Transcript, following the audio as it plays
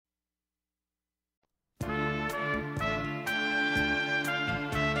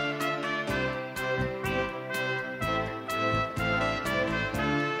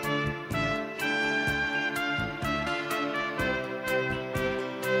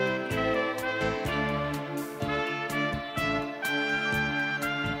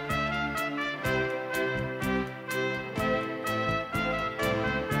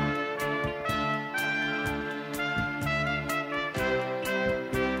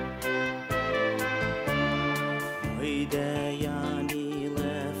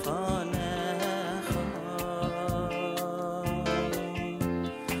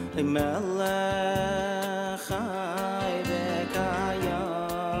melech chai v'kayam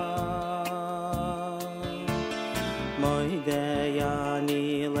moidei ani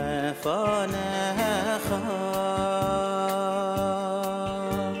lefanecha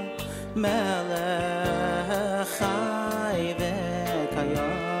melech chai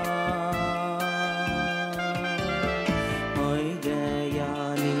v'kayam moidei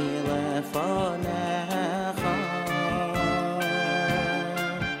ani lefanecha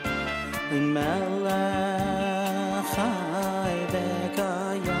melech chai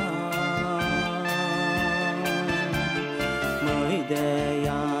v'kayam moidei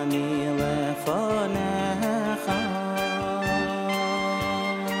ani lefanecha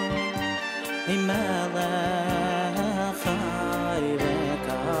melech chai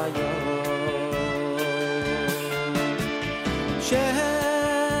v'kayam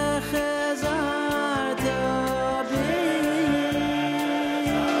shechazart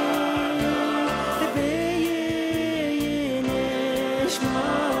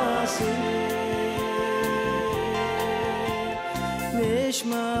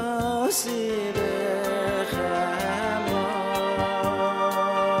nishmasi b'chama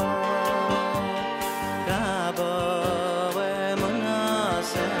Rabbo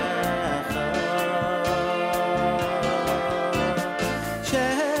emunasecha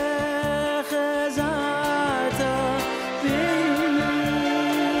shechazarta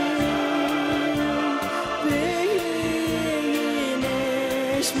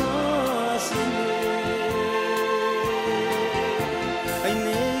nishmasi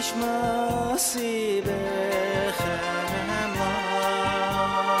nishmasi b'chama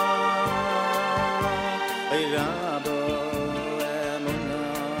Rabbo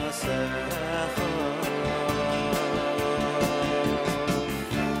emunasecha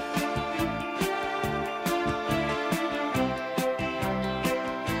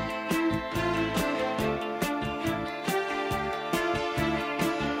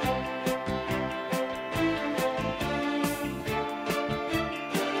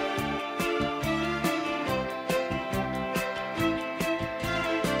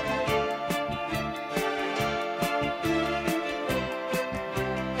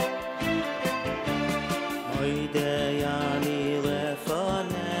moidei ani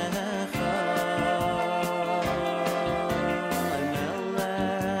lefanecha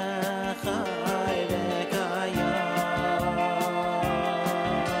melech chai v'kayam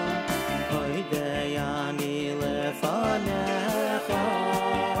moidei ani lefanecha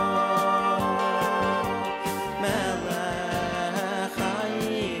melech chai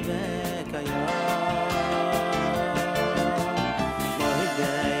v'kayam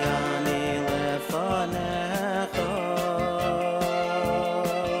moidei ani lefanecha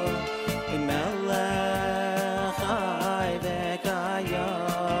melech chai v'kayam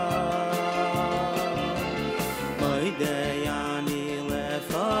moidei ani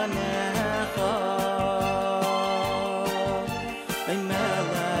lefanecha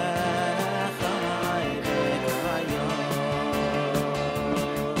melech chai v'kayam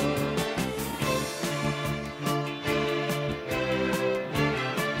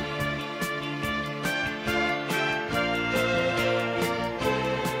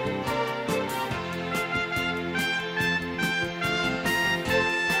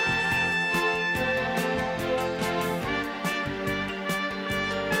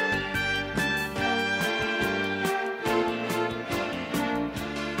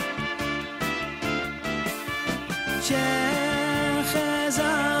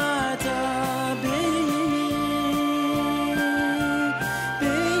shechazart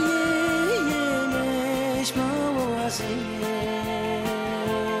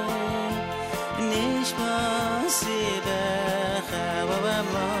nishmasi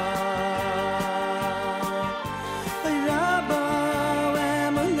b'chama Rabbo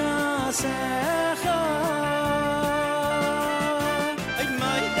emunasecha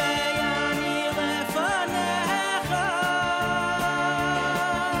moidei ani lefanecha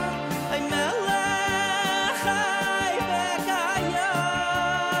melech chai v'kayam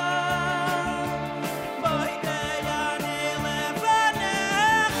moidei ani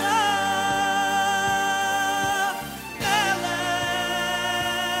lefanecha melech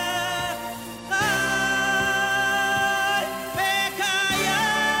chai v'kayam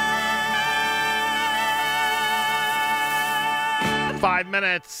 5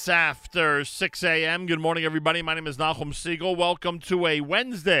 minutes after 6 a.m. Good morning, everybody. My name is Nachum Siegel. Welcome to a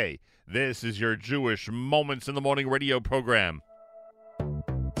Wednesday. This is your Jewish Moments in the Morning radio program.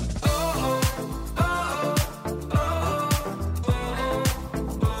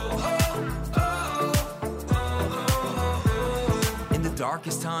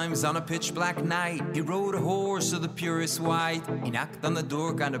 darkest times on a pitch black night, he rode a horse of the purest white. He knocked on the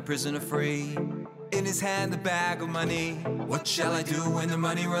door, got a prisoner free. In his hand a bag of money. What shall I do when the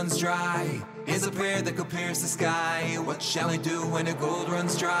money runs dry? Here's a prayer that could pierce the sky. What shall I do when the gold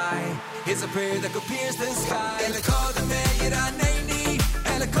runs dry? Here's a prayer that could pierce the sky.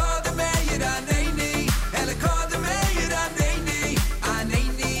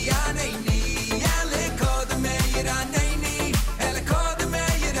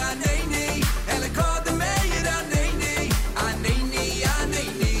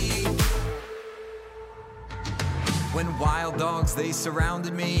 When wild dogs, they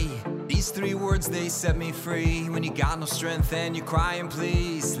surrounded me, these three words, they set me free. When you got no strength and you're crying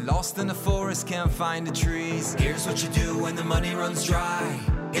please, lost in the forest, can't find the trees. Here's what you do when the money runs dry.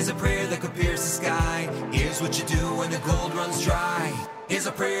 Here's a prayer that could pierce the sky. Here's what you do when the gold runs dry. Here's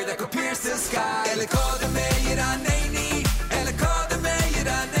a prayer that could pierce the sky.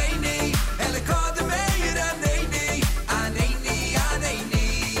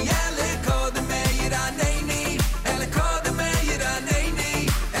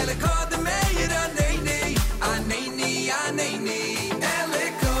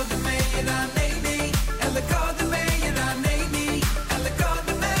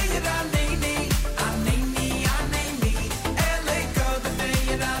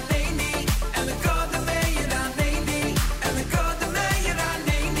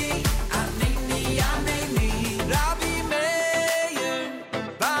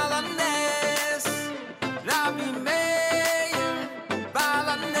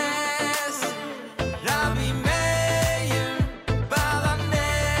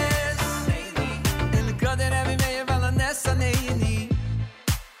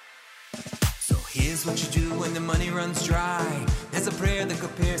 Here's what you do when the money runs dry. There's a prayer that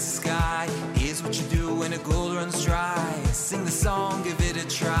could pierce the sky. Here's what you do when the gold runs dry. Sing the song, give it a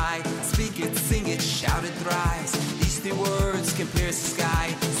try. Speak it, sing it, shout it thrice. These three words can pierce the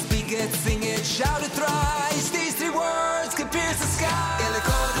sky. Speak it, sing it, shout it thrice. These three words can pierce the sky.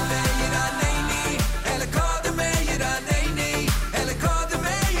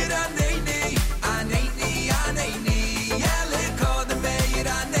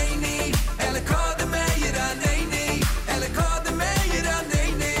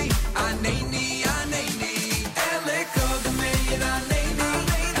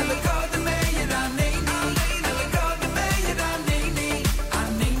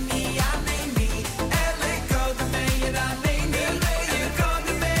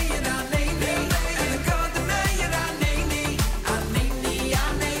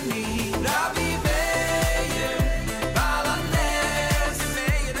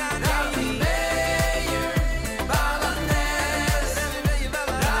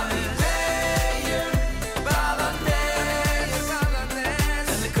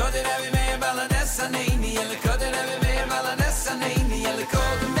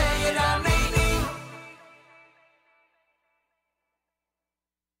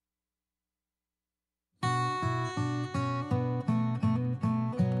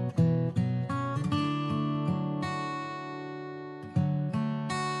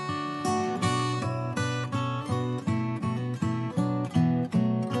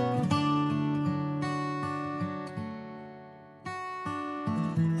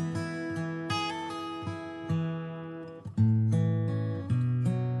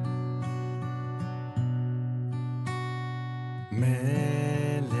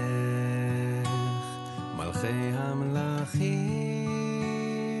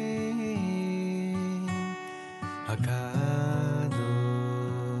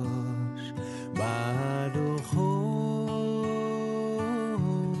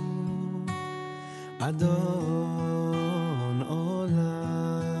 אדון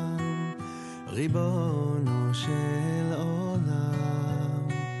עולם, ריבונו של עולם,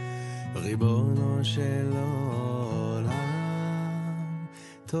 ריבונו של עולם,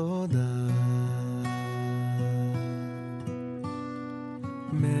 תודה.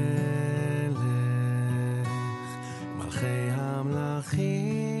 מלך מלכי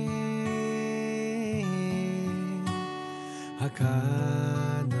המלכים, הקדוש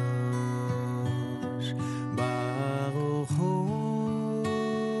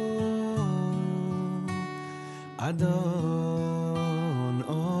אדון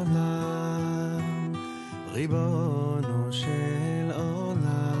עולם, ריבונו של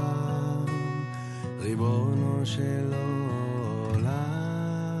עולם, ריבונו של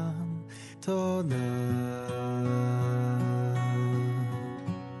עולם, תודה.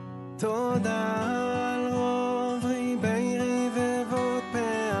 תודה על רוב ריבי רבבות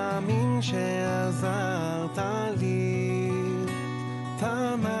פעמים שעזרת לי, תודה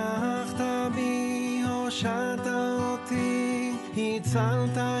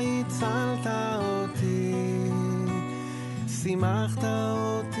הצלת, הצלת אותי, שימחת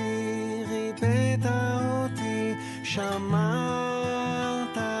אותי, ריפאת אותי,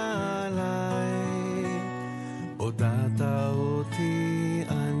 שמרת עליי, הודעת אותי,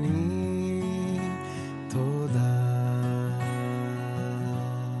 אני תודה.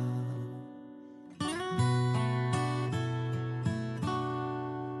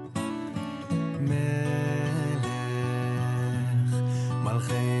 מלך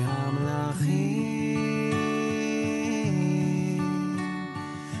מלכי המלכים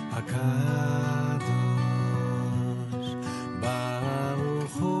הקדוש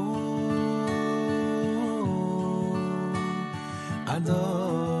ברוך הוא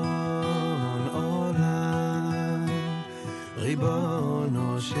אדון עולם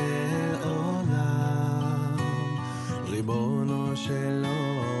ריבונו של עולם ריבונו של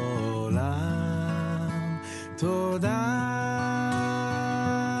עולם תודה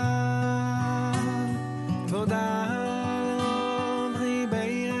תודה עוד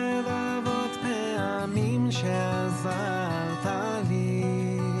ריבי רבבות פעמים שעזרת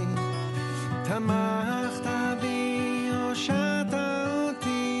לי תמכת בי הושעת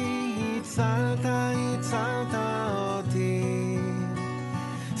אותי הצלת הצלת אותי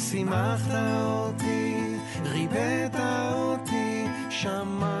שימחת אותי ריפאת אותי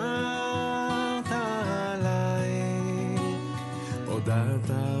שמרת עליי הודעת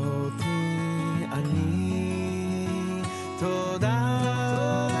אותי אני תודה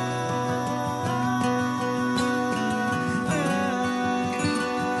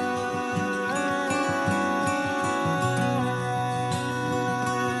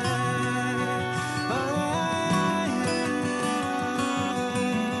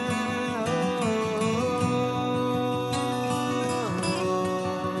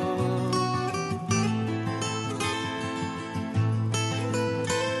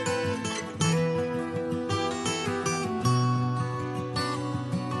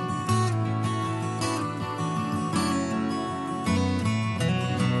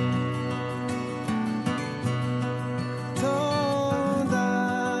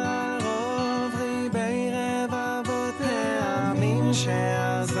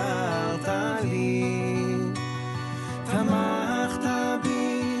שעזרת לי תמכת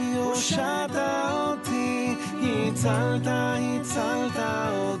בי הושעת אותי הצלת הצלת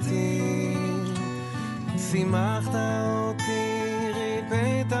אותי שימחת אותי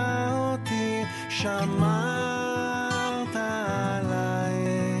ריפאת אותי שמרת עליי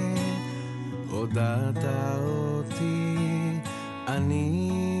הודעת אותי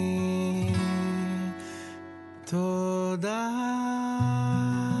אני תודה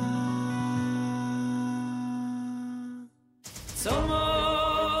צומו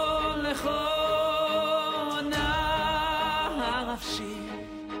לכונה הרפשי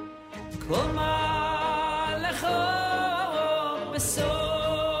קומה לכו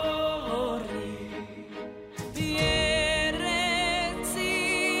בסורי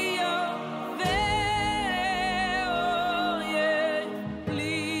ירציו ואויה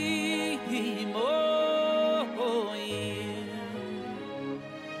לימוים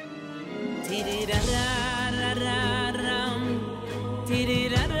טירירררררם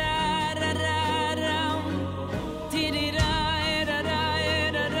טירירררררם טירירררררם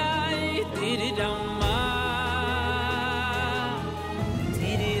טירירמה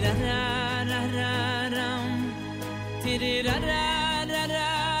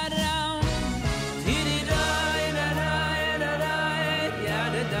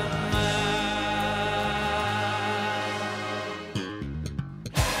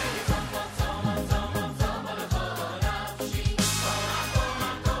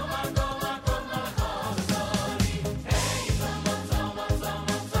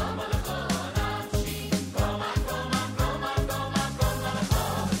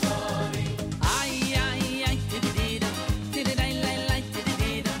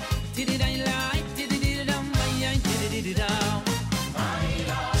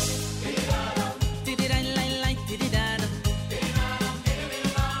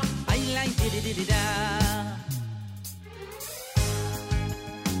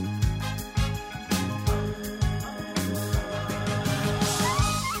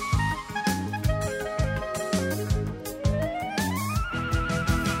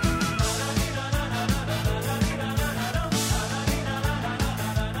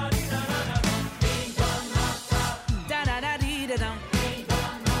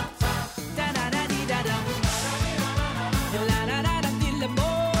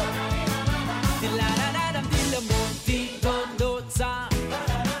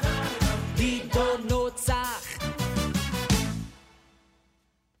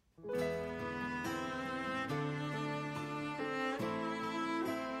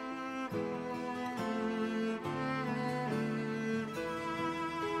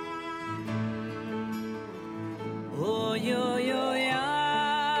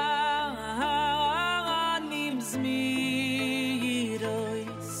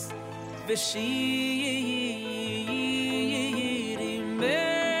Beshirim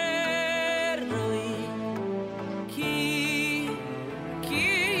beroi ki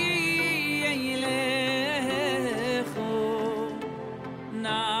eilecho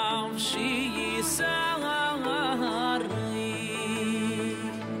nafshi yisaroi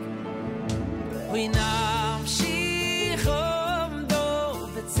we nafshi chomdo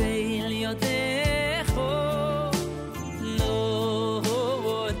betzel yodecho lo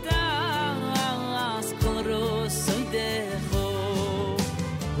das koros soidecho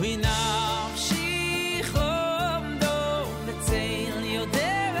we nafshi chomdo betzel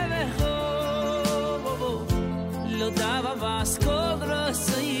yodecho lo dava vas koros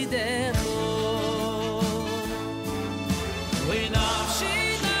soidecho we nafshi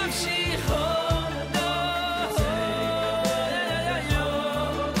chomdo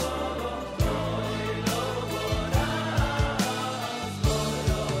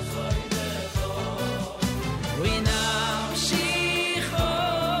we nafshi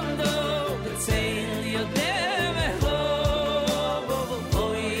chomdo betzel yodecho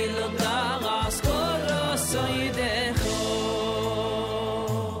oy lo daras koros soidecho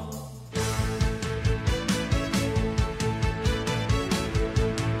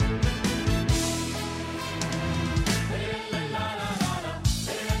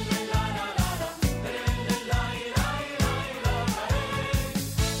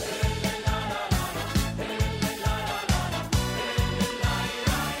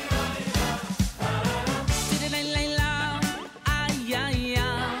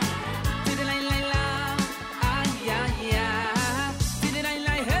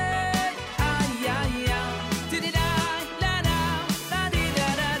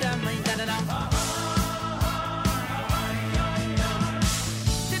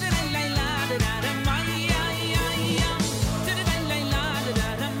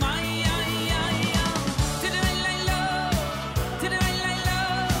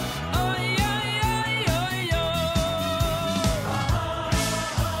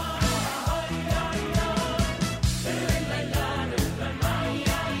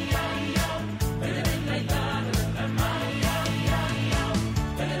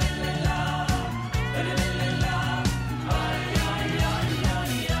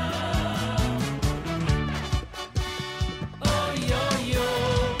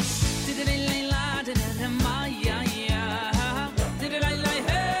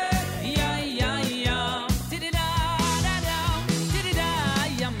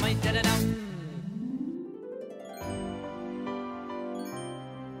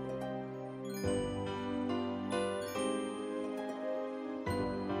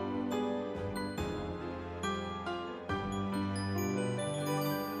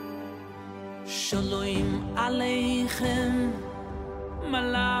Shalom Aleichem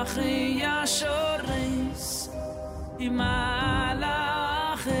Malachi Yashoris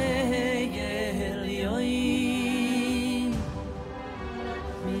Imalachi Elyoim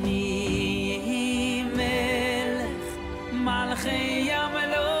Mi Melech Malchi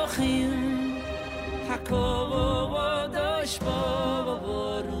Yamelochim HaKodosh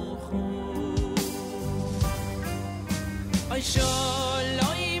Baruch Hu Oy Shalom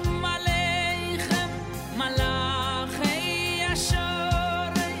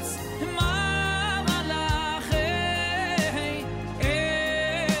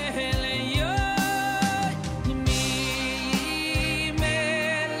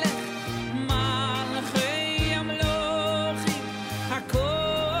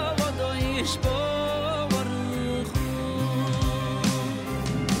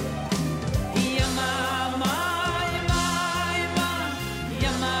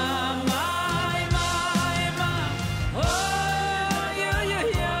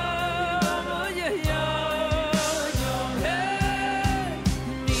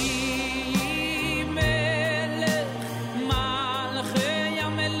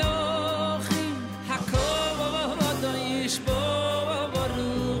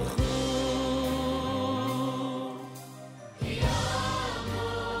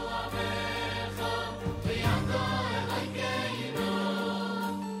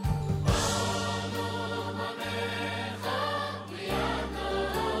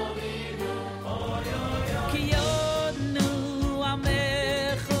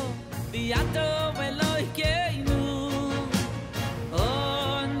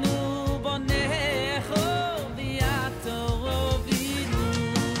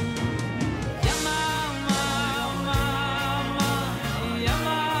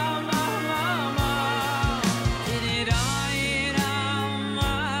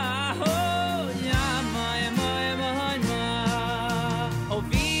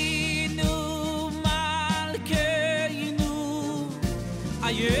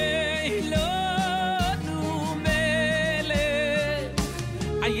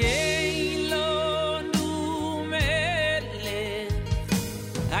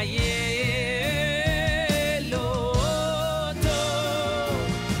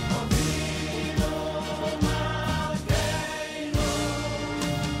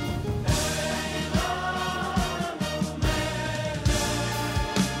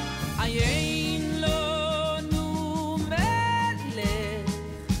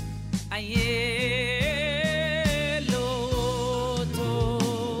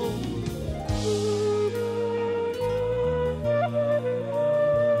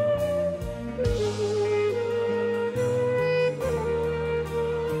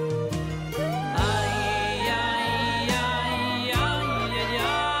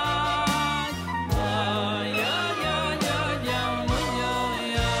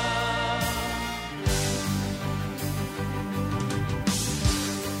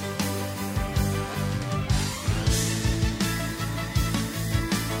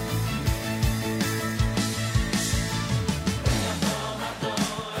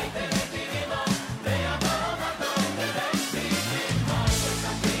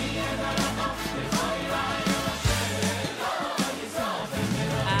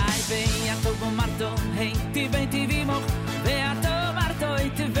Veato bomarto, hey, ti venti vimoch. Veato marto,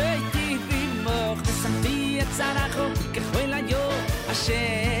 hey, ti venti vimoch. Santi et zaracho, que juela yo,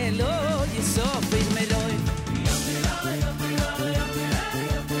 ashelo, yisof, y meloi.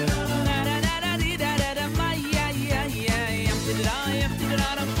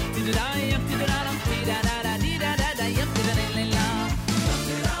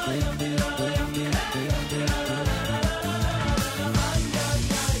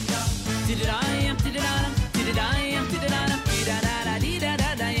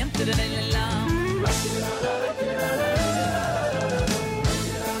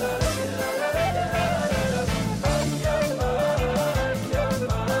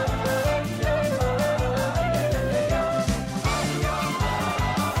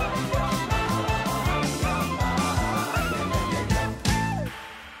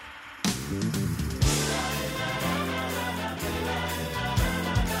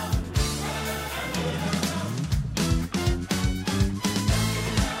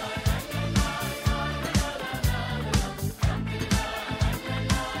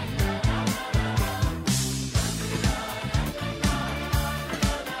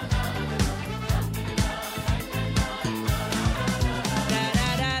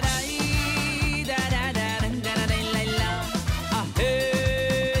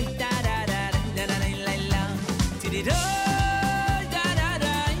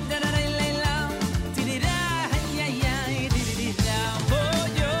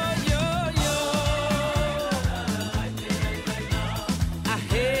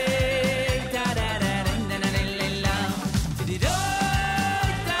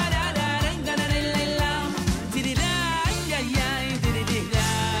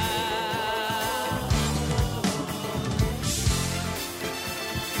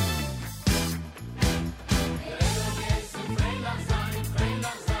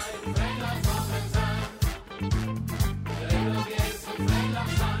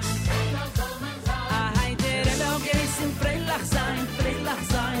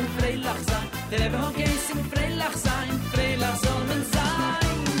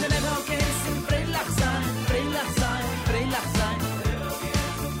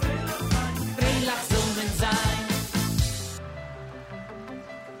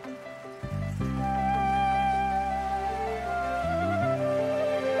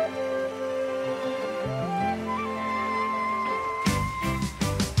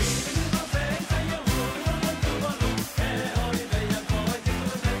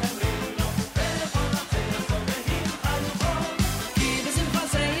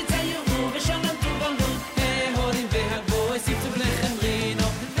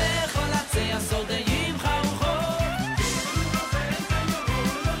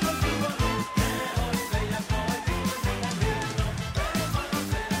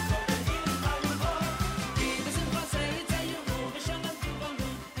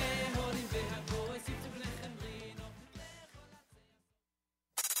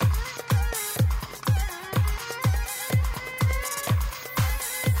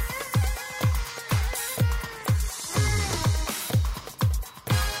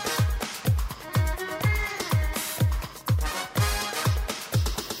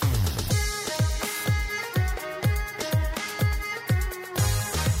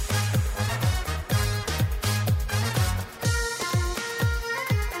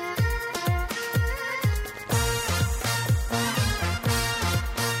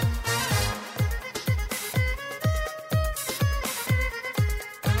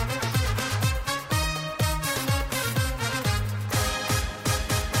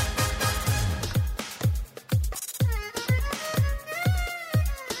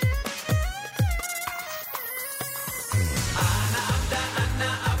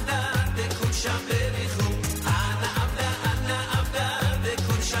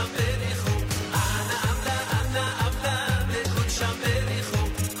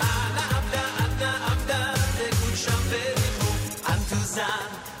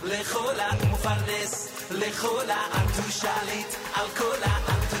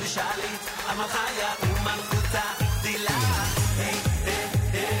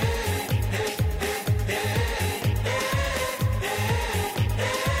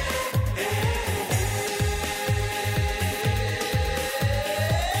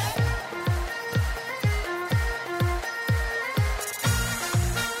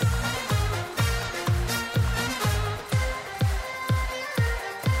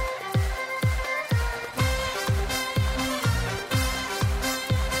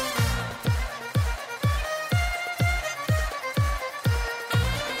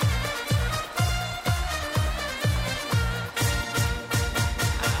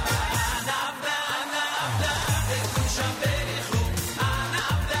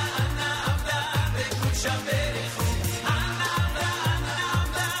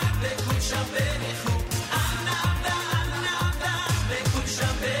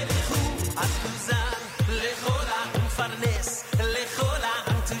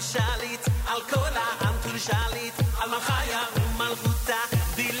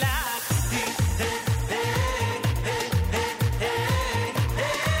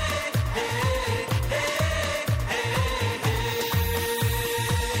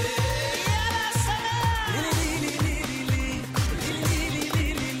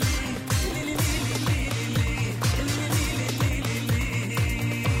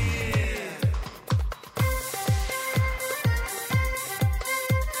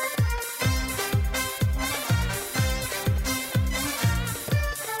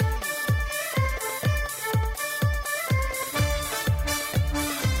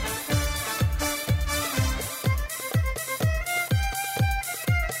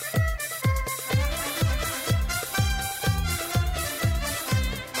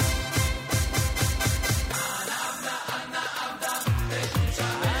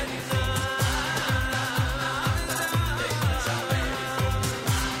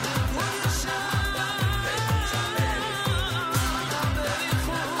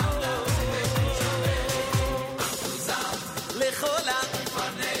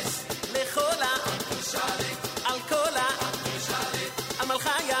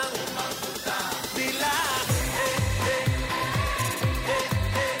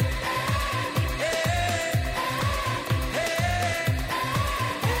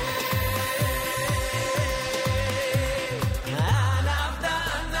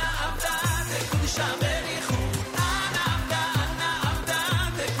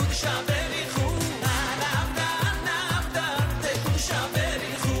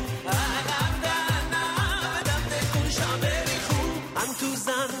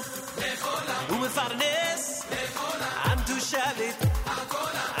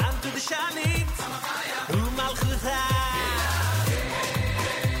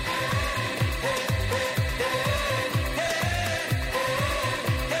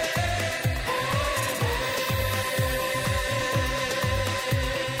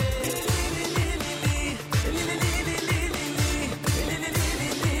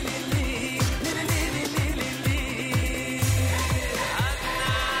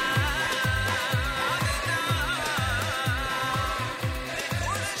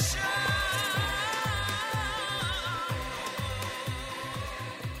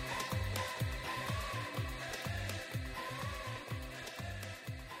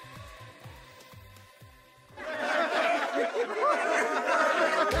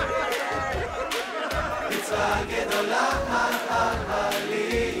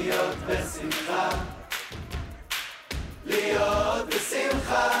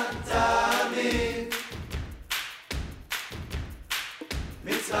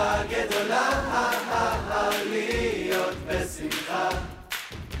 גדולה, להיות בשמחה,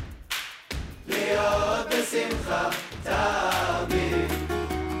 להיות בשמחה תמיד.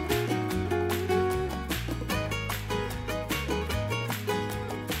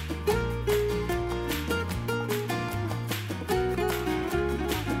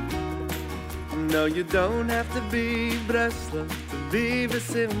 No, you don't have to be Breslau to be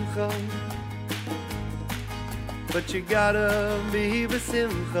Besimcha, but you gotta be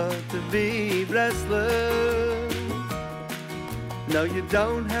Besimcha to be Breslau. No, you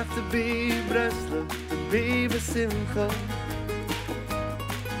don't have to be Breslau to be Besimcha,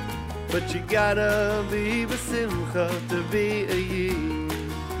 but you gotta be Besimcha to be a Yid.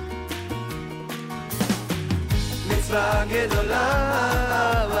 Mitzvah gedola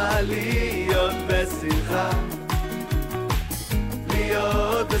להיות בשמחה,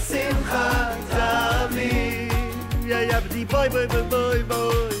 להיות בשמחה תמיד. יא בדי בוי בוי בוי בוי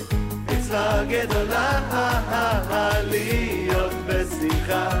בוי, מצווה גדולה להיות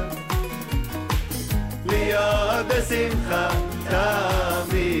בשמחה, להיות בשמחה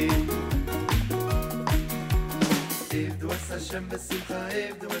תמיד. עבדו את השם בשמחה,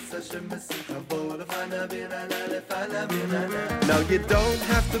 עבדו את השם בשמחה, בואו לפנה בירנה לפנה בירנה. Now you don't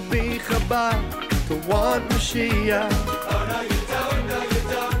have to be Chabad to want Mashiach. Oh no you don't, no you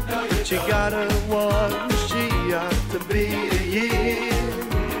don't, no you don't. But you gotta want Mashiach to be a Yid.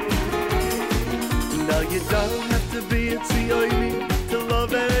 Now you don't have to be a Tzioini to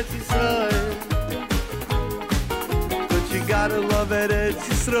love Eretz Yisrael, but you gotta love Eretz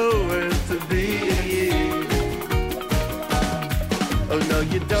Yisrael to be a Yid. Oh no,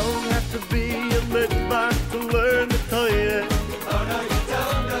 you don't have to be a mitzvah to learn the Torah. Oh no, you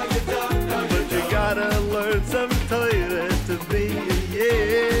don't, no, you don't, no, you but you gotta learn some Torah to be a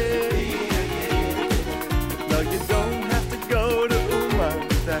Yid. No, you don't have to go to Ummah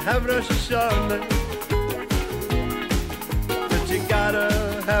to have Rosh Hashanah, but you gotta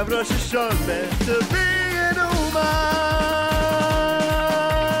have Rosh Hashanah to be an Ummah.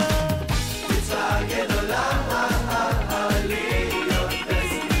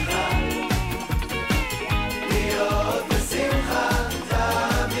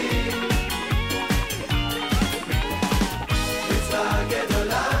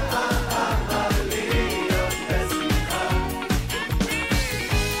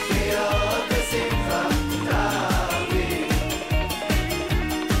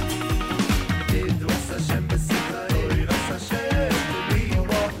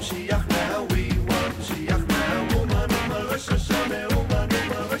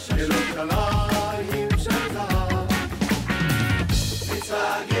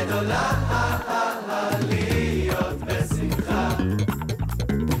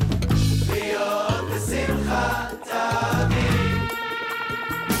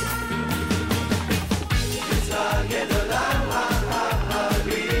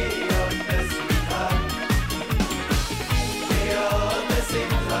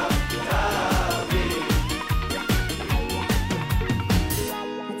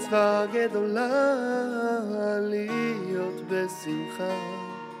 מצווה גדולה להיות בשמחה,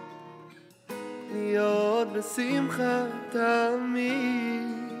 להיות בשמחה תמיד.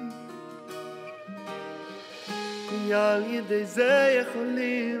 על ידי זה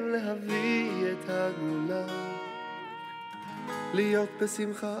יכולים להביא את הגאולה, להיות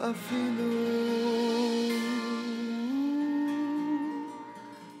בשמחה אפילו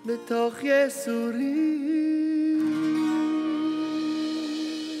בתוך ייסורים.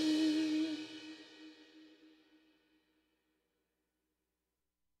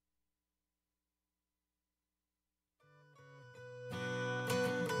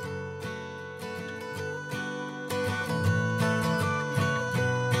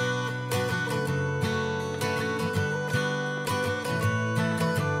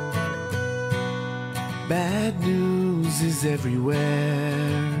 Bad news is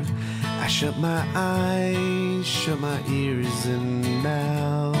everywhere. I shut my eyes, shut my ears and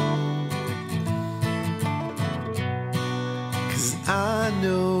mouth, 'cause I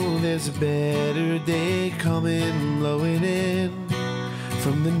know there's a better day coming, blowing in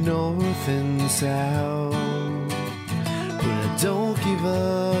from the north and south. But I don't give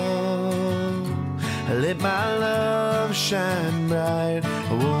up, I let my love shine bright.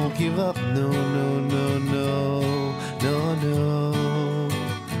 I won't give up, no, no, no, no, no, no.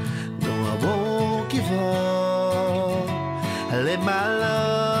 No, I won't give up, I let my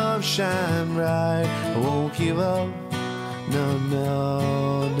love shine bright. I won't give up, no, no,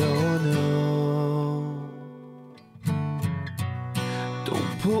 no, no.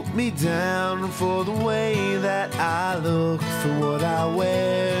 Don't put me down for the way that I look, for what I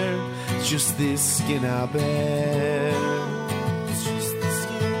wear. It's just this skin I bear.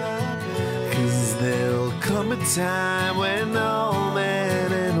 Cause there'll come a time when all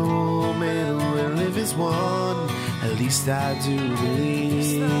man and woman will live as one. At least I do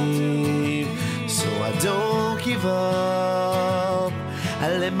believe. So I don't give up.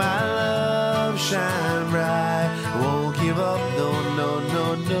 I let my love shine bright. I won't give up, no, no,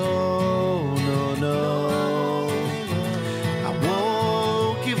 no, no, no, no. I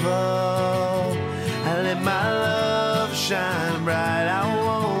won't give up. I let my love shine bright. I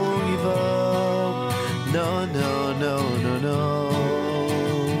won't give up, no, no, no, no, no.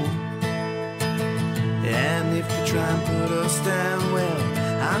 And if you try and put us down, well,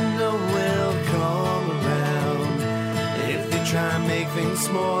 I know we'll come around. If they try and make things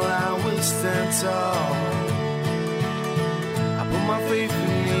small, I will stand tall. I put my faith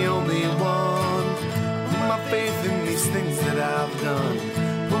in the only one. Put my faith in these things that I've done.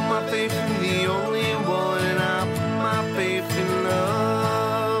 Put my faith in the only one. And I put my faith in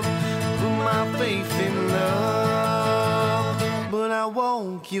love. Put my faith in love. But I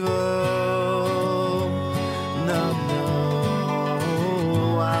won't give up. No, no,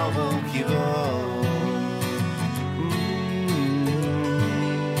 I won't give up.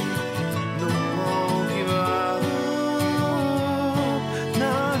 No, I won't give up.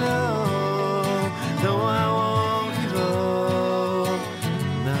 No, no, no, I won't give up.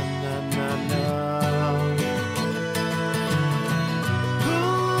 No, no, no, no.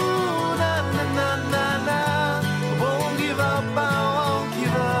 Ooh, na, na, na, na, na. I won't give up, I won't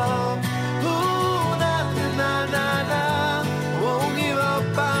give up. Ooh, na, na, na, na, na. I won't give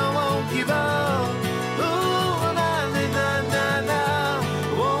up, I won't give up. Ooh, na, na, na, na, na.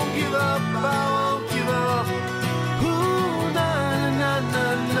 I won't give up, I won't give up. Ooh, na, na, na,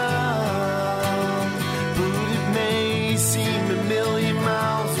 na. But it may seem a million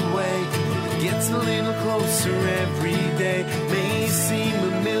miles away. It gets a little closer every day. May seem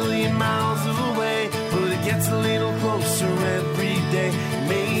a million miles away, but it gets a little closer every day.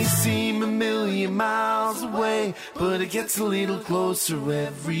 May seem a million miles away, but it gets a little closer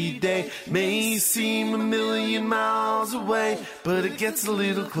every day. May seem a million miles away, but it gets a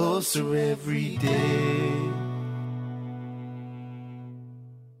little closer every day.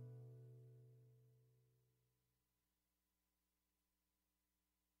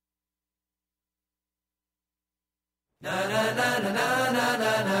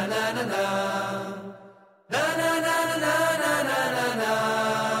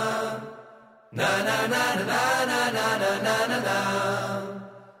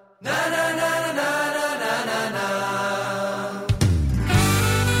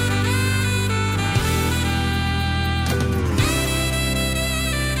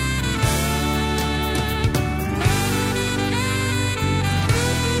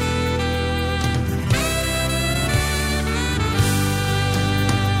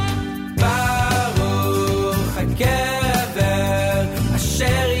 Baruch HaKever,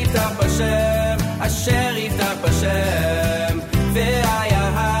 Asher Yitaf Hashem, Asher Yitaf Hashem, Ve'aya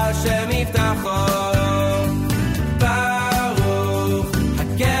Hashem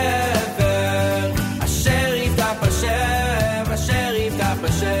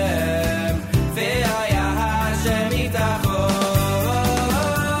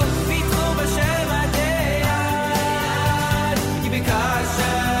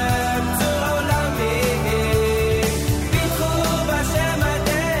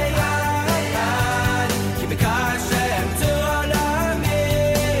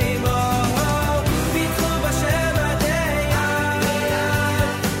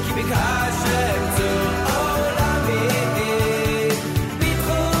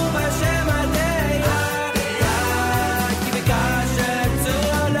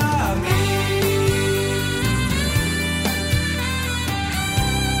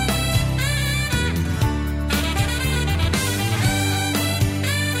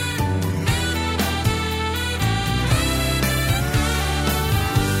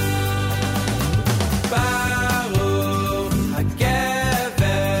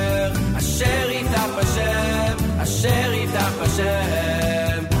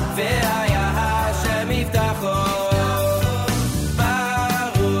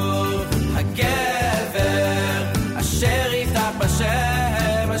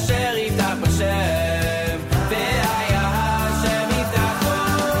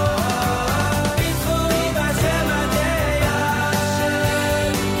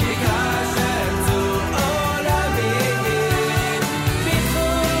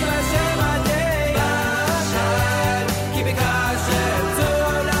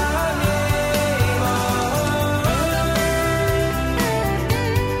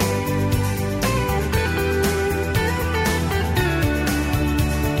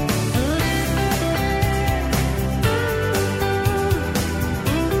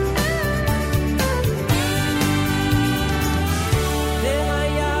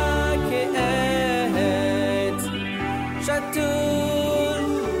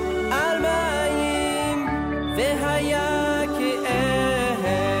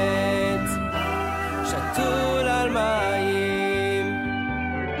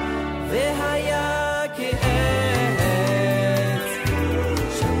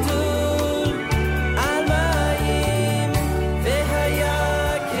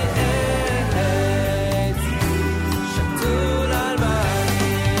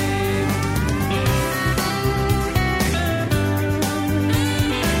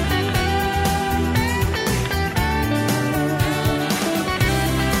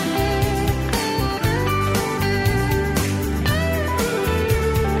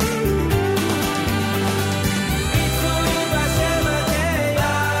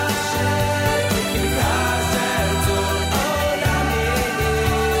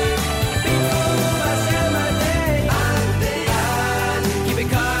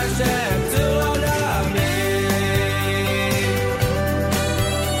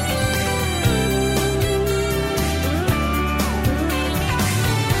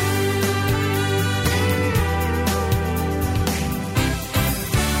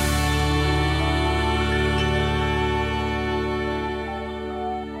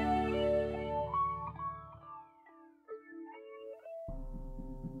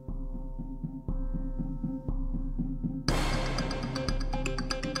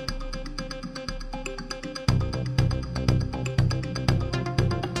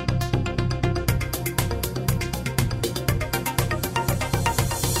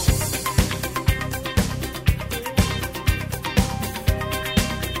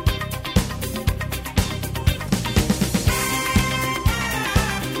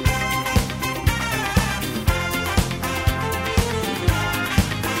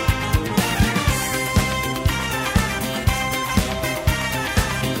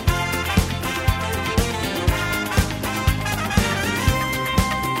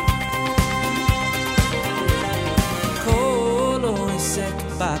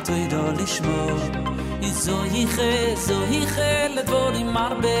batoiro lishmo zoiche ledvorim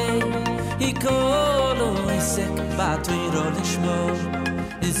marbe ikolo isek batoiro lishmo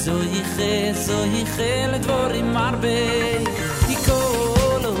zoiche ledvorim marbe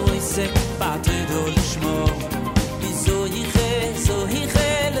ikolo isek batoiro lishmo zoiche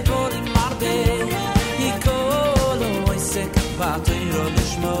ledvorim marbe ikolo isek batoiro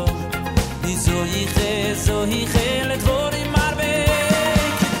lishmo zoiche ledvorim marbe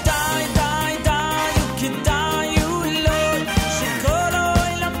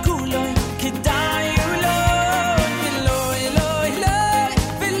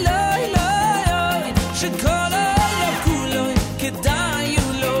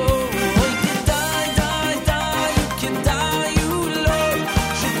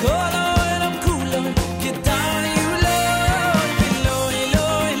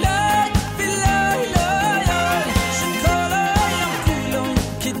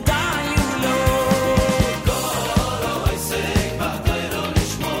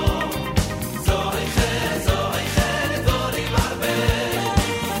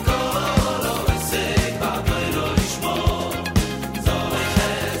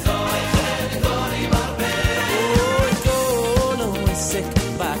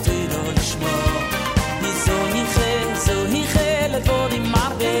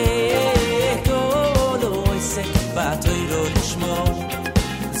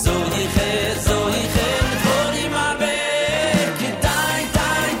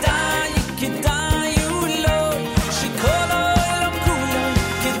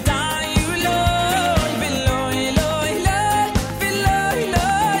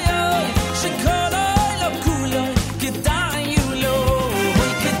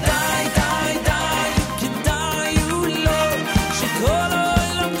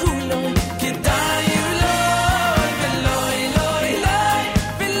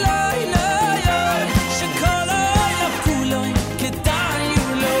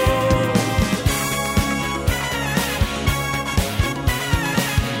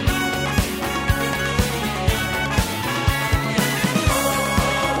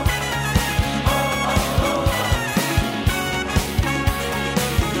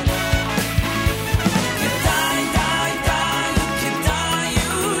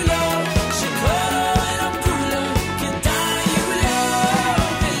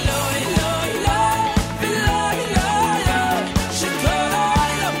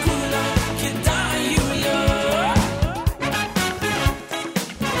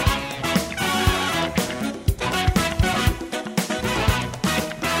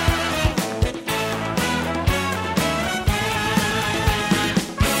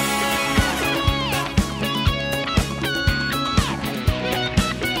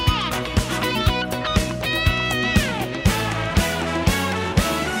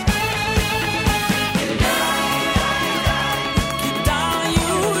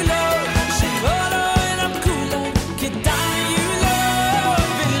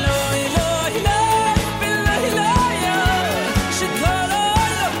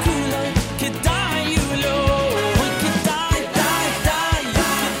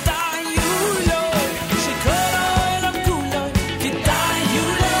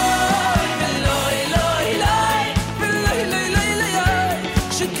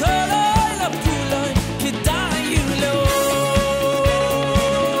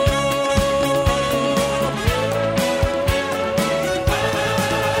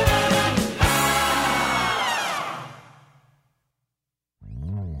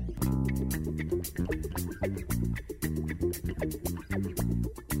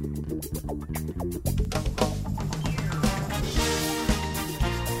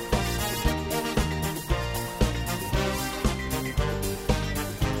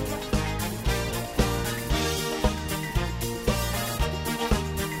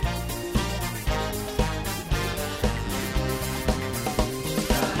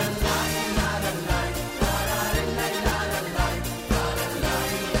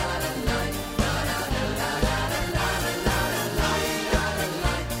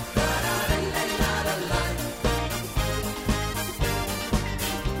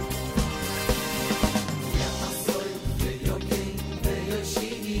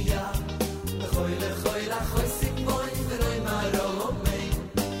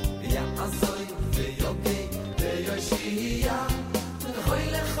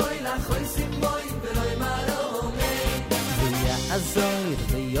azoy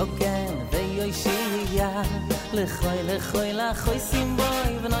ve yogen ve yoshia lekhoy lekhoy lekhoy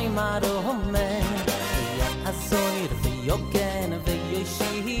simboy vnoy maro homen ya azoy ve yogen ve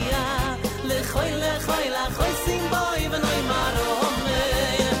yoshia lekhoy lekhoy lekhoy simboy vnoy maro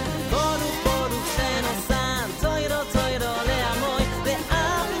homen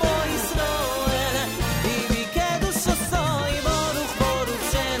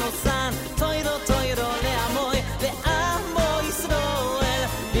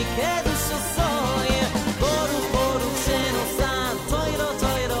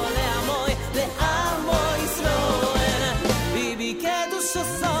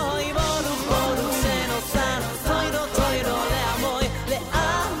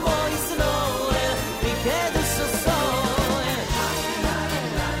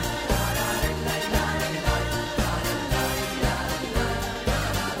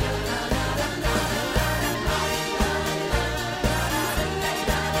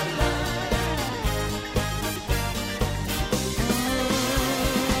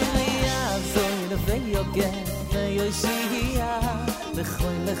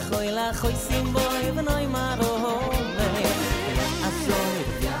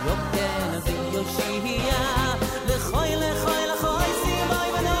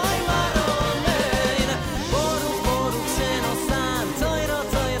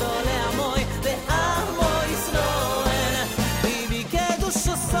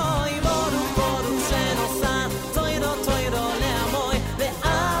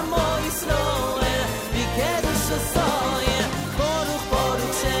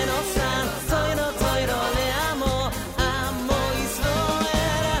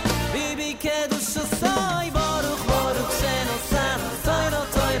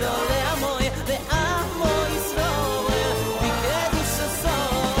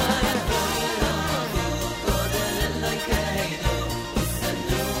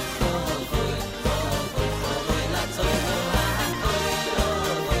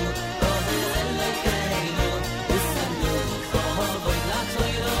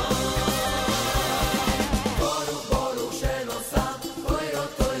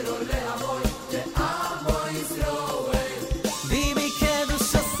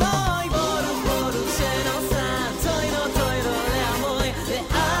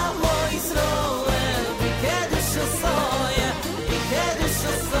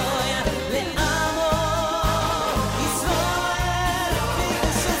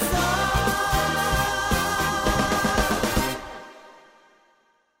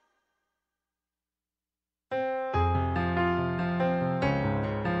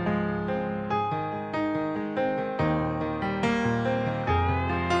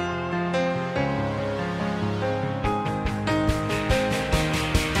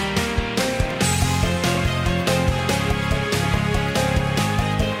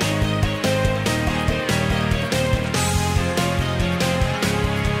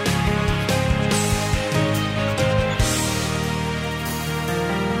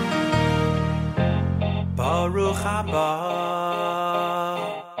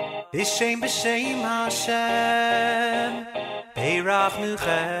B'shem Hashem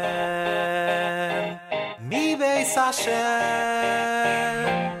Beirachnuchem Mi Beis Hashem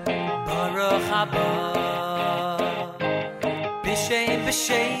Baruch haba B'shem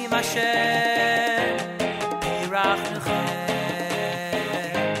Hashem Beirachnuchem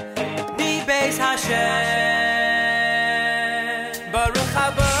Mi Beis Hashem Baruch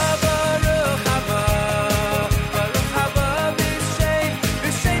haba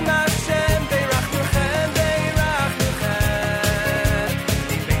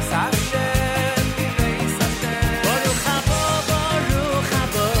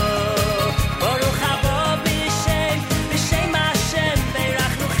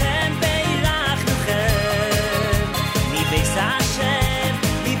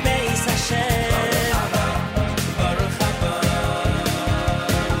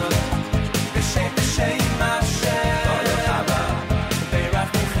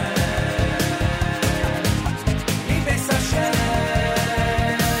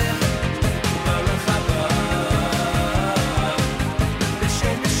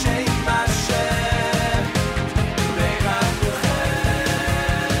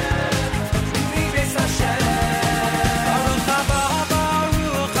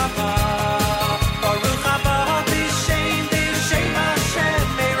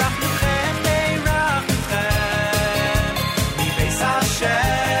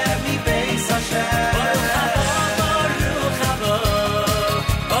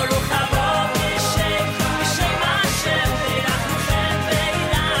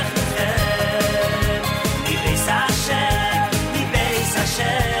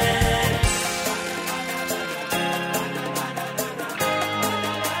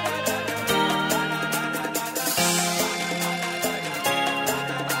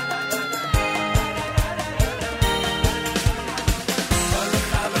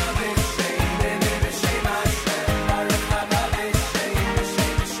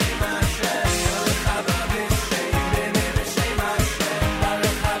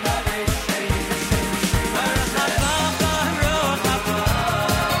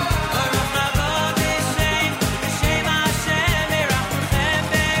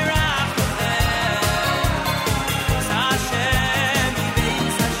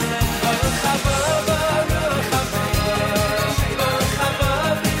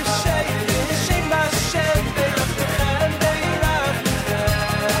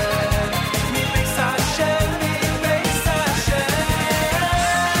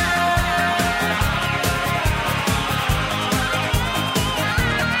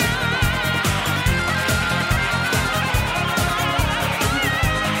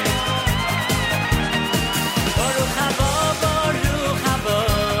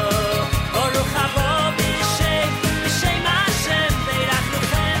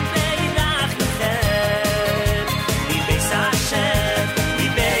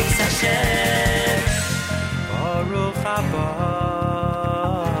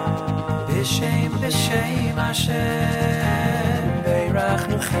B'Shem B'Shem Hashem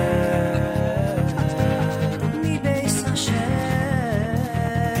Beirachnuchem Mi Beis Hashem.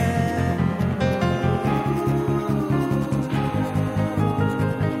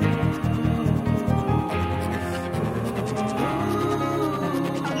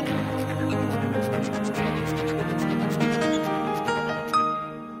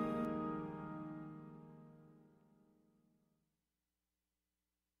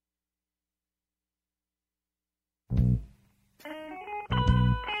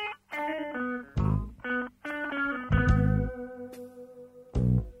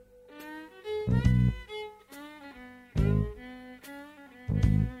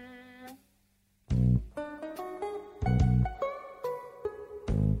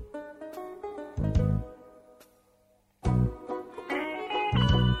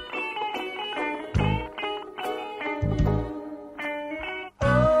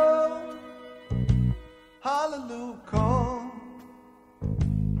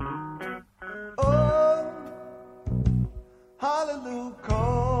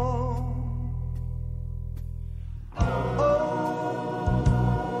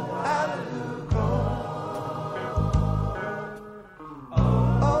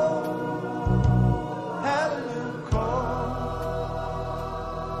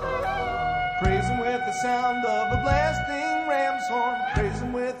 Sound of a blasting ram's horn, praise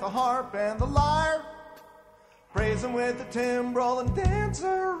him with the harp and the lyre, praise him with the timbrel and dance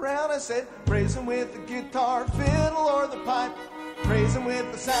around. I said, praise him with the guitar, fiddle, or the pipe, praise him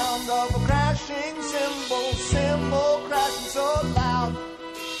with the sound of a crashing cymbal, cymbal crashing so loud.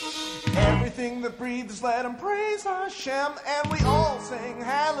 Everything that breathes, let him praise Hashem, and we all sing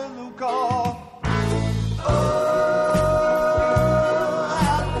hallelujah. Oh,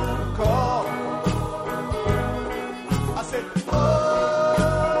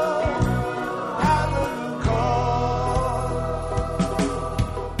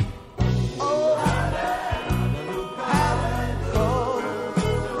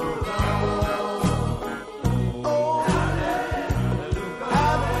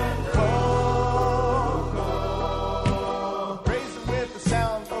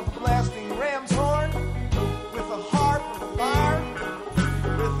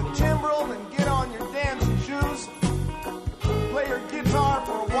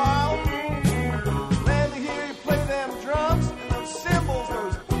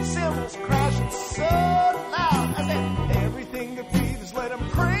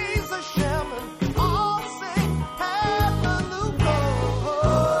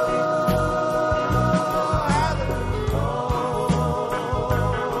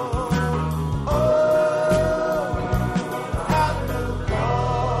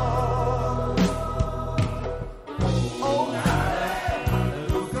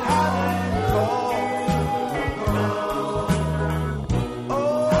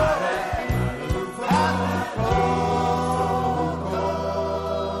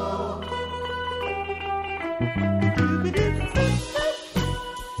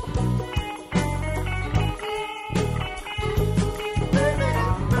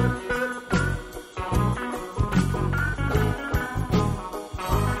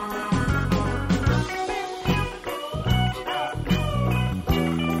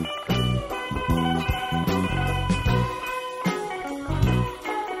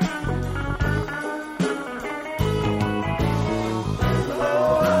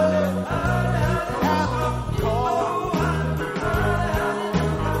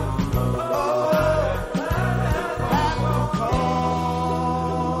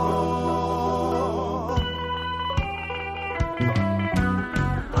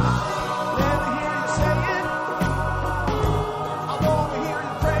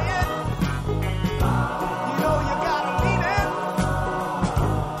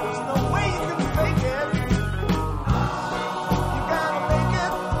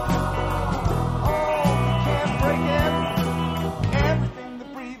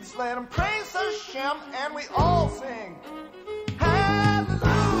 and we all sing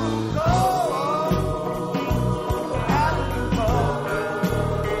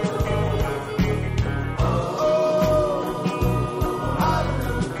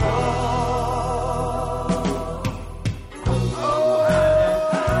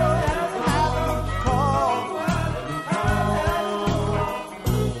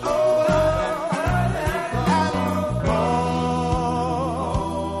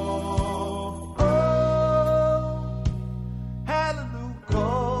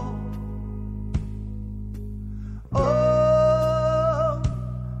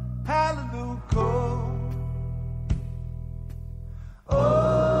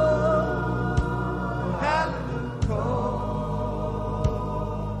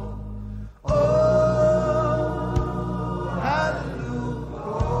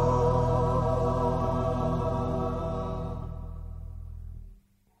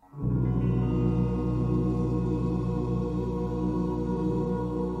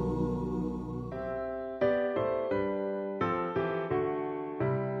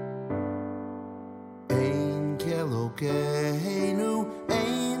Elokeinu,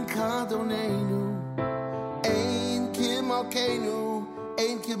 Ein Kadonenu, Ein Kimalkeinu,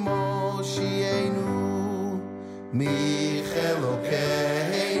 Ein Kimoshienu, Mich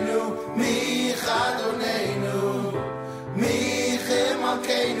Elokeinu, Mich Adonenu, Mich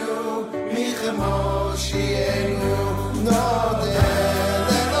Kimalkeinu, Mich Moshienu, Nodel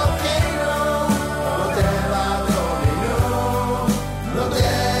Elokeinu, Nodel Adonenu,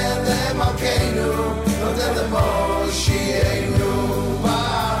 Nodel Malkeinu, Nodel Moshienu,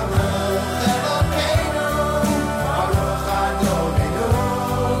 Baruch Elokeinu, Baruch Adonenu,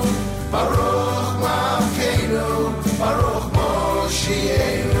 Baruch Malkeinu, Baruch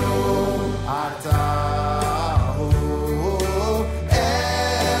Moshienu, Atahu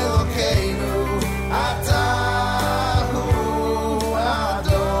Elokeinu, Atahu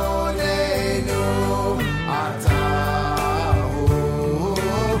Adonenu, Atahu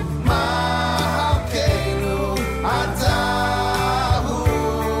Malkeinu, Atahu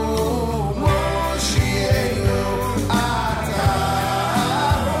Moshienu, Atahu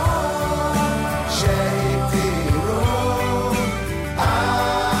Sheitiru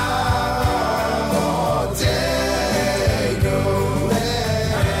Avotenu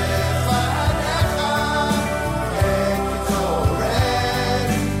Lefanecha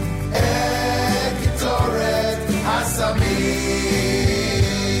Ektoret Hasamim.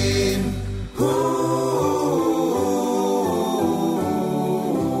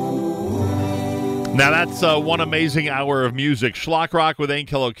 Now that's one amazing hour of music. Shlock Rock with Ein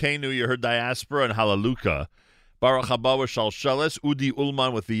Kelokenu. You heard Diaspora and Hallelujah. Baruch Haba with Shalsheles. Udi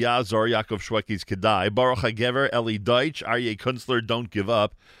Ullman with the Yazor. Yaakov Shweki's Kedai. Baruch HaGever. Eli Deutsch. Aryeh Kunstler. Don't Give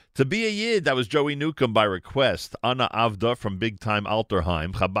Up. To Be a Yid. That was Joey Newcomb by request. Anna Avda from Big Time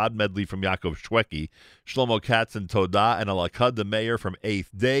Alterheim. Chabad medley from Yaakov Shweki. Shlomo Katz and Toda. And Alakad the Mayor from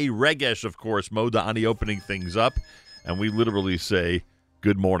 8th Day. Regesh, of course. Moda Ani opening things up. And we literally say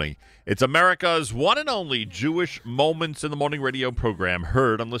good morning. It's America's one and only Jewish Moments in the Morning radio program,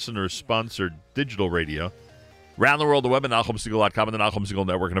 heard on listeners-sponsored digital radio. Around the world, the web at NachumSegal.com and the Nachum Segal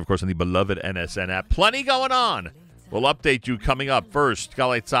Network, and, of course, on the beloved NSN app. Plenty going on. We'll update you coming up. First,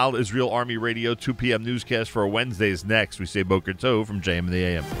 Galei Tzahal, Israel Army Radio, 2 p.m. newscast for Wednesdays. Next, we say Boker Tov from JM in the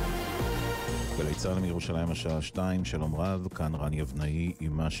AM. גלי צה"ל מירושלים השעה 2, שלום רב, כאן רן יבנאי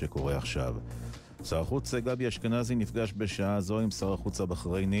עם מה שקורה עכשיו. שר החוץ גבי אשכנזי נפגש בשעה זו עם שר החוץ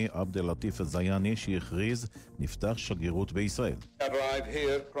הבחרייני עבדל לטיף א-זיאני שהכריז נפתח שגרירות בישראל. I arrived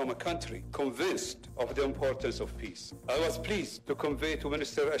here from a country convinced of the importance of peace. I was pleased to convey to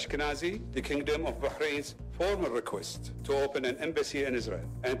Minister Ashkenazi the Kingdom of Bahrain's formal request to open an embassy in Israel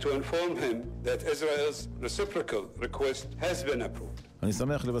and to inform him that Israel's reciprocal request has been approved. אני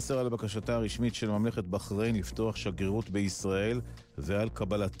שמח לבשר על הבקשתה הרשמית של ממלכת בחריין לפתוח שגרירות בישראל ועל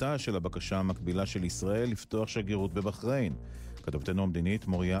קבלתה של הבקשה המקבילה של ישראל לפתוח שגרירות בבחריין. כתבתנו המדינית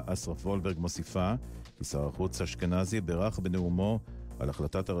מוריה אסרף וולברג מוסיפה כי שר החוץ אשכנזי בירך בנאומו על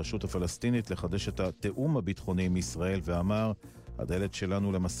החלטת הרשות הפלסטינית לחדש את התאום הביטחוני עם ישראל ואמר, הדלת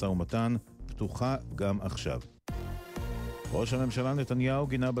שלנו למשא ומתן פתוחה גם עכשיו. ראש הממשלה נתניהו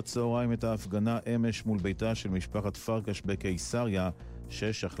גינה בצהריים את ההפגנה אמש מול ביתה של משפחת פרקש בקיסריה,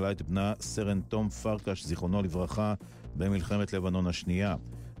 ששכלה את בנה סרן תום פרקש, זיכרונו לברכה, במלחמת לבנון השנייה.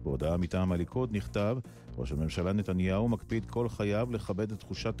 בהודעה מטעם הליכוד נכתב, ראש הממשלה נתניהו מקפיד כל חייו לכבד את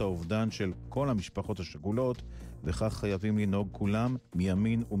תחושת האובדן של כל המשפחות השכולות, וכך חייבים לנהוג כולם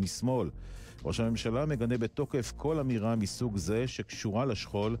מימין ומשמאל. ראש הממשלה מגנה בתוקף כל אמירה מסוג זה שקשורה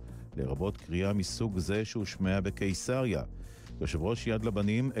לשכול, לרבות קריאה מסוג זה שהושמע בקיסריה. יושב ראש יד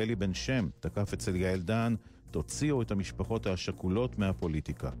לבנים אלי בן שם תקף אצל יעל דן, תוציאו את המשפחות השכולות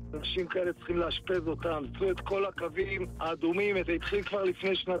מהפוליטיקה. אנשים כאלה צריכים לאשפז אותם, תצאו את כל הקווים האדומים. זה התחיל כבר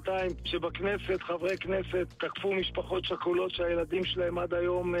לפני שנתיים שבכנסת חברי כנסת תקפו משפחות שכולות שהילדים שלהם עד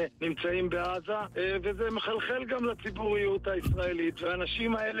היום נמצאים בעזה, וזה מחלחל גם לציבוריות הישראלית,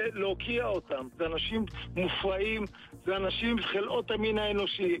 והאנשים האלה להוקיע אותם. זה אנשים מופרעים, זה אנשים חלאות המין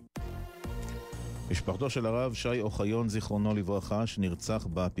האנושי. משפחתו של הרב שי אוחיון, זיכרונו לברכה, שנרצח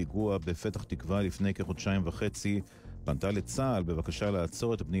בפיגוע בפתח תקווה לפני כחודשיים וחצי, פנתה לצה"ל בבקשה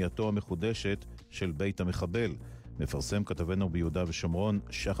לעצור את בנייתו המחודשת של בית המחבל. מפרסם כתבנו ביהודה ושומרון,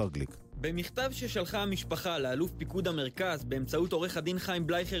 שחר גליק. במכתב ששלחה המשפחה לאלוף פיקוד המרכז באמצעות עורך הדין חיים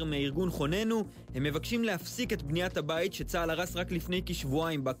בלייכר מארגון חוננו, הם מבקשים להפסיק את בניית הבית שצה"ל הרס רק לפני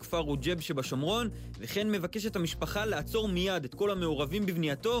כשבועיים בכפר רוג'ב שבשומרון, וכן מבקשת המשפחה לעצור מיד את כל המעורבים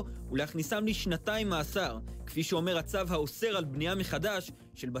בבנייתו ולהכניסם לשנתיים מאסר, כפי שאומר הצו האוסר על בנייה מחדש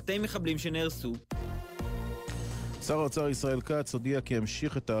של בתי מחבלים שנהרסו. שר האוצר ישראל כץ הודיע כי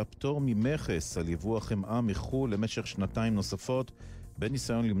המשיך את הפטור ממכס על יבוא החמאה מחו"ל למשך שנתיים נוספות,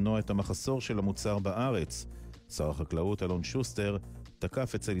 בניסיון למנוע את המחסור של המוצר בארץ. שר החקלאות אלון שוסטר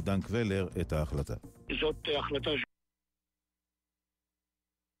תקף אצל עידן קבלר את ההחלטה. זאת החלטה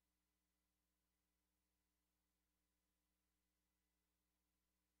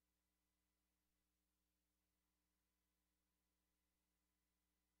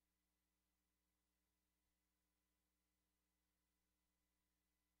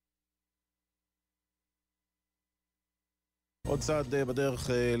עוד צעד בדרך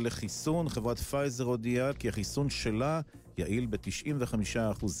לחיסון, חברת פייזר הודיעה כי החיסון שלה יעיל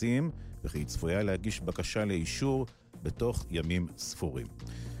ב-95% וכי היא צפויה להגיש בקשה לאישור בתוך ימים ספורים.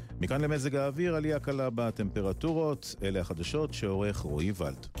 מכאן למזג האוויר, עלייה קלה בטמפרטורות, אלה החדשות שעורך רועי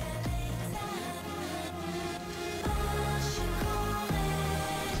ולד.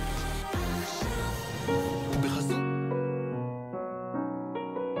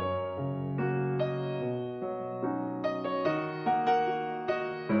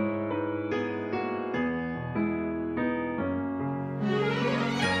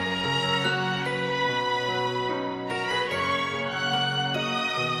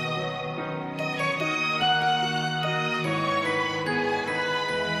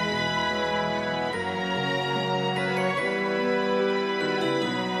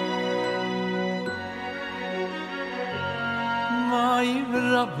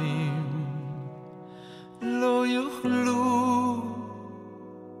 רבים לא יוכלו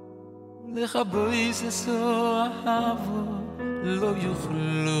לחבויס אסו אהבו לא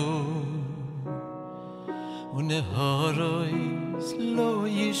יוכלו ונהרויס לא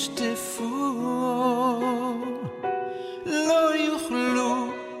ישטפו לא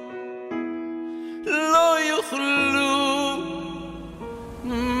יוכלו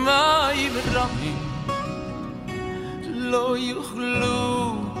מים רבים לא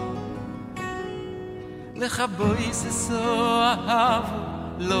יוכלו לחבויס אסו אהבו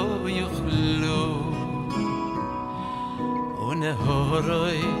לא יוכלו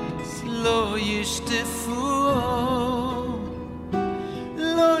ונהרויס לא ישטפו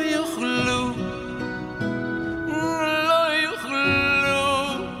לא יוכלו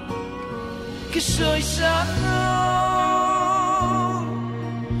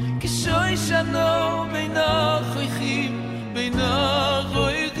כשוי שנו בין החייכים בין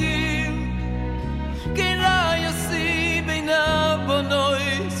הרוידים גילה יסי בין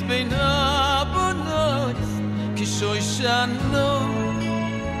הבונויס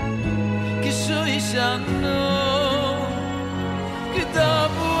כשוי שנו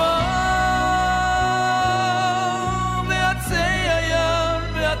כדבוה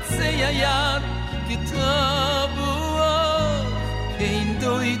ועצי היד כתבוה אין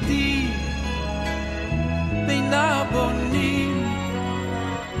דוידי בין הבונים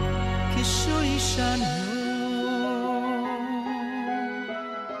כשוי שנו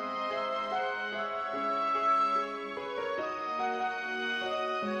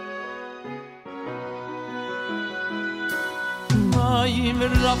מים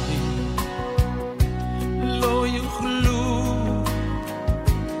רבים לא יוכלו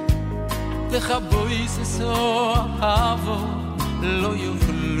לחבויס אסו אהבו לא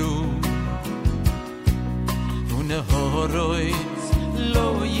יוכלו ונהרויס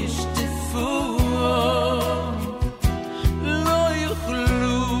לא ישטפו לא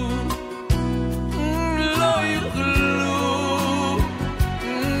יוכלו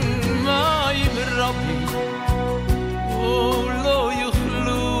מים רבים לא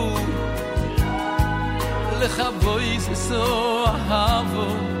יוכלו לחבויס אסו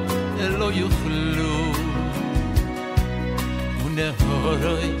אהבו לא יוכלו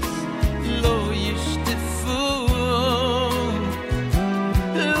ונהרויס לא ישטפו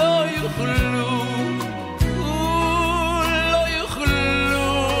לא יוכלו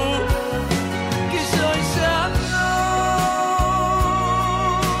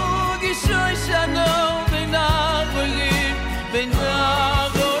כשוי שנו בין הרוידים בין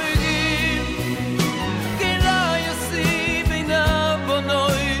הרוידים גילה יסי בין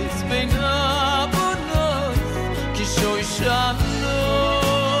הבונויס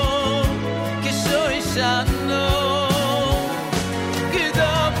כשוי שנו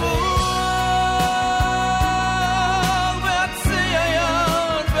כדבוה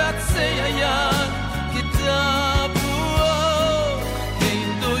ועצי היד כדבוה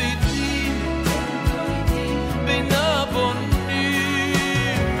אין דוידים בין הבונים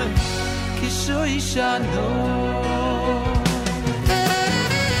כשוי שנו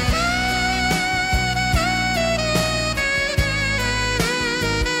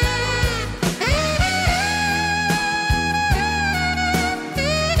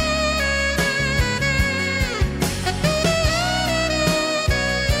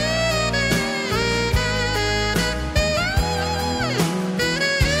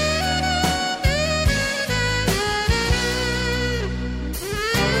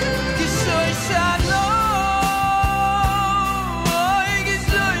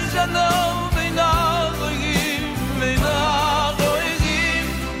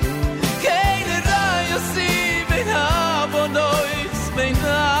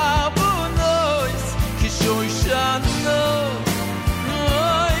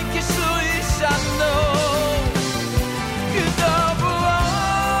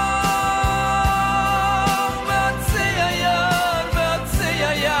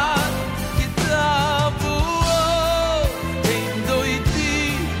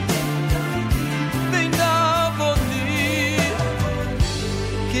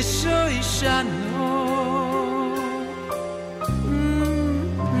כשאישנו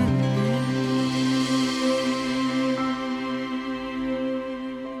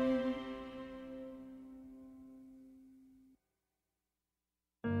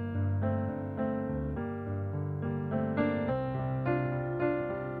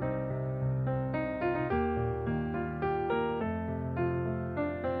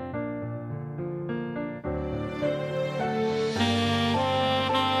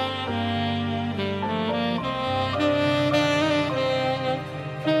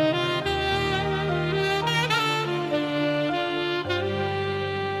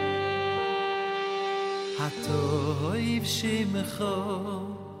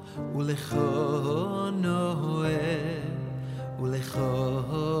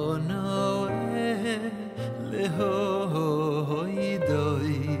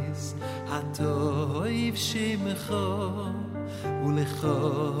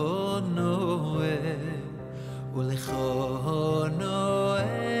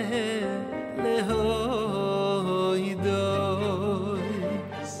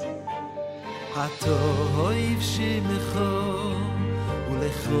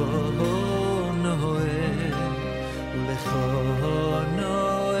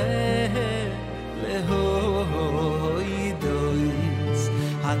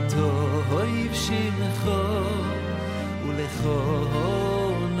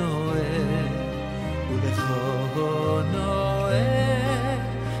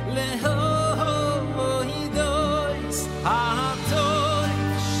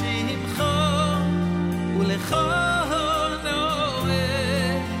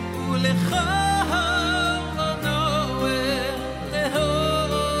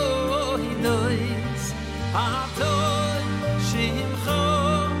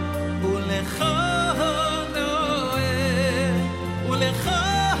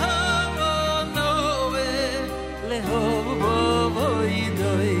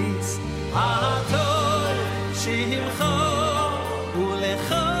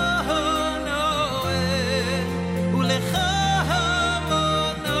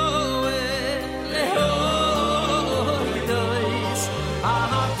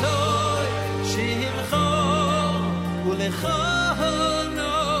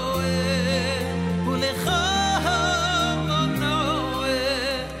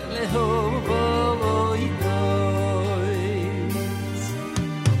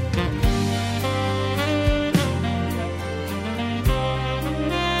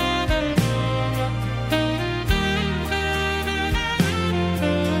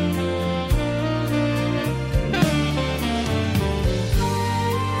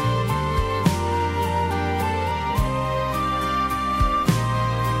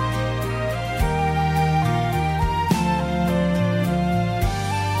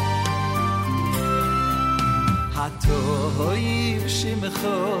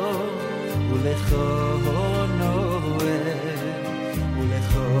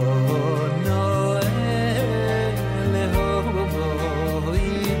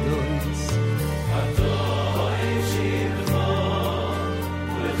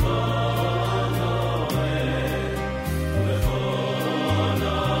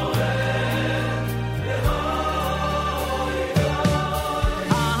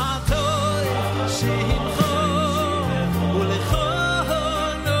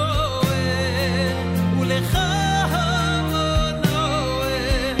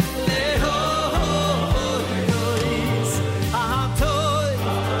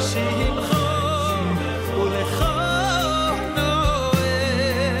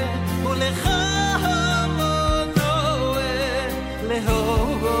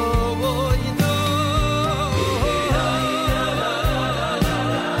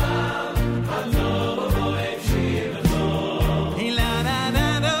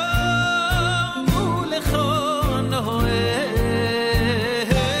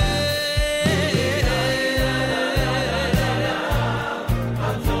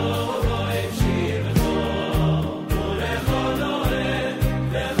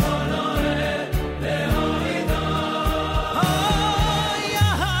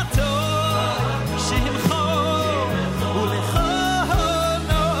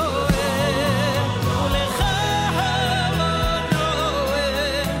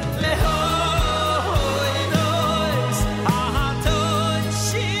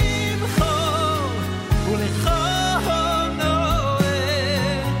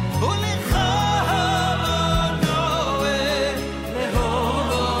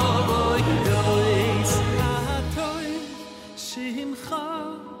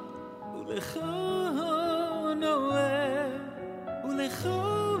ולך נועה ולך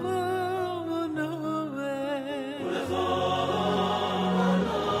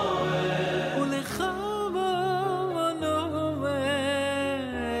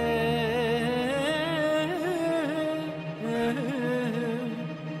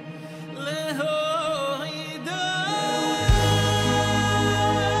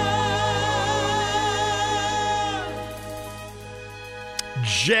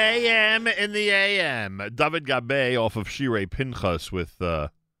JM in the AM. David Gabe off of Shirei Pinchas with that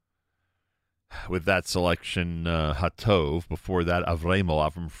selection, Hatov. Before that,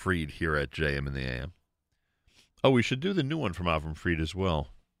 Avram Fried here at JM in the AM. Oh, we should do the new one from Avram Fried as well.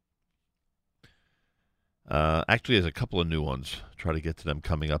 Actually, there's a couple of new ones. Try to get to them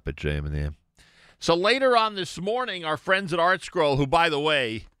coming up at JM in the AM. So later on this morning, our friends at Art Scroll, who, by the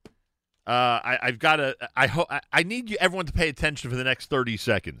way, I need everyone to pay attention for the next 30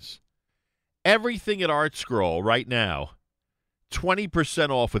 seconds. Everything at Art Scroll right now, 20%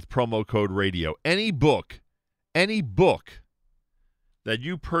 off with promo code radio. Any book that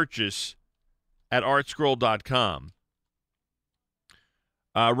you purchase at artscroll.com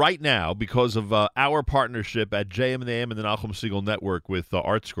right now, because of our partnership at JM and the AM and the Nachum Segal Network with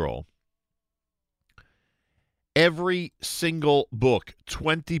Art Scroll, every single book,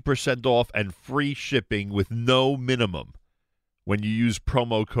 20% off and free shipping with no minimum when you use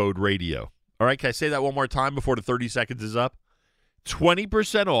promo code radio. All right, can I say that one more time before the 30 seconds is up?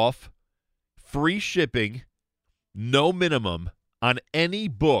 20% off, free shipping, no minimum on any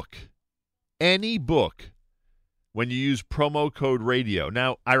book, when you use promo code radio.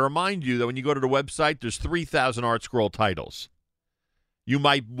 Now, I remind you that when you go to the website, there's 3,000 Art Scroll titles. You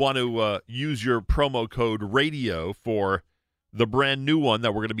might want to use your promo code radio for the brand new one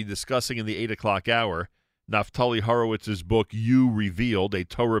that we're going to be discussing in the 8 o'clock hour, Naftali Horowitz's book, You Revealed, A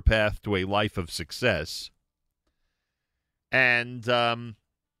Torah Path to a Life of Success. And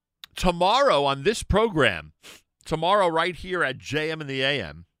tomorrow on this program, tomorrow right here at JM in the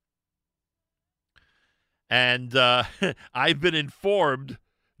AM, and I've been informed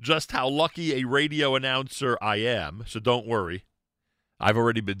just how lucky a radio announcer I am, so don't worry. I've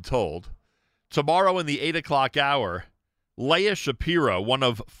already been told. Tomorrow in the 8 o'clock hour, Leah Shapiro, one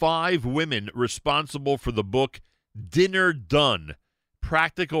of 5 women responsible for the book Dinner Done,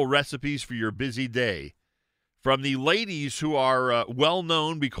 Practical Recipes for Your Busy Day. From the ladies who are well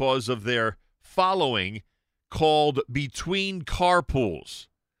known because of their following, called Between Carpools.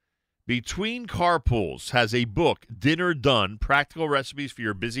 Between Carpools has a book, Dinner Done, Practical Recipes for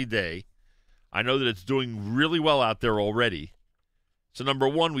Your Busy Day. I know that it's doing really well out there already. So, number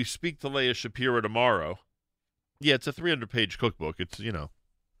one, we speak to Leah Shapiro tomorrow. Yeah, it's a 300-page cookbook. It's,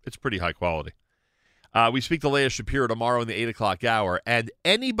 it's pretty high quality. We speak to Leah Shapiro tomorrow in the 8 o'clock hour. And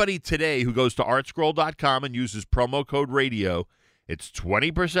anybody today who goes to artscroll.com and uses promo code radio, it's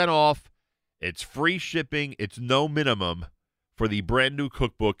 20% off. It's free shipping. It's no minimum for the brand new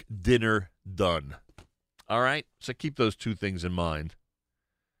cookbook, Dinner Done. All right? So keep those two things in mind,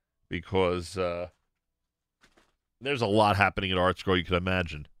 because there's a lot happening at Art Scroll, you can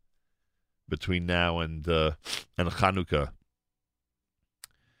imagine, between now and Chanukah.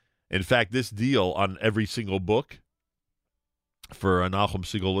 In fact, this deal on every single book for Nachum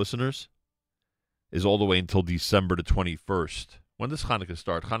Segal listeners is all the way until December the 21st. When does Chanukah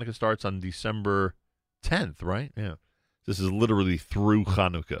start? Chanukah starts on December 10th, right? Yeah. This is literally through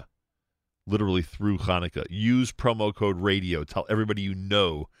Chanukah. Literally through Chanukah. Use promo code radio. Tell everybody you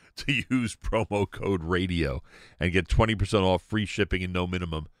know to use promo code radio and get 20% off, free shipping and no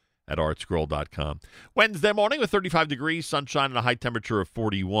minimum at artscroll.com. Wednesday morning with 35 degrees, sunshine and a high temperature of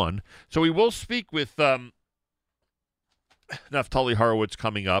 41. So we will speak with Naftali Horowitz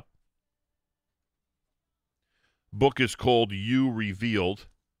coming up. Book is called You Revealed.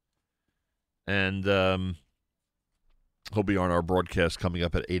 And he'll be on our broadcast coming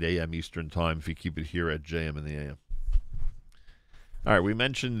up at 8 a.m. Eastern Time if you keep it here at JM in the AM. All right, we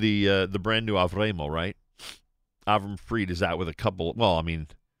mentioned the brand new Avremo, right? Avram Fried is out with a couple. Well, I mean,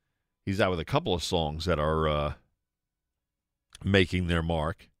 he's out with a couple of songs that are making their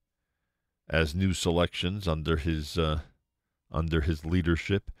mark as new selections under his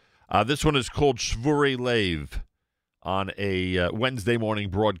leadership. This one is called Shvurei Lev on a Wednesday morning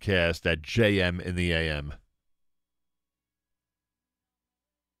broadcast at JM in the AM.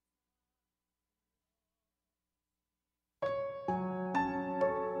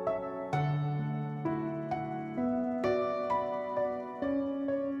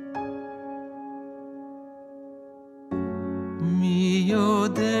 מי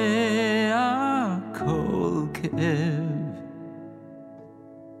יודע כל כאב,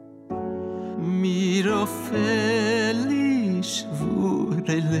 מי רופא לי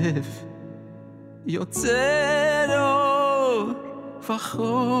שבורי לב, יוצר אור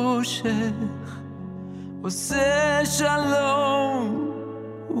וחושך, עושה שלום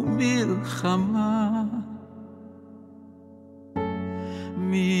ומלחמה.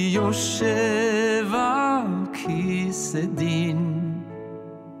 מי יושב על כיסא דין,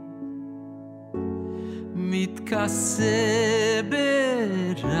 מתכסה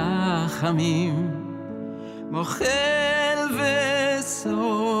ברחמים, מוחל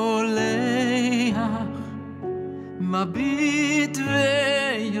וסולח, מביט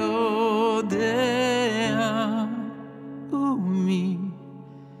ויודע, ומי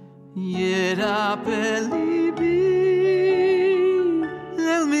ירפא ליבי,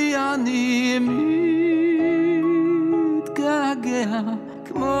 אל מי אני מתגעגע,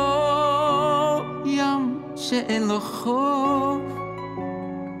 כמו ים שאין לו חוף,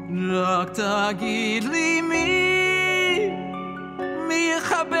 רק תגיד לי מי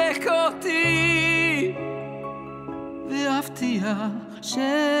יחבק אותי, והבטיח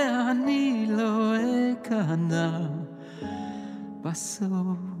שאני לא אכנע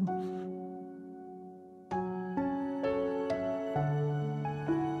בסוף.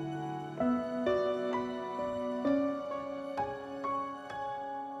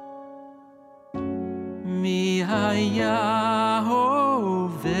 מי היה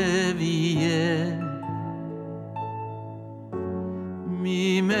הווה ויהיה,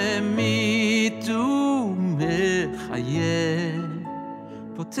 מי ממית ומחיה,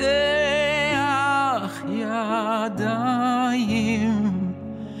 פותח ידיים,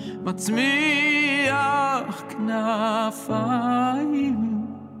 מצמיח כנפיים,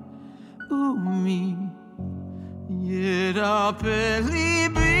 ומי ירפא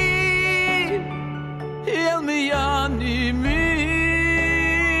ליבי, אל מי אני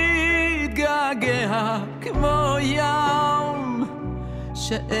מתגעגע, כמו ים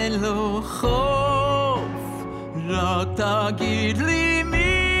שאין לו חוף, רק תגיד לי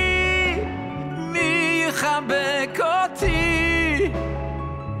מי יחבק אותי,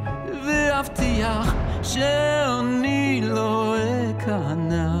 והבטיח שאני לא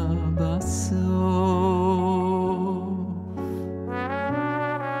אכנע בסוף.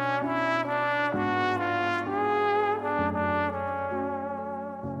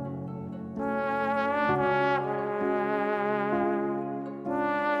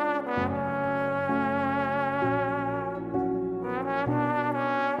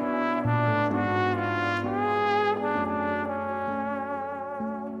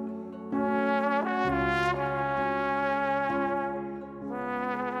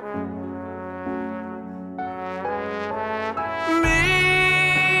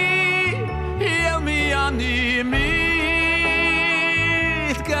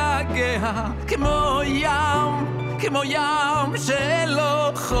 כמו ים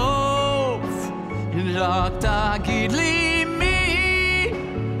שלא חוף, רק תגיד לי מי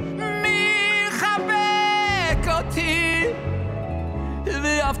יחבק אותי,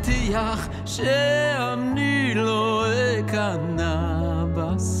 והבטיח שאני לא אכנע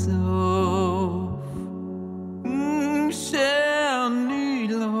בסוף, שאני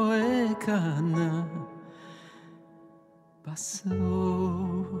לא אכנע בסוף.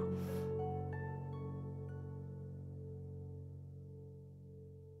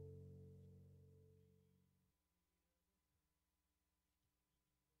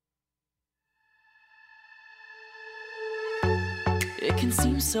 It can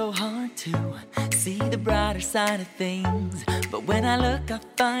seem so hard to see the brighter side of things, but when I look I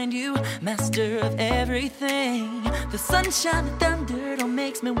find you, master of everything. The sunshine, the thunder, it all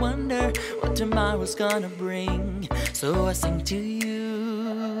makes me wonder what tomorrow's gonna bring, so I sing to you.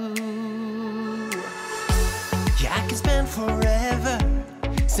 Yeah, I can spend forever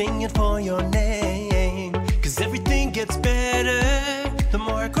singing for your name, 'cause everything gets better the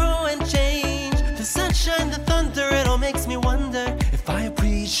more I grow and change. The sunshine, the thunder, it all makes me wonder if I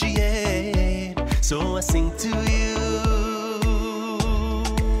appreciate, so I sing to you.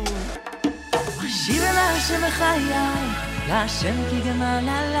 Ashir Hashem chayai, Hashem ki gamal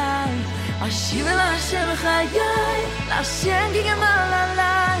alai. Ashir Hashem chayai, Hashem ki gamal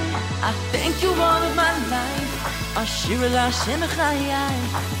alai. I thank you all of my life. Ashir Hashem chayai,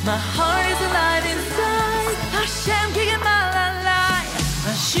 my heart is alive inside. Hashem ki gamal alai.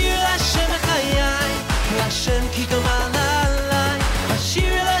 Ashir Hashem chayai, Hashem ki gamal alai.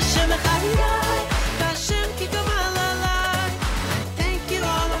 Ashir Hashem chayai, Hashem ki gamal alai. I thank you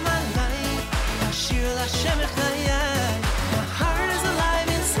all of my life. Ashir Hashem chayai, my heart is alive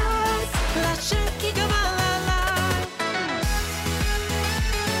inside. Hashem ki gamal alai.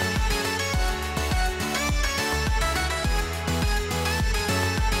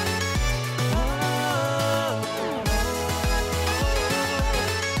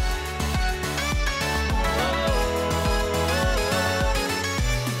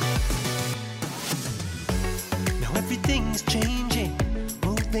 Everything's changing,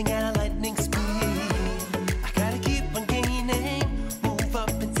 moving at a lightning speed. I gotta keep on gaining, move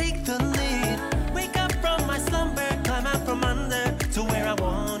up and take the lead. Wake up from my slumber, climb out from under to where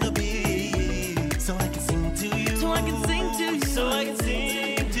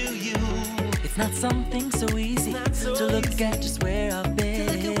not something so easy to look at just where I've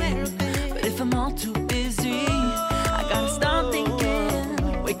been. But if I'm all too busy, I gotta start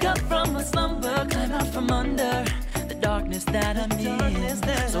thinking. Wake up from a slumber, climb out from under the darkness that I'm in,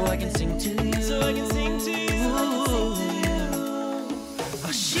 so I can sing to you.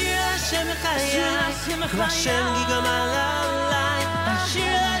 Ashir Hashem Chayai, Lashem Gigamal Alai.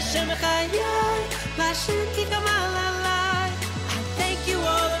 Ashir Hashem Chayai, Lashem Gigamal Alai. I thank you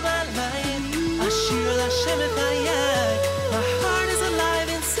all of my life. Ashir Hashem Chayai, my heart is alive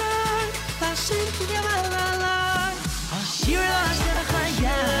inside. Lashem Gigamal Alai. Ashir Hashem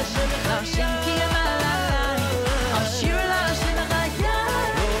Chayai, Lashem Gigamal Alai. Ashir Hashem Chayai,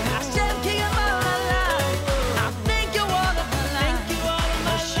 Lashem Gigamal Alai. I thank you all of my life.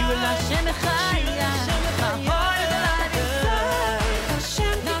 Ashir Hashem Chayai, my heart is alive inside.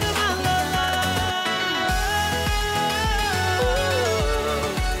 Lashem Gigamal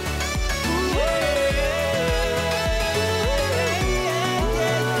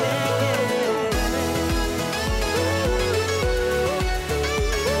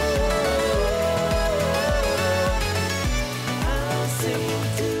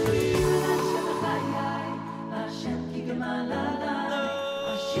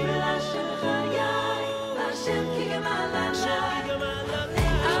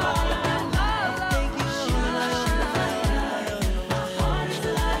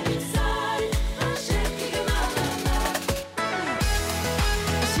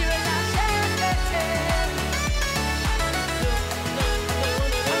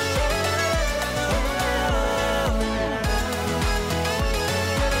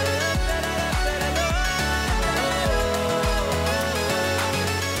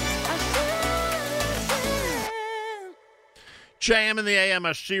JM in the AM,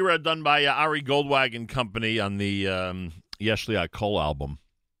 Ashira, done by Ari Goldwagon Company on the Yeshli Cole album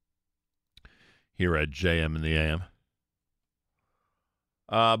here at JM in the AM.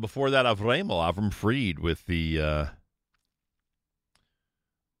 Before that, Avram Fried with the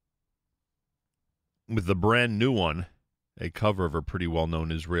brand new one, a cover of a pretty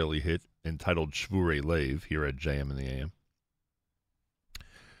well-known Israeli hit entitled Shvurei Lev here at JM in the AM.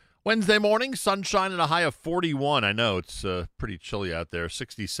 Wednesday morning, sunshine and a high of 41. I know it's pretty chilly out there.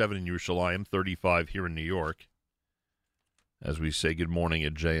 67 in Yerushalayim, 35 here in New York. As we say good morning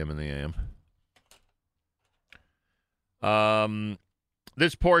at JM in the AM.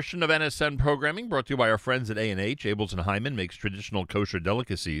 This portion of NSN programming brought to you by our friends at A&H. Abels and Hyman makes traditional kosher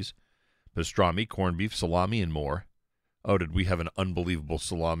delicacies, pastrami, corned beef, salami, and more. Oh, did we have an unbelievable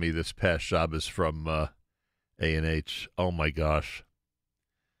salami this past Shabbos from A&H? Oh, my gosh.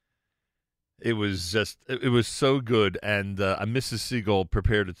 It was so good, and Mrs. Siegel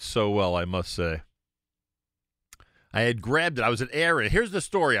prepared it so well, I must say. I had grabbed it. I was at Aaron. Here's the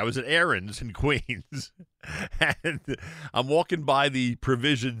story. I was at Aaron's in Queens, and I'm walking by the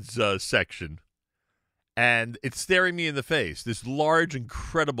provisions section, and it's staring me in the face, this large,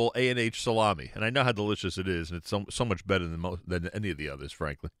 incredible A&H salami. And I know how delicious it is, and it's so much better than any of the others,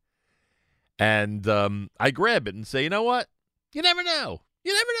 frankly. And I grab it and say, you know what? You never know.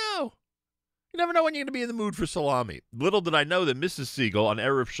 You never know. You never know when you're going to be in the mood for salami. Little did I know that Mrs. Siegel on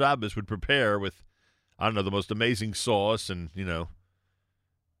Erev Shabbos would prepare with, I don't know, the most amazing sauce and, you know,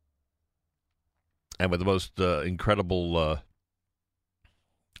 and with the most incredible,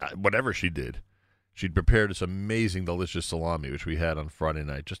 whatever she did. She'd prepared this amazing, delicious salami, which we had on Friday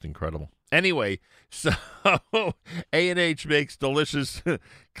night. Just incredible. Anyway, so A&H makes delicious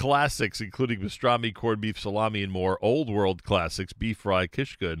classics, including pastrami, corned beef, salami, and more. Old world classics, beef fry,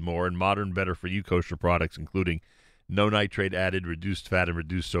 kishka, and more. And modern, better-for-you kosher products, including no nitrate added, reduced fat, and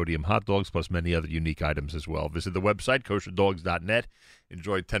reduced sodium hot dogs, plus many other unique items as well. Visit the website, kosherdogs.net.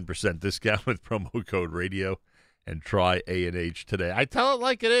 Enjoy 10% discount with promo code radio, and try A&H today. I tell it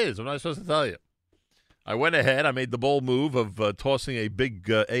like it is. What am I supposed to tell you? I went ahead. I made the bold move of tossing a big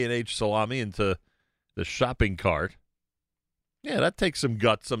A&H salami into the shopping cart. Yeah, that takes some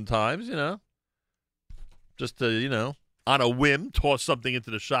guts sometimes, you know. Just to, you know, on a whim, toss something into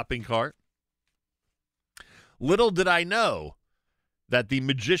the shopping cart. Little did I know that the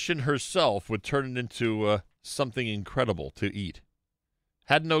magician herself would turn it into something incredible to eat.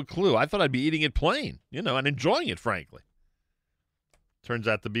 Had no clue. I thought I'd be eating it plain, you know, and enjoying it, frankly. Turns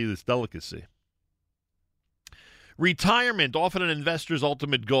out to be this delicacy. Retirement, often an investor's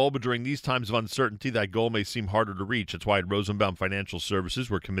ultimate goal, but during these times of uncertainty, that goal may seem harder to reach. That's why at Rosenbaum Financial Services,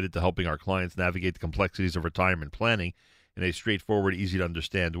 we're committed to helping our clients navigate the complexities of retirement planning in a straightforward,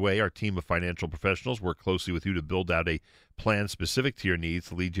 easy-to-understand way. Our team of financial professionals work closely with you to build out a plan specific to your needs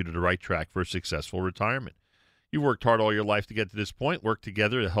to lead you to the right track for a successful retirement. You've worked hard all your life to get to this point. Work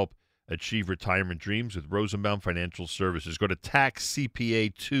together to help Achieve retirement dreams with Rosenbaum Financial Services. Go to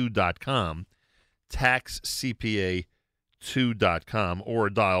taxcpa2.com, taxcpa2.com, or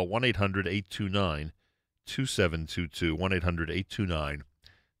dial 1-800-829-2722,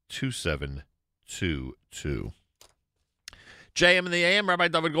 1-800-829-2722. JM in the AM, Rabbi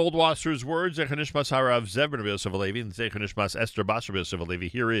David Goldwasser's words, Zecher Nishmas Harav Zev ben Rabbi Yosef Alevi, and Zecher Nishmas Esther Bas Rabbi Yosef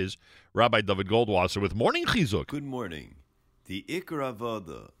Alevi. Here is Rabbi David Goldwasser with Morning Chizuk. Good morning. The Ikar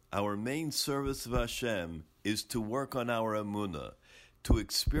Avoda, our main service of Hashem, is to work on our Emunah, to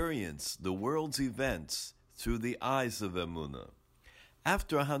experience the world's events through the eyes of Emunah.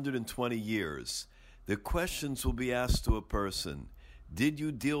 After 120 years, the questions will be asked to a person. Did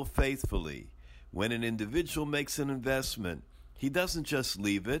you deal faithfully? When an individual makes an investment, he doesn't just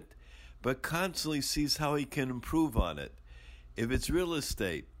leave it, but constantly sees how he can improve on it. If it's real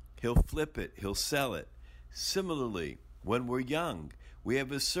estate, he'll flip it, he'll sell it. Similarly, when we're young, we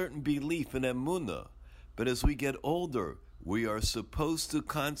have a certain belief in Emunah, but as we get older, we are supposed to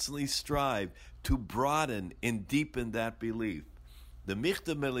constantly strive to broaden and deepen that belief. The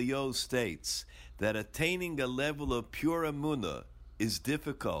Michtav Eliyahu states that attaining a level of pure Emunah is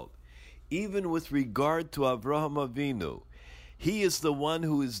difficult. Even with regard to Avraham Avinu, he is the one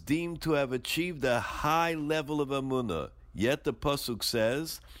who is deemed to have achieved a high level of Emunah. Yet the Pasuk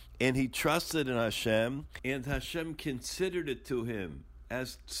says, and he trusted in Hashem, and Hashem considered it to him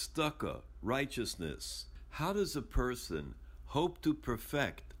as tzedakah, righteousness. How does a person hope to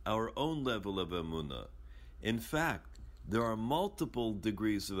perfect our own level of Emunah? In fact, there are multiple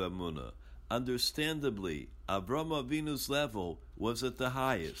degrees of Emunah. Understandably, Avraham Avinu's level was at the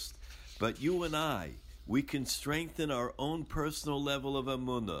highest. But you and I, we can strengthen our own personal level of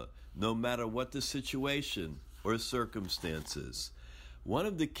Emunah, no matter what the situation or circumstances. One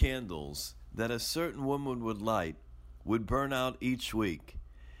of the candles that a certain woman would light would burn out each week.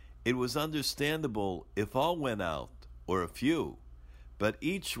 It was understandable if all went out, or a few, but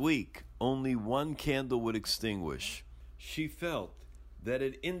each week only one candle would extinguish. She felt that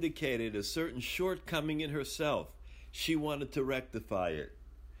it indicated a certain shortcoming in herself. She wanted to rectify it.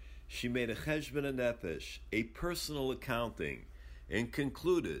 She made a cheshbon nefesh, a personal accounting, and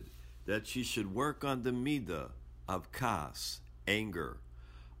concluded that she should work on the midah of kas, anger.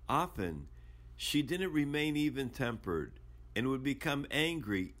 Often, she didn't remain even-tempered and would become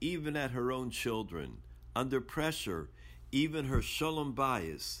angry even at her own children. Under pressure, even her shalom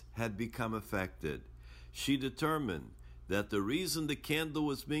bayis had become affected. She determined that the reason the candle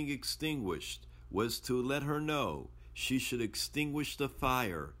was being extinguished was to let her know she should extinguish the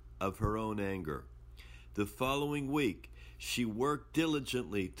fire of her own anger. The following week, she worked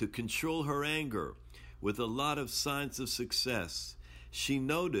diligently to control her anger with a lot of signs of success. She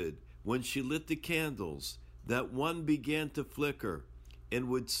noted when she lit the candles that one began to flicker and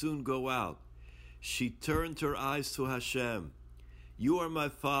would soon go out. She turned her eyes to Hashem. You are my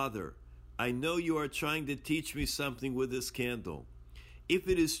Father. I know you are trying to teach me something with this candle. If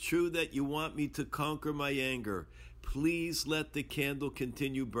it is true that you want me to conquer my anger, please let the candle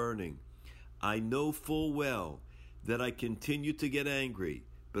continue burning. I know full well that I continue to get angry,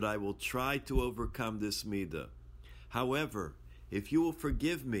 but I will try to overcome this midah. However, if you will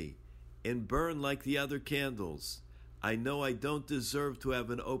forgive me and burn like the other candles, I know I don't deserve to have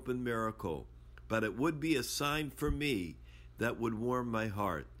an open miracle, but it would be a sign for me that would warm my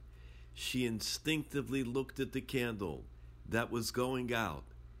heart. She instinctively looked at the candle that was going out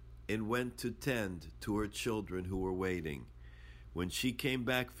and went to tend to her children who were waiting. When she came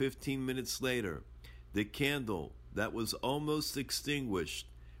back 15 minutes later, the candle that was almost extinguished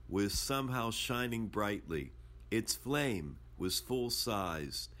was somehow shining brightly. Its flame was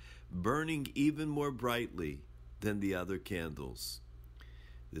full-sized, burning even more brightly than the other candles.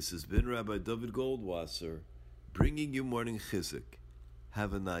 This has been Rabbi David Goldwasser, bringing you Morning Chizuk.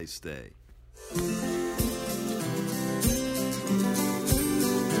 Have a nice day.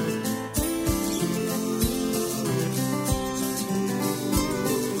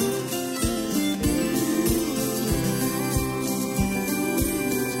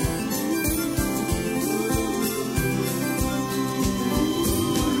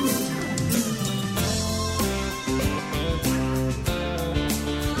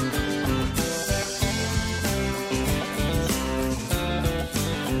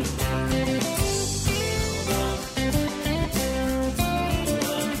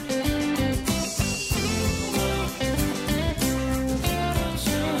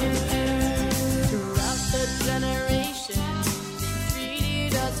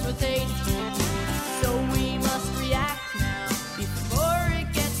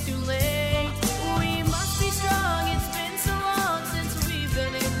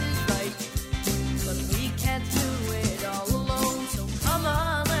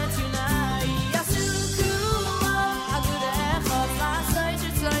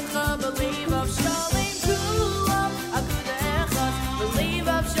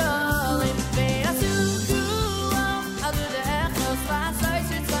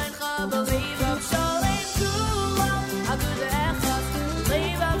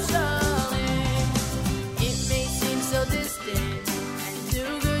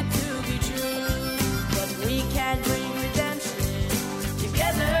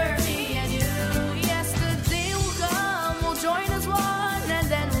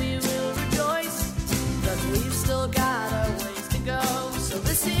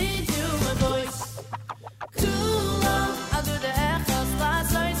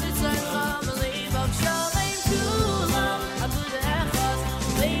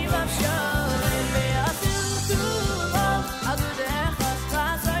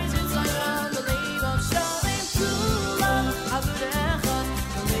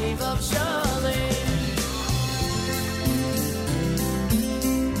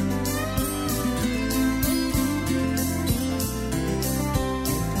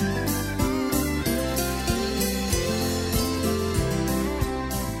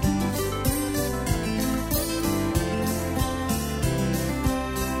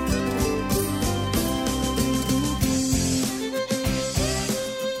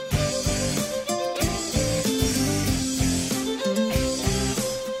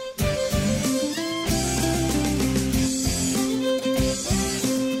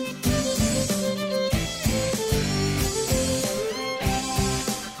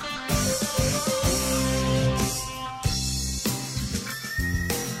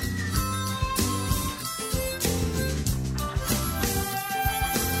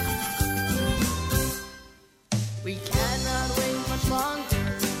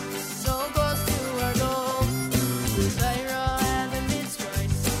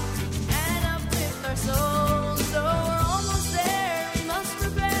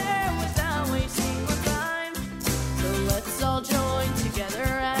 together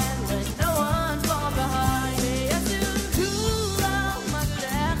and let no one fall behind. Kula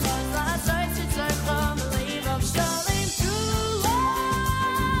maglecha lasai tzitzacha believe of shalim. Kula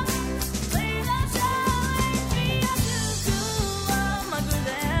believe of shalim. Kula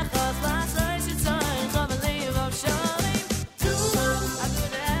maglecha lasai tzitzacha believe of shalim. Kula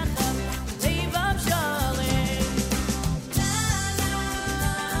maglecha believe of shalim.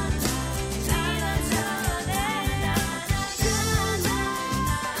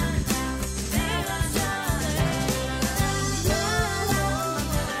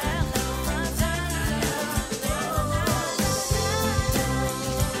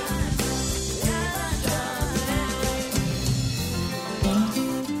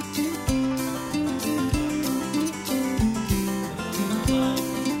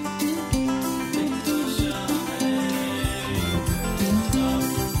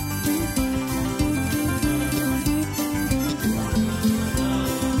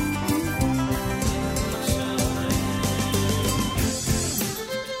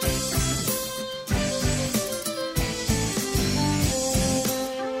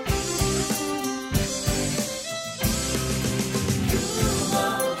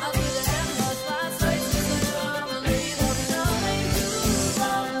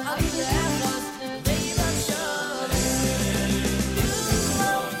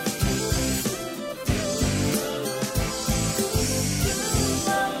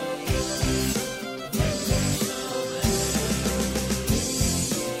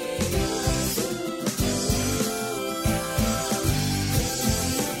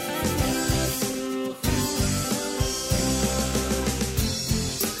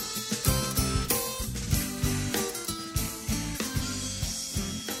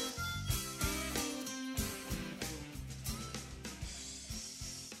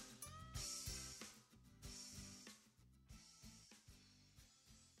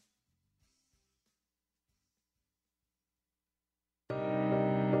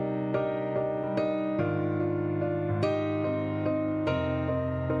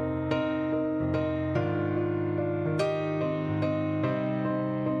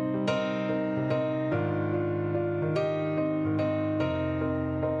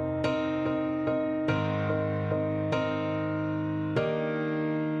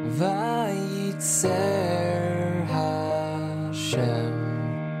 Vayitzer Hashem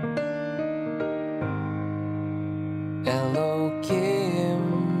Elokim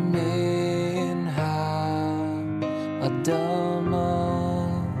min ha'adama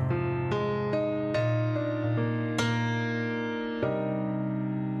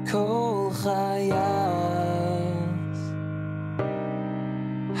Kol chayas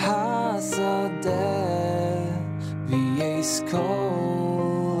hasadeh v'yes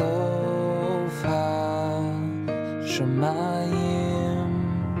kol of ha'shamayim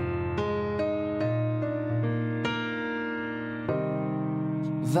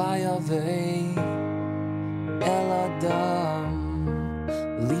Vayavei el adam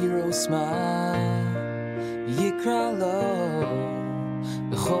liros ma yikra lo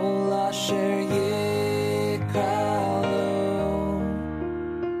b'chol asher yikra lo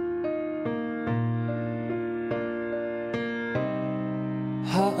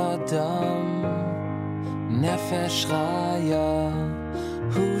ha'adam nefesh chaya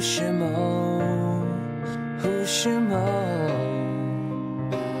hu shemo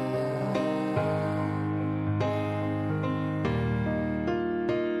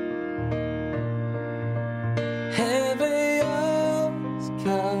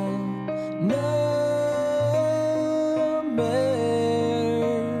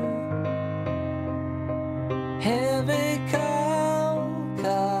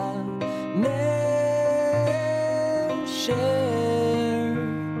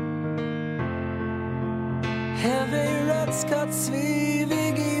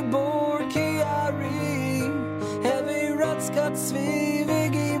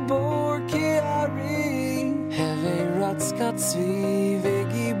Tzvi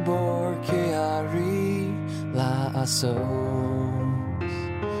v'gibor ke'ari la'asos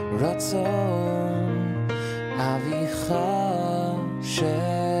ratzon avicha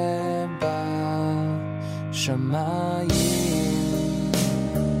sheba shamayim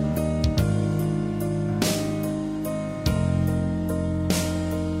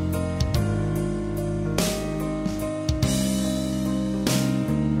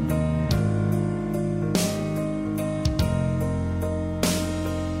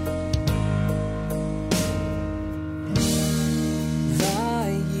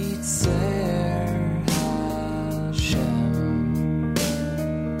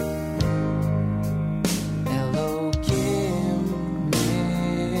Elokim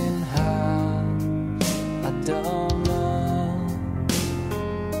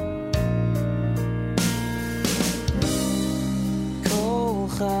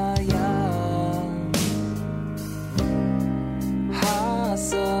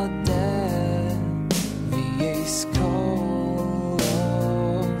השדה ויש כוח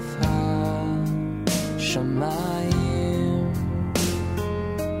השמיים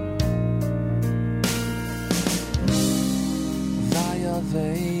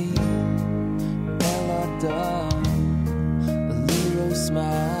ויביא אל אדם לירוס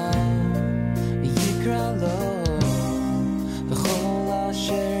מה יקרא לו וכל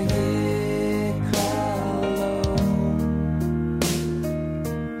אשר יקרא לו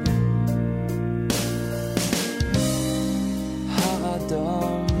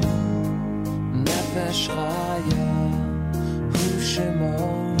האדם נפש חיה הוא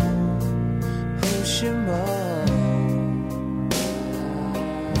שמו הוא שמו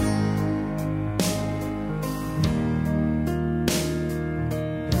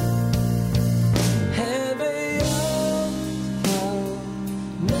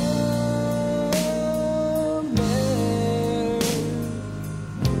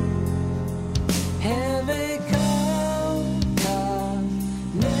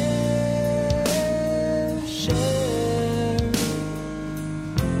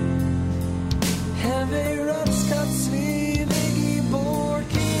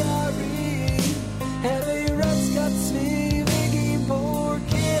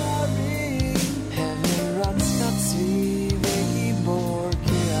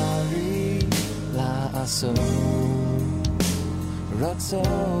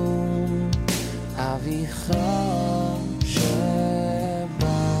רצון אביך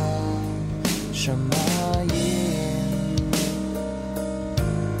שבשמיים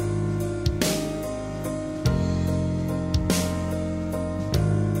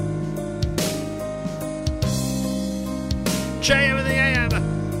JM in the AM.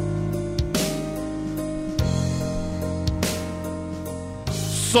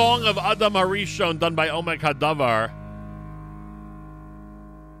 Song of Adam Harishon done by Omek Hadavar.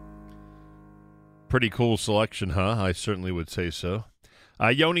 Pretty cool selection, huh? I certainly would say so.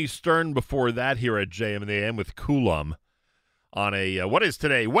 Yoni Stern before that here at JM in the AM with Kulam on a, what is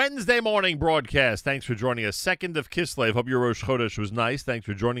today? Wednesday morning broadcast. Thanks for joining us. 2nd of Kislev. Hope your Rosh Chodesh was nice. Thanks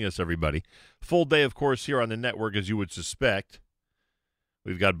for joining us, everybody. Full day, of course, here on the network, as you would suspect.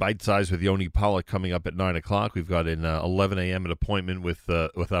 We've got Bite Size with Yoni Pollack coming up at 9 o'clock. We've got an 11 a.m. an appointment with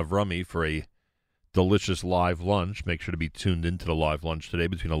Avrami for a delicious live lunch. Make sure to be tuned into the live lunch today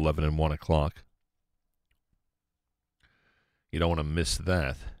between 11 and 1 o'clock. You don't want to miss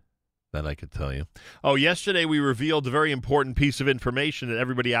that. That I could tell you. Oh, yesterday we revealed a very important piece of information that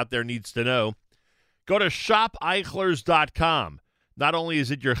everybody out there needs to know. Go to shopEichlers.com. Not only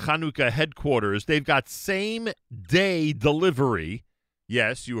is it your Chanukah headquarters, they've got same-day delivery.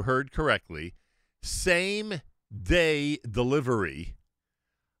 Yes, you heard correctly. Same-day delivery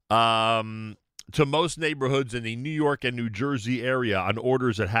to most neighborhoods in the New York and New Jersey area on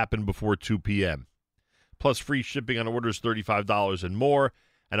orders that happen before 2 p.m. Plus free shipping on orders $35 and more,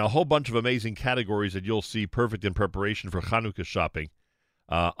 and a whole bunch of amazing categories that you'll see perfect in preparation for Chanukah shopping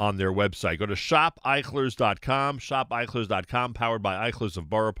on their website. Go to shopEichlers.com, shopEichlers.com, powered by Eichlers of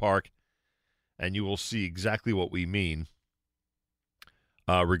Borough Park, and you will see exactly what we mean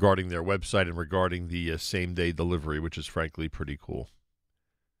regarding their website and regarding the same-day delivery, which is frankly pretty cool.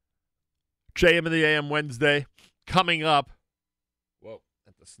 JM in the AM Wednesday, coming up. Whoa,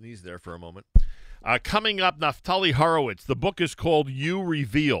 had to sneeze there for a moment. Coming up, Naftali Horowitz. The book is called You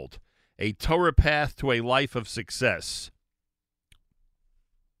Revealed, A Torah Path to a Life of Success.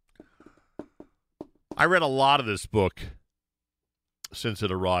 I read a lot of this book since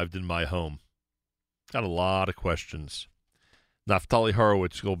it arrived in my home. Got a lot of questions. Naftali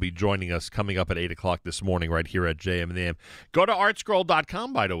Horowitz will be joining us coming up at 8 o'clock this morning right here at JM in the AM. Go to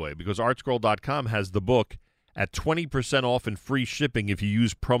artscroll.com, by the way, because artscroll.com has the book at 20% off and free shipping if you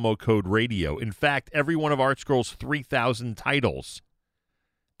use promo code radio. In fact, every one of ArtScroll's 3,000 titles,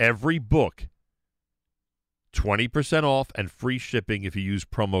 every book, 20% off and free shipping if you use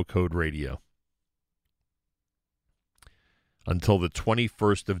promo code radio. Until the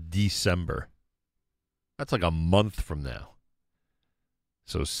 21st of December. That's like a month from now.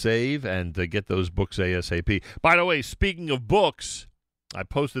 So save and get those books ASAP. By the way, speaking of books, I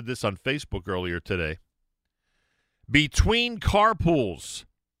posted this on Facebook earlier today. Between Carpools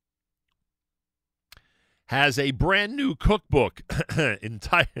has a brand new cookbook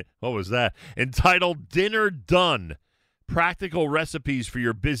entitled Dinner Done, Practical Recipes for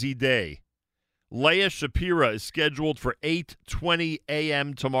Your Busy Day. Leah Shapira is scheduled for 8:20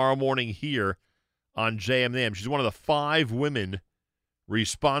 a.m. tomorrow morning here on JMM. She's one of the 5 women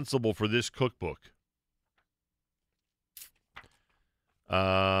responsible for this cookbook.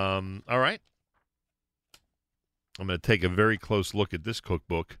 All right. I'm going to take a very close look at this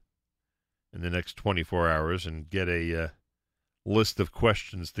cookbook in the next 24 hours and get a list of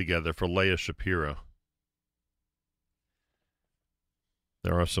questions together for Leah Shapiro.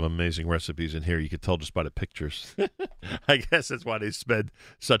 There are some amazing recipes in here. You could tell just by the pictures. I guess that's why they spend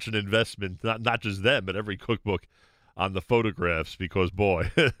such an investment, not just them, but every cookbook on the photographs, because,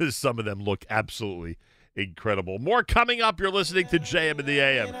 boy, some of them look absolutely incredible. More coming up. You're listening to JM in the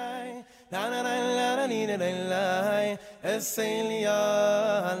AM.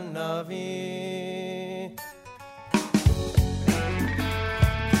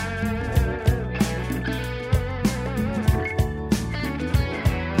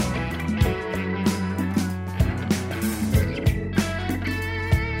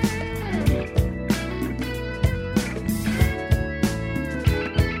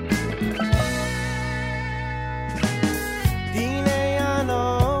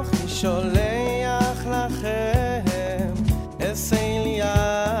 שולח לכם את אליה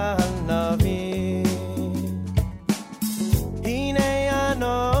הנביא. הנה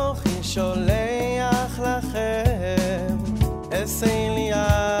אנוכי שולח לכם את אליה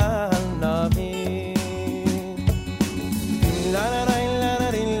הנביא. לה לה לה לה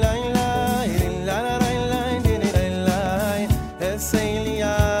לה לה לה לה לה את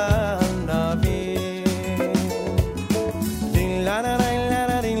אליה הנביא. לה לה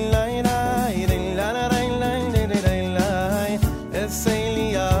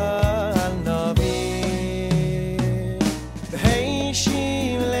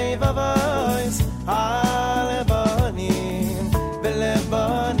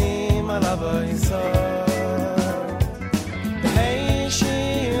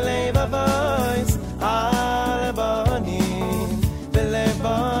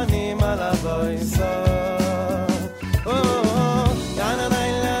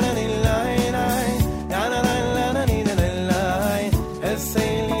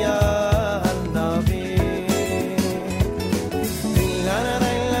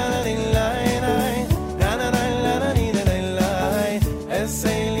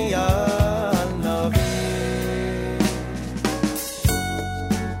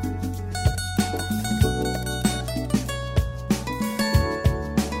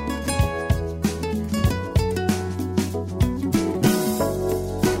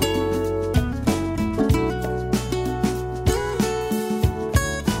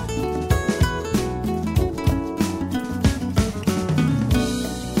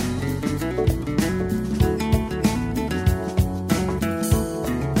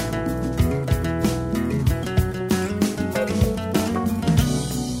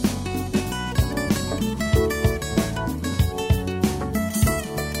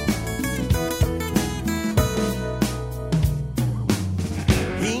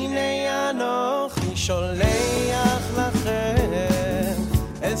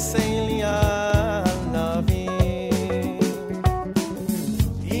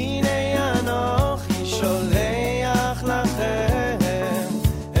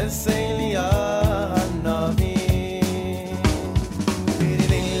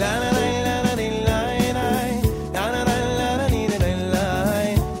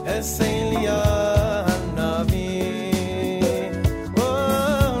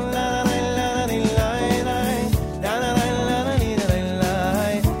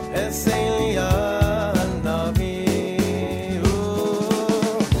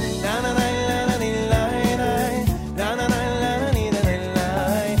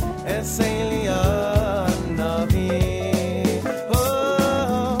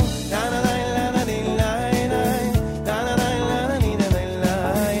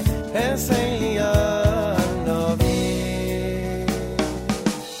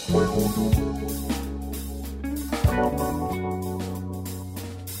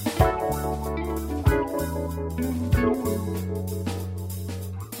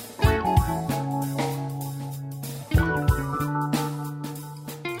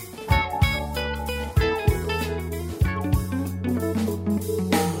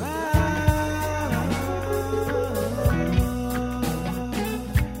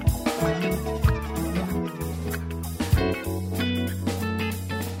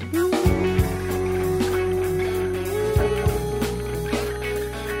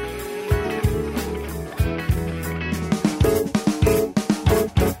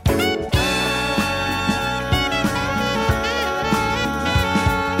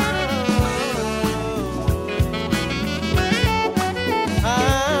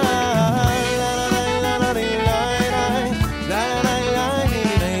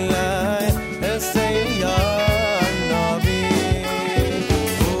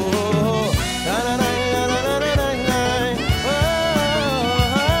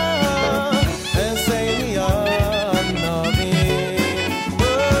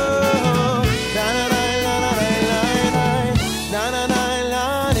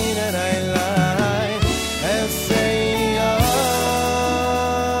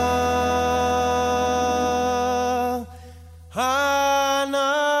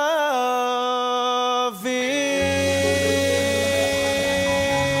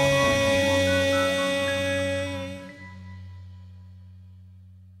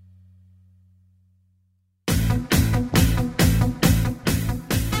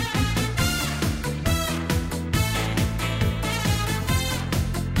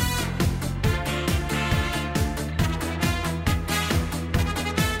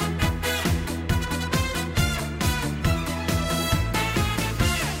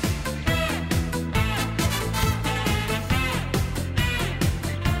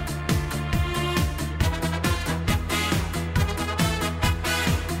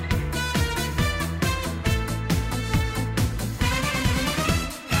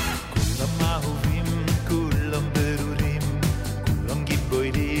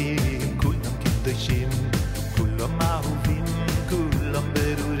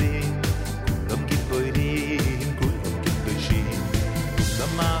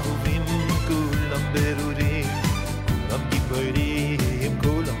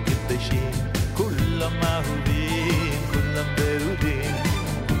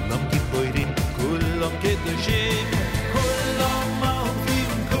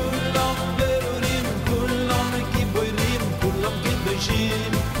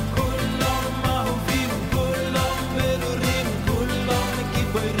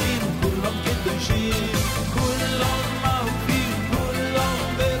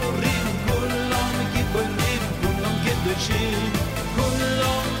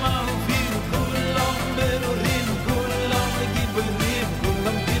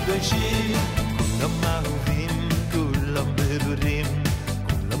קדושים, כולם אהובים, כולם ברורים,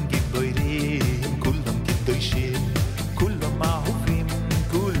 כולם גיבורים, כולם קדושים, כולם אהובים,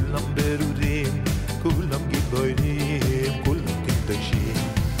 כולם ברורים, כולם גיבורים, כולם קדושים,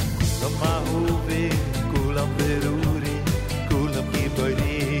 כולם אהובים, כולם ברורים, כולם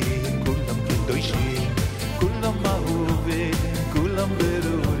גיבורים, כולם קדושים, כולם אהובים, כולם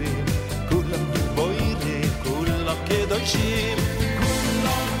ברורים, כולם גיבורים, כולם קדושים,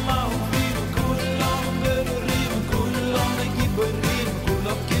 כולם אהובים, כולם ברורים, כולם גיבורים,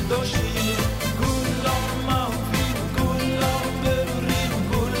 כולם קדושים, כולם אהובים, כולם ברורים,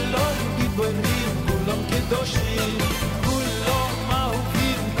 כולם גיבורים, כולם קדושים, כולם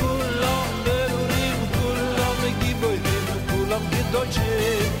אהובים, כולם ברורים, כולם גיבורים, כולם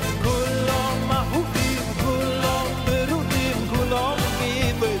קדושים, כולם אהובים, כולם ברורים, כולם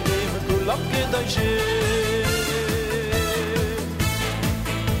גיבורים, כולם קדושים.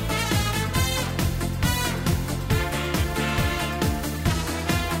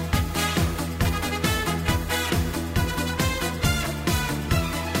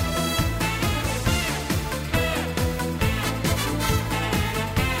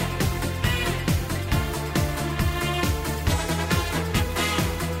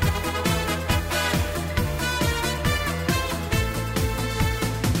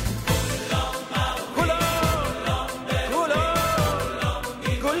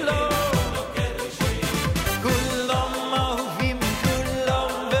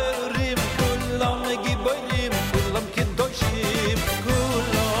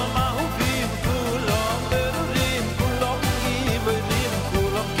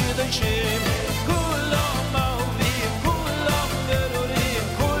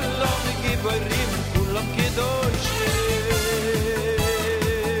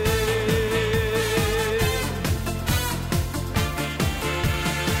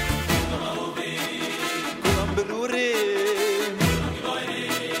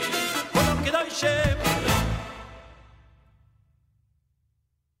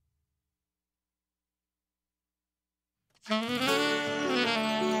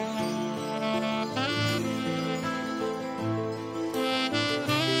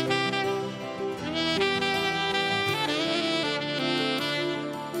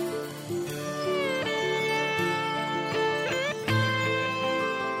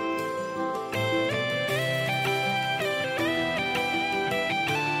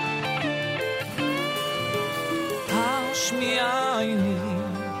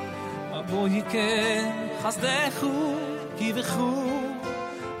 חסדךו כי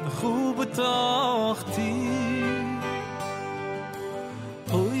וכו בתוכתי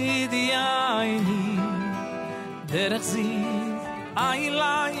אוי דייני דרך זיו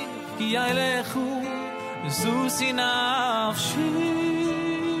אילי כי אילךו זוסי נפשי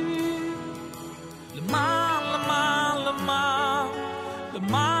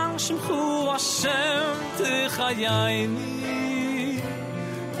למען שמחו השם תחייני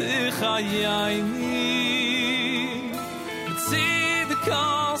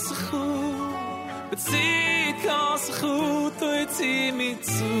בצדקה תוציא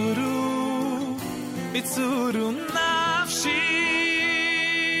מצורו נפשי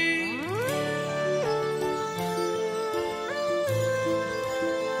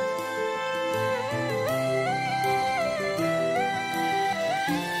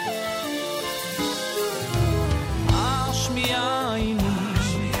השמיעיני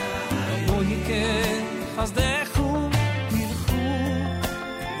בואי כן חסדךו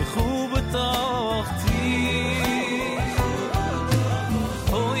וכו בתוכתי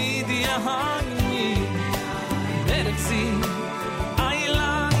אוי דייני דרך זיו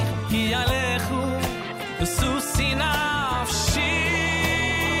אילך כי עליכו וסוסי נפשי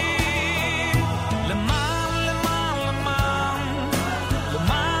למען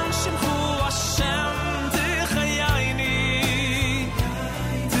שמחו השם תחייני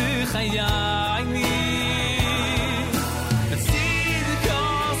בצדקה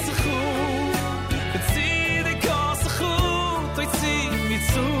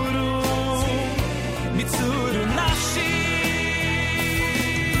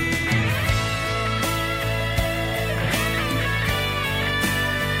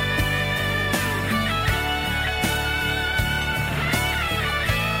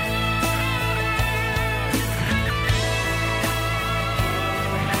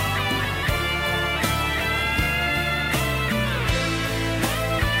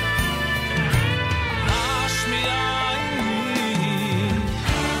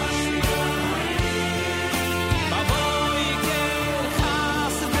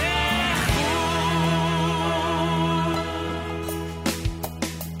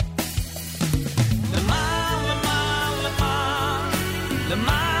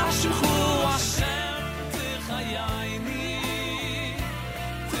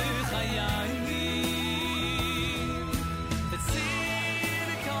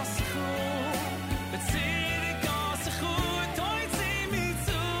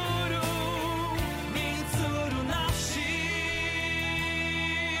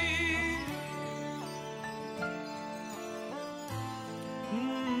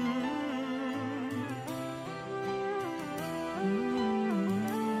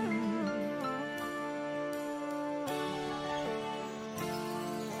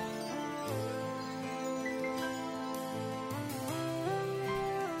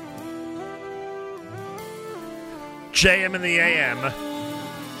JM in the AM.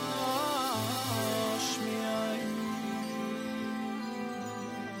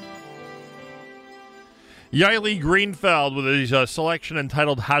 Yaeli Greenfeld with his selection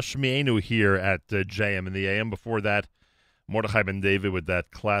entitled Hashmienu here at JM in the AM. Before that, Mordechai Ben David with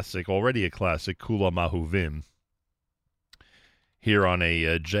that classic, already a classic, Kula Mahuvim. Here on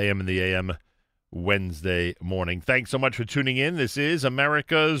a JM in the AM Wednesday morning. Thanks so much for tuning in. This is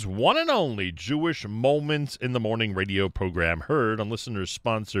America's one and only Jewish Moments in the Morning radio program, heard on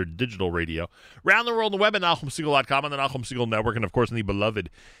listeners-sponsored digital radio around the world on the web at NachumSegal.com, on the Nachum Segal Network, and, of course, on the beloved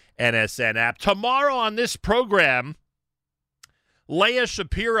NSN app. Tomorrow on this program, Leah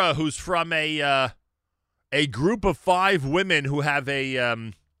Shapira, who's from a group of 5 women who have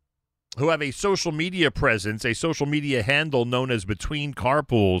a social media presence, a social media handle known as Between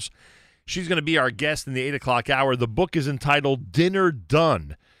Carpools. She's going to be our guest in the 8 o'clock hour. The book is entitled Dinner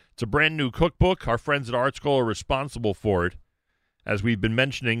Done. It's a brand new cookbook. Our friends at Art Scroll are responsible for it. As we've been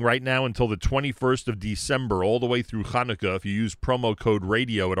mentioning, right now until the 21st of December, all the way through Hanukkah, if you use promo code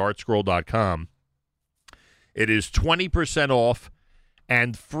radio at artscroll.com, it is 20% off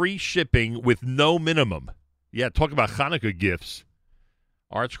and free shipping with no minimum. Yeah, talk about Hanukkah gifts.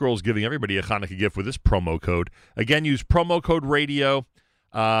 Art Scroll is giving everybody a Hanukkah gift with this promo code. Again, use promo code radio,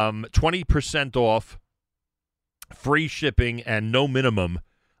 20% off, free shipping, and no minimum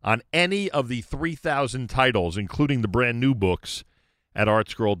on any of the 3,000 titles, including the brand new books, at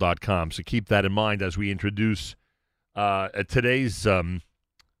artscroll.com. So keep that in mind as we introduce today's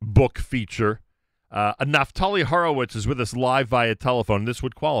book feature. Naftali Horowitz is with us live via telephone. This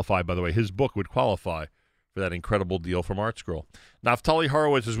would qualify, by the way. His book would qualify for that incredible deal from Art Scroll. Naftali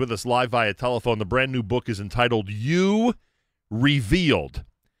Horowitz is with us live via telephone. The brand new book is entitled You Revealed,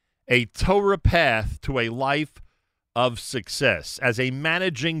 A Torah Path to a Life of Success. As a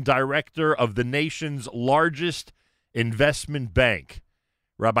managing director of the nation's largest investment bank,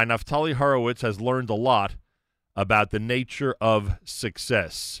 Rabbi Naftali Horowitz has learned a lot about the nature of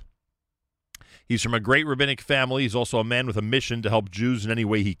success. He's from a great rabbinic family. He's also a man with a mission to help Jews in any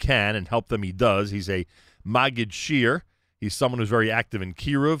way he can, and help them he does. He's a Magid Shir. He's someone who's very active in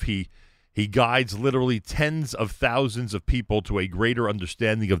Kiruv. He guides literally tens of thousands of people to a greater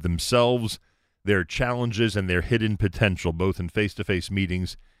understanding of themselves, their challenges, and their hidden potential, both in face-to-face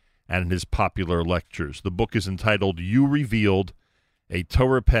meetings and in his popular lectures. The book is entitled You Revealed, A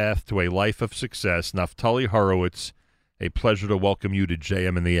Torah Path to a Life of Success. Naftali Horowitz, a pleasure to welcome you to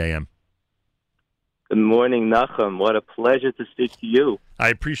JM in the AM. Good morning, Nachum. What a pleasure to speak to you. I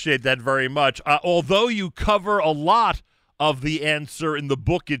appreciate that very much. Although you cover a lot of the answer in the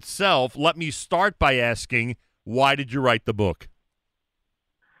book itself, let me start by asking, why did you write the book?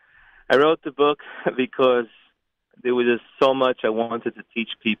 I wrote the book because there was just so much I wanted to teach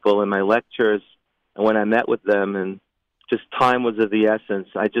people in my lectures and when I met with them, and just time was of the essence.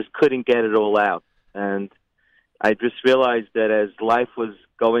 I just couldn't get it all out. And I just realized that as life was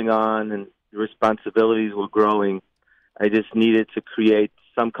going on and the responsibilities were growing, I just needed to create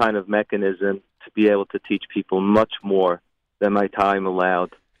some kind of mechanism to be able to teach people much more than my time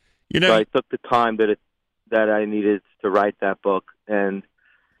allowed. So I took the time that I needed to write that book. And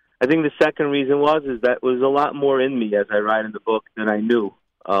I think the second reason is that there was a lot more in me as I write in the book than I knew.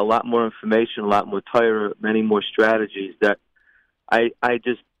 A lot more information, a lot more Torah, many more strategies that I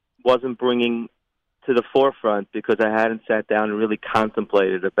just wasn't bringing to the forefront because I hadn't sat down and really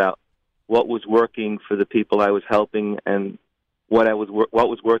contemplated about what was working for the people I was helping and what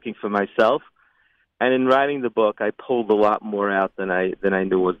was working for myself. And in writing the book, I pulled a lot more out than I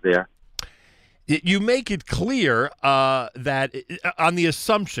knew was there. You make it clear that on the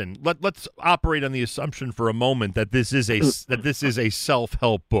assumption, let's operate on the assumption for a moment that this is a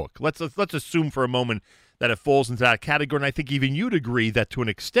self-help book. Let's assume for a moment that it falls into that category, and I think even you'd agree that to an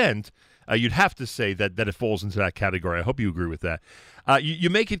extent you'd have to say that it falls into that category. I hope you agree with that.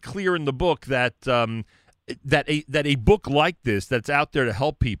 You make it clear in the book that a book like this that's out there to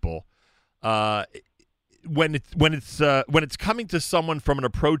help people. When it's coming to someone from an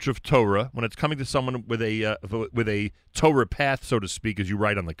approach of Torah, when it's coming to someone with a Torah path, so to speak, as you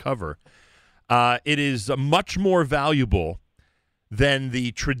write on the cover, it is much more valuable than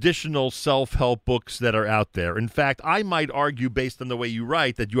the traditional self-help books that are out there. In fact, I might argue, based on the way you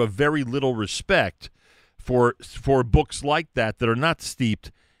write, that you have very little respect for books like that are not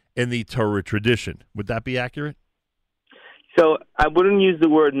steeped in the Torah tradition. Would that be accurate? So I wouldn't use the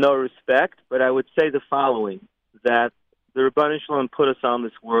word no respect, but I would say the following, that the Rebbeinu Shalom put us on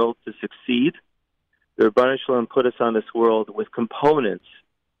this world to succeed. The Rebbeinu Shalom put us on this world with components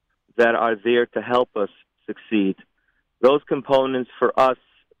that are there to help us succeed. Those components for us,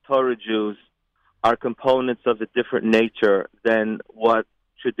 Torah Jews, are components of a different nature than what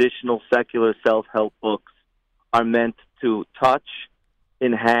traditional secular self-help books are meant to touch,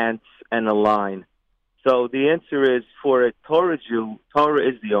 enhance, and align. So the answer is, for a Torah Jew, Torah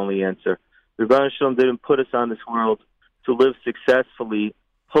is the only answer. The Rebbeinu Shalom didn't put us on this world to live successfully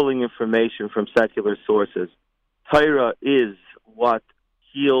pulling information from secular sources. Torah is what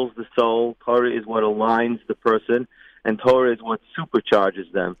heals the soul. Torah is what aligns the person, and Torah is what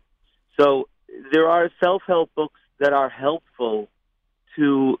supercharges them. So there are self-help books that are helpful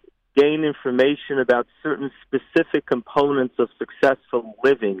to gain information about certain specific components of successful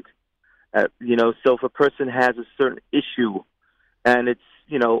living. So if a person has a certain issue and it's,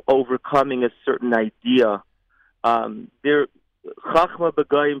 overcoming a certain idea, there, Chachma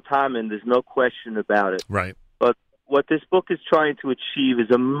B'Goyim Tamin, there's no question about it. Right. But what this book is trying to achieve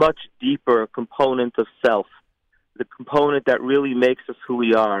is a much deeper component of self, the component that really makes us who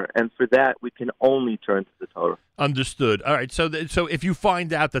we are. And for that, we can only turn to the Torah. Understood. All right. So if you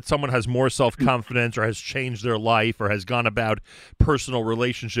find out that someone has more self-confidence or has changed their life or has gone about personal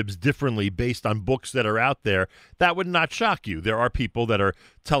relationships differently based on books that are out there, that would not shock you. There are people that are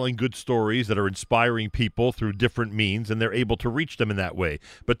telling good stories, that are inspiring people through different means, and they're able to reach them in that way.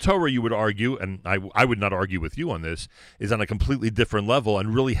 But Torah, you would argue, and I would not argue with you on this, is on a completely different level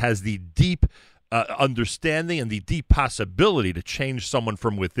and really has the deep understanding and the deep possibility to change someone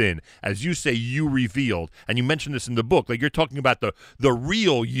from within. As you say, you revealed, and you mentioned this in the book, like you're talking about the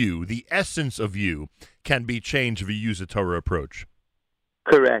real you, the essence of you can be changed if you use a Torah approach.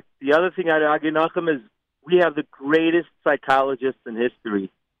 Correct. The other thing I'd argue, Nachum, is we have the greatest psychologists in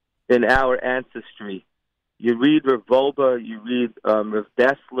history in our ancestry. You read Rav Wolbe, you read Rav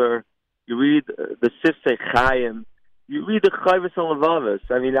Dessler, you read the Sifsei Chaim, you read the Chovos HaLevavos.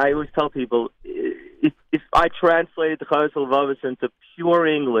 I mean, I always tell people, if I translated the Chovos HaLevavos into pure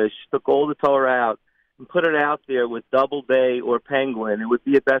English, took all the Torah out, and put it out there with Doubleday or Penguin, it would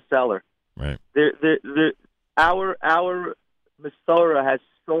be a bestseller. Right. Our Masorah has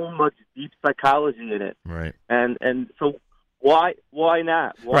so much deep psychology in it. Right. And so why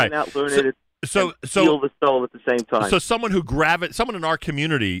not? Why not learn it? So feel the soul at the same time. So someone in our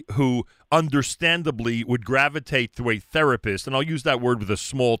community who understandably would gravitate to a therapist, and I'll use that word with a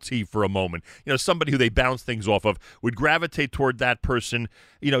small t for a moment, somebody who they bounce things off of, would gravitate toward that person,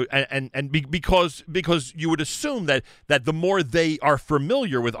 because you would assume that the more they are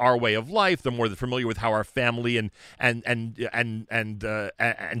familiar with our way of life, the more they're familiar with how our family and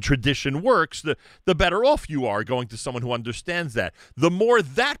tradition works, the better off you are going to someone who understands that. The more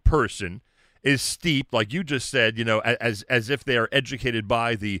that person is steeped, like you just said, as if they are educated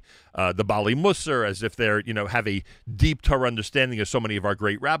by the Bali Musar, as if they're, have a deep Torah understanding, as so many of our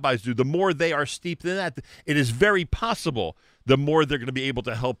great rabbis do. The more they are steeped in that, it is very possible the more they're going to be able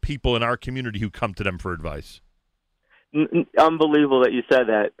to help people in our community who come to them for advice. Unbelievable that you said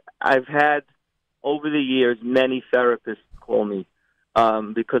that. I've had, over the years, many therapists call me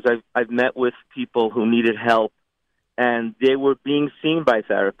because I've met with people who needed help, and they were being seen by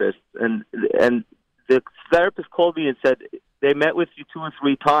therapists. And the therapist called me and said, they met with you 2 or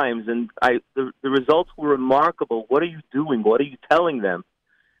 3 times, and the results were remarkable. What are you doing? What are you telling them?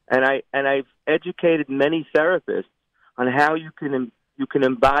 And I've educated many therapists on how you can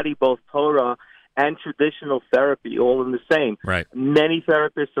embody both Torah and traditional therapy all in the same. Right. Many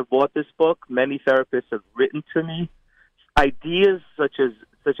therapists have bought this book. Many therapists have written to me. Ideas such as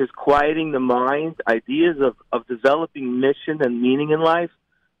quieting the mind, ideas of developing mission and meaning in life,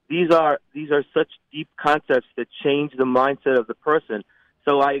 these are such deep concepts that change the mindset of the person.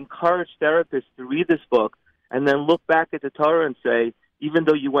 So I encourage therapists to read this book and then look back at the Torah and say, even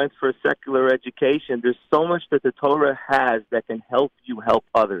though you went for a secular education, there's so much that the Torah has that can help you help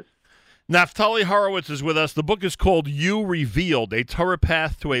others. Naftali Horowitz is with us. The book is called You Revealed, A Torah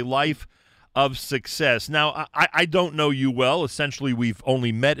Path to a Life of Success. Now, I don't know you well. Essentially, we've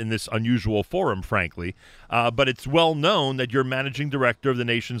only met in this unusual forum, frankly. But it's well known that you're managing director of the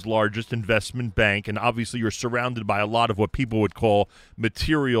nation's largest investment bank, and obviously you're surrounded by a lot of what people would call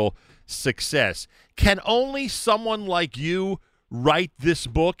material success. Can only someone like you write this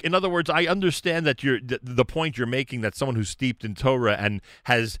book? In other words, I understand that the point you're making, that someone who's steeped in Torah and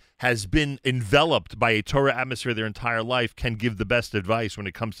has been enveloped by a Torah atmosphere their entire life can give the best advice when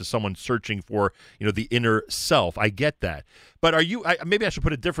it comes to someone searching for, the inner self. I get that. But maybe I should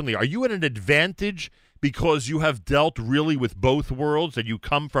put it differently. Are you at an advantage because you have dealt really with both worlds, and you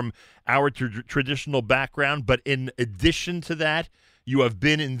come from our traditional background, but in addition to that, you have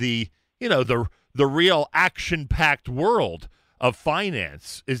been in the real action-packed world of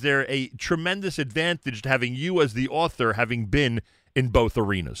finance? Is there a tremendous advantage to having you as the author, having been in both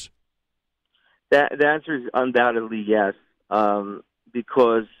arenas? The answer is undoubtedly yes,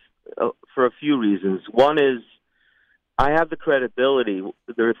 because for a few reasons. One is I have the credibility.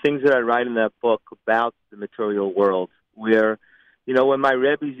 There are things that I write in that book about the material world where, when my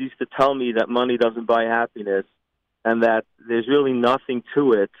Rebbes used to tell me that money doesn't buy happiness and that there's really nothing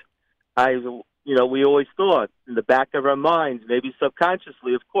to it, we always thought in the back of our minds, maybe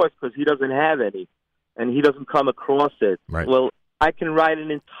subconsciously, of course, because he doesn't have any and he doesn't come across it. Right. Well, I can write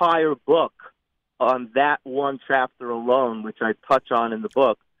an entire book on that one chapter alone, which I touch on in the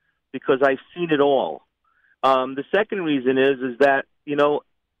book, because I've seen it all. The second reason is that,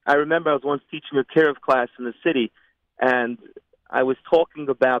 I remember I was once teaching a Kiruv class in the city, and I was talking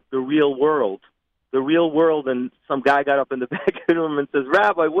about the real world, and some guy got up in the back of the room and says,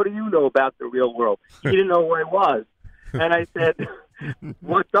 Rabbi, what do you know about the real world? He didn't know who I was. And I said,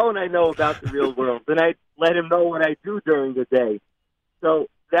 what don't I know about the real world? And I let him know what I do during the day. So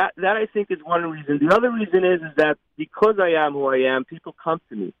that I think is one reason. The other reason is that because I am who I am, people come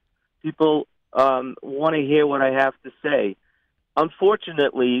to me. People want to hear what I have to say.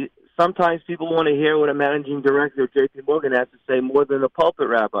 Unfortunately, sometimes people want to hear what a managing director of J.P. Morgan has to say more than a pulpit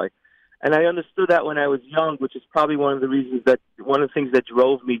rabbi. And I understood that when I was young, which is probably one of the things that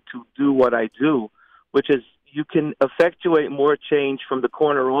drove me to do what I do, which is you can effectuate more change from the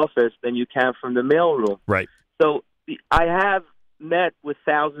corner office than you can from the mailroom. Right. So I have met with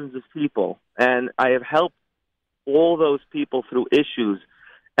thousands of people, and I have helped all those people through issues.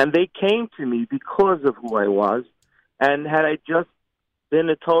 And they came to me because of who I was. And had I just been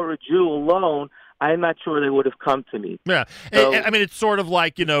a Torah Jew alone, I'm not sure they would have come to me. Yeah. So, I mean, it's sort of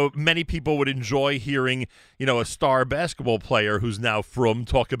like, many people would enjoy hearing, a star basketball player who's now frum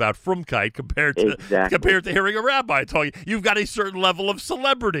talk about frumkeit compared to hearing a rabbi talking. You've got a certain level of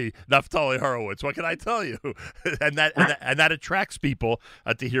celebrity, Naftali Horowitz. What can I tell you? and that attracts people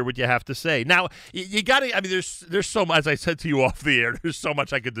to hear what you have to say. Now, you got to, there's so much, as I said to you off the air, there's so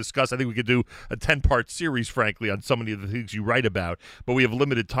much I could discuss. I think we could do a 10-part series, frankly, on so many of the things you write about, but we have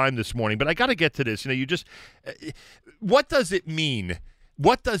limited time this morning. But I got to get to this. What does it mean?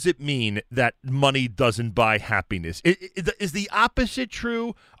 What does it mean that money doesn't buy happiness? Is the opposite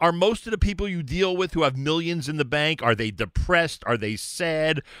true? Are most of the people you deal with who have millions in the bank, are they depressed? Are they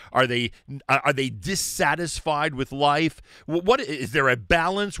sad? Are they dissatisfied with life? What is there a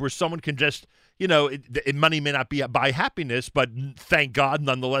balance where someone can just, money may not buy happiness, but thank God,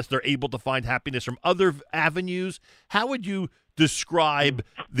 nonetheless, they're able to find happiness from other avenues? How would you describe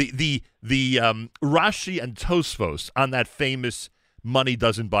the Rashi and Tosfos on that famous money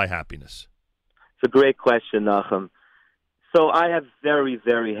doesn't buy happiness? It's a great question, Nachum. So I have very,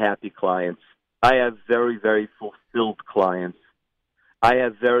 very happy clients. I have very, very fulfilled clients. I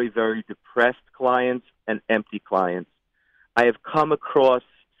have very, very depressed clients and empty clients. I have come across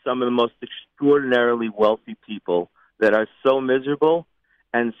some of the most extraordinarily wealthy people that are so miserable,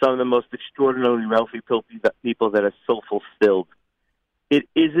 and some of the most extraordinarily wealthy people that are so fulfilled. It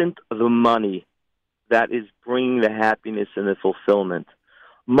isn't the money that is bringing the happiness and the fulfillment.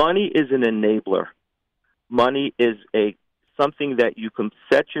 Money is an enabler. Money is something that you can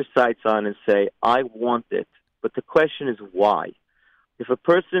set your sights on and say, I want it. But the question is why? If a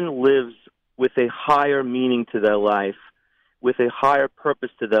person lives with a higher meaning to their life, with a higher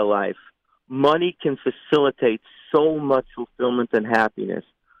purpose to their life, money can facilitate so much fulfillment and happiness.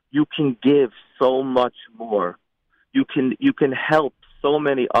 You can give so much more. You can help so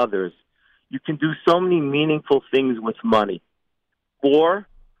many others. You can do so many meaningful things with money. Or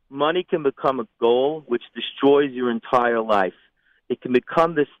money can become a goal which destroys your entire life. It can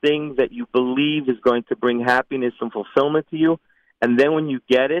become this thing that you believe is going to bring happiness and fulfillment to you, and then when you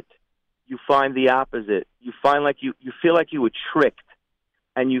get it, you find the opposite. You find you feel like you were tricked,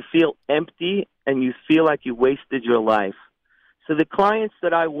 and you feel empty, and you feel like you wasted your life. So the clients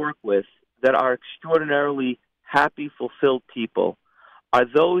that I work with that are extraordinarily happy, fulfilled people are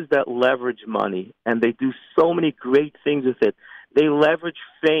those that leverage money, and they do so many great things with it. They leverage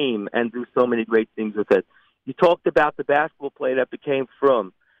fame and do so many great things with it. You talked about the basketball player that became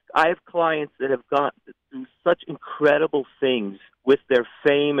frum. I have clients that have gone through such incredible things with their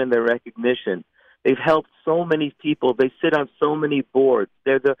fame and their recognition. They've helped so many people. They sit on so many boards.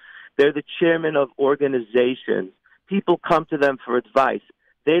 They're the chairman of organizations. People come to them for advice.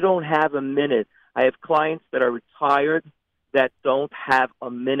 They don't have a minute. I have clients that are retired that don't have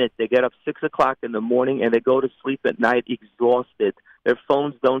a minute. They get up 6 o'clock in the morning and they go to sleep at night exhausted. Their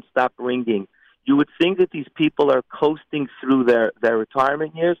phones don't stop ringing. You would think that these people are coasting through their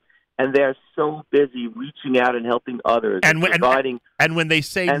retirement years, and they're so busy reaching out and helping others. And when they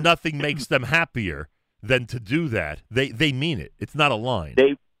say nothing makes them happier than to do that, they mean it. It's not a line.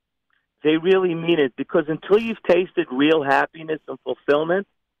 They really mean it, because until you've tasted real happiness and fulfillment,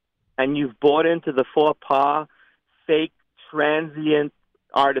 and you've bought into the faux pas, fake, transient,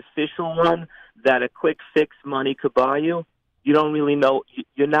 artificial one that a quick fix money could buy you, you don't really know.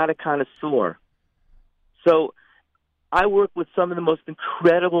 You're not a connoisseur. So I work with some of the most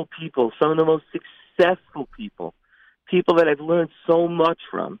incredible people, some of the most successful people that I've learned so much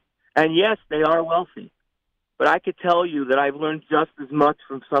from. And yes, they are wealthy. But I could tell you that I've learned just as much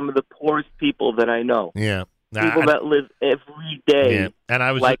from some of the poorest people that I know. Yeah. People that live every day and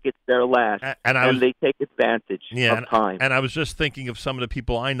I was like it's their last, and they take advantage of time. And I was just thinking of some of the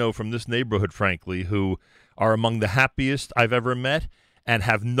people I know from this neighborhood, frankly, who are among the happiest I've ever met and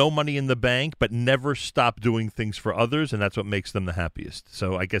have no money in the bank but never stop doing things for others, and that's what makes them the happiest.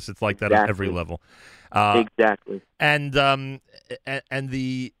 So I guess it's like that at every level. Exactly. And I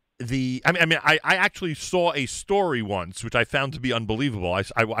actually saw a story once, which I found to be unbelievable.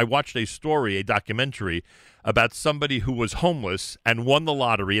 I watched a documentary about somebody who was homeless and won the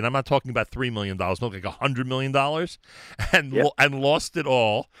lottery, and I'm not talking about $3 million, no, like $100 million, and lost it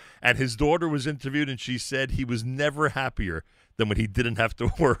all. And his daughter was interviewed, and she said he was never happier than when he didn't have to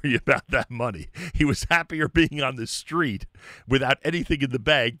worry about that money. He was happier being on the street without anything in the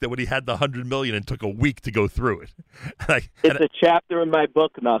bank than when he had the $100 million and took a week to go through it. It's a chapter in my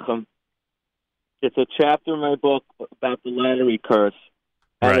book, Nachum. It's a chapter in my book about the lottery curse,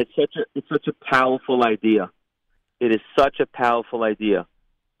 and it's such a powerful idea. It is such a powerful idea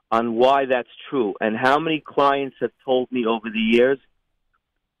on why that's true, and how many clients have told me over the years,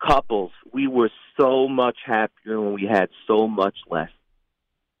 couples, we were so much happier when we had so much less.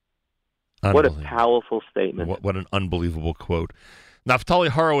 What a powerful statement. What an unbelievable quote. Naftali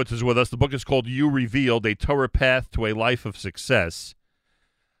Horowitz is with us. The book is called You Revealed, A Torah Path to a Life of Success.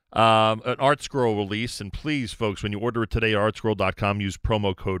 An ArtScroll release, and please, folks, when you order it today at artscroll.com, use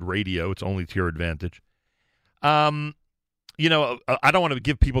promo code radio. It's only to your advantage. I don't want to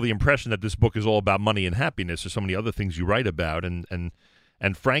give people the impression that this book is all about money and happiness. There's so many other things you write about, and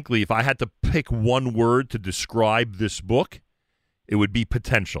frankly, if I had to pick one word to describe this book, it would be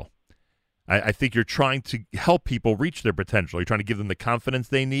potential. I think you're trying to help people reach their potential. You're trying to give them the confidence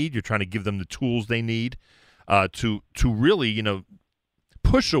they need. You're trying to give them the tools they need to really,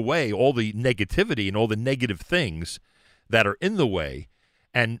 push away all the negativity and all the negative things that are in the way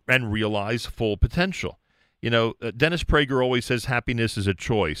and realize full potential. Dennis Prager always says happiness is a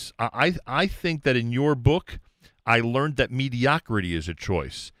choice. I think that in your book, I learned that mediocrity is a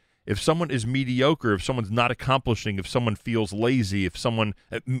choice. If someone is mediocre, if someone's not accomplishing, if someone feels lazy, if someone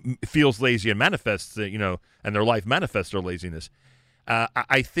feels lazy and manifests, and their life manifests their laziness,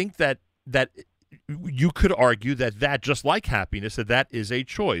 I think that you could argue that just like happiness, that is a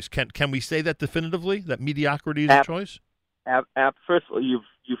choice. Can we say that definitively, that mediocrity is a choice? First of all, you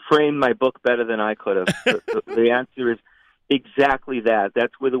framed my book better than I could have. The answer is exactly that.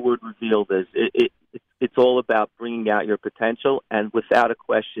 That's where the word revealed is. It's all about bringing out your potential, and without a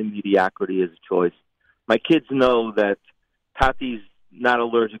question, mediocrity is a choice. My kids know that Tati's not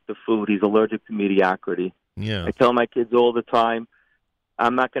allergic to food. He's allergic to mediocrity. Yeah. I tell my kids all the time,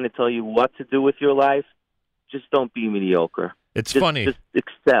 I'm not going to tell you what to do with your life. Just don't be mediocre. It's funny. Just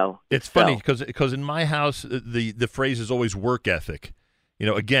excel. It's funny because in my house, the phrase is always work ethic.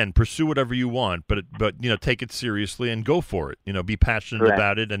 Again, pursue whatever you want, but take it seriously and go for it. Be passionate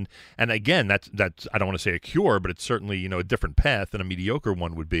about it, and again, that's I don't want to say a cure, but it's certainly a different path than a mediocre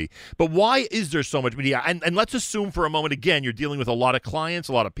one would be. But why is there so much media? And let's assume for a moment, again, you're dealing with a lot of clients,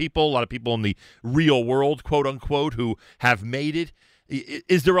 a lot of people in the real world, quote unquote, who have made it.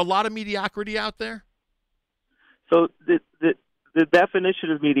 Is there a lot of mediocrity out there? So the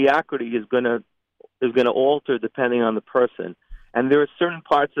definition of mediocrity is going to alter depending on the person. And there are certain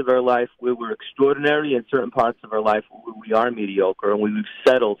parts of our life where we're extraordinary and certain parts of our life where we are mediocre and we've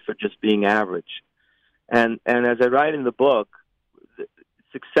settled for just being average. And as I write in the book,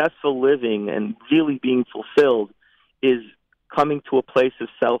 successful living and really being fulfilled is coming to a place of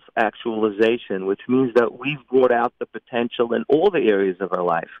self-actualization, which means that we've brought out the potential in all the areas of our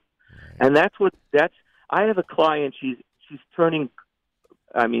life. And I have a client, she's turning,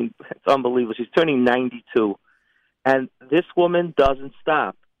 it's unbelievable, she's turning 92. And this woman doesn't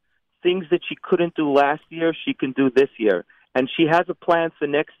stop. Things that she couldn't do last year, she can do this year. And she has a plan for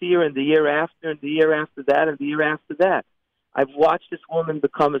next year and the year after and the year after that and the year after that. I've watched this woman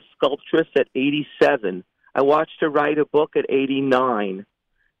become a sculptress at 87. I watched her write a book at 89.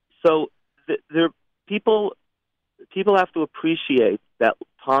 So people have to appreciate that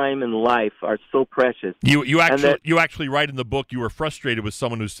time and life are so precious. You actually write in the book you were frustrated with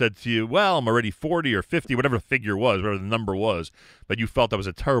someone who said to you, well, I'm already 40 or 50, whatever the figure was, whatever the number was, but you felt that was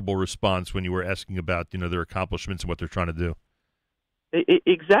a terrible response when you were asking about, their accomplishments and what they're trying to do.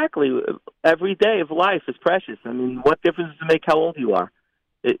 Exactly. Every day of life is precious. I mean, what difference does it make how old you are?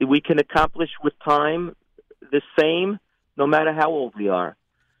 We can accomplish with time the same no matter how old we are.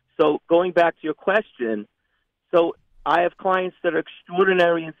 So going back to your question, so I have clients that are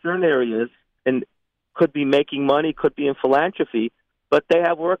extraordinary in certain areas and could be making money, could be in philanthropy, but they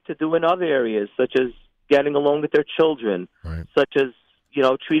have work to do in other areas, such as getting along with their children, right, such as,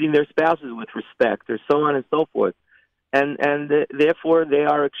 treating their spouses with respect, or so on and so forth. And therefore, they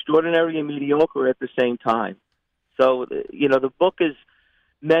are extraordinary and mediocre at the same time. So, the book is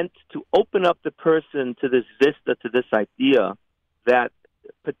meant to open up the person to this vista, to this idea that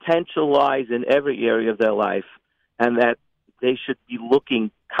potential lies in every area of their life, and that they should be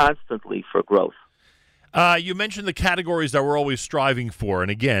looking constantly for growth. You mentioned the categories that we're always striving for.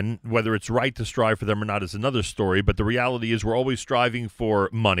 And again, whether it's right to strive for them or not is another story. But the reality is we're always striving for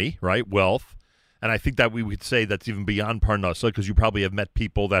money, right? Wealth. And I think that we would say that's even beyond Parnassa, because you probably have met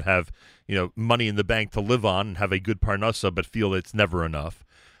people that have, money in the bank to live on and have a good Parnassa, but feel it's never enough.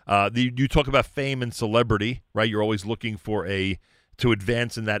 You talk about fame and celebrity, right? You're always looking for to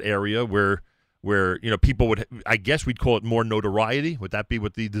advance in that area where people would, I guess we'd call it more notoriety. Would that be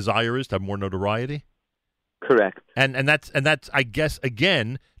what the desire is, to have more notoriety? Correct. And that's I guess,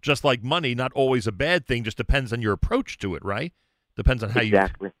 again, just like money, not always a bad thing, just depends on your approach to it, right? Depends on how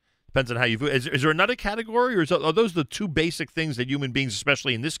Depends on how you view it. Is there another category, or are those the two basic things that human beings,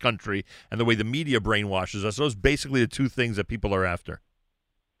 especially in this country, and the way the media brainwashes us, those basically the two things that people are after?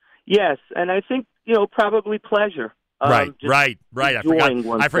 Yes, and I think, probably pleasure. Right. I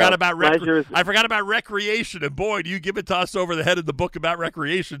forgot about pleasures. recreation, and boy, do you give it to us over the head in the book about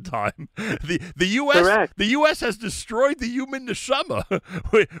recreation time. The U.S. has destroyed the human neshama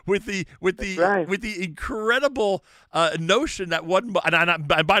with the incredible notion that one. And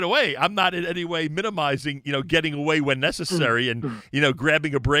by the way, I'm not in any way minimizing getting away when necessary and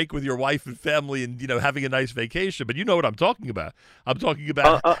grabbing a break with your wife and family and having a nice vacation. But you know what I'm talking about. I'm talking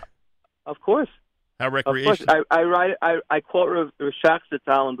about of course. How recreation. Of course, I quote Rashak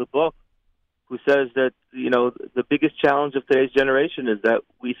Satal in the book, who says that the biggest challenge of today's generation is that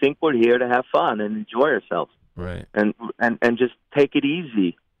we think we're here to have fun and enjoy ourselves, right? And just take it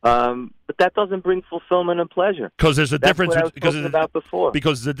easy. But that doesn't bring fulfillment and pleasure. Because there's a difference. Because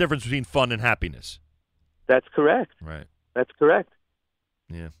there's a difference between fun and happiness. That's correct. Right. That's correct.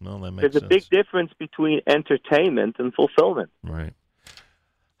 Yeah. No, that makes sense. There's a big difference between entertainment and fulfillment. Right.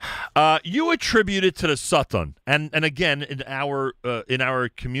 You attribute it to the Satan, and again in our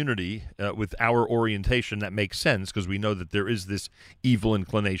community with our orientation that makes sense, because we know that there is this evil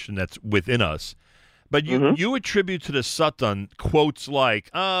inclination that's within us. But you attribute to the Satan quotes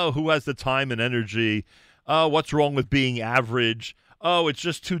like, "Oh, who has the time and energy? Oh, what's wrong with being average? Oh, it's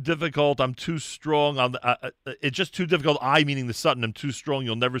just too difficult. I'm too strong. It's just too difficult. I, meaning the Satan, I'm too strong.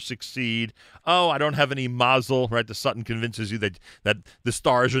 You'll never succeed. Oh, I don't have any mazel." Right? The Satan convinces you that the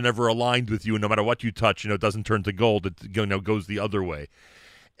stars are never aligned with you, and no matter what you touch, it doesn't turn to gold. It goes the other way.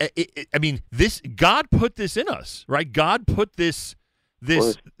 I mean, God put this in us, right? God put this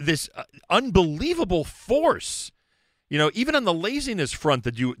unbelievable force. Even on the laziness front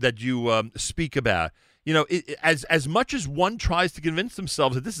that you speak about. As much as one tries to convince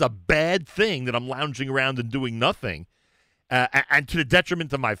themselves that this is a bad thing, that I'm lounging around and doing nothing, and to the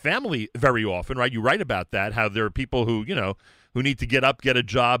detriment of my family very often, right? You write about that, how there are people who need to get up, get a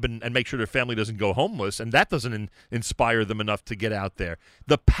job, and make sure their family doesn't go homeless, and that doesn't inspire them enough to get out there.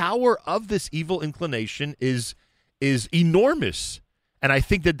 The power of this evil inclination is enormous, and I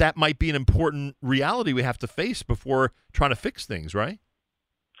think that might be an important reality we have to face before trying to fix things, right?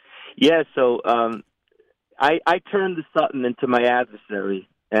 Yeah, so I turned the Satan into my adversary,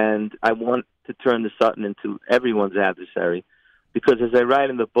 and I want to turn the Satan into everyone's adversary, because as I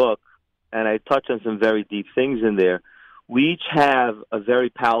write in the book, and I touch on some very deep things in there, we each have a very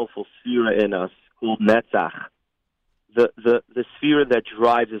powerful sphere in us called Netzach, the sphere that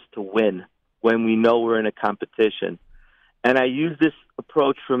drives us to win when we know we're in a competition. And I use this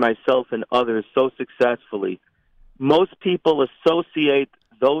approach for myself and others so successfully. Most people associate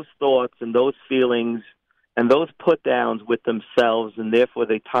those thoughts and those feelings and those put-downs with themselves, and therefore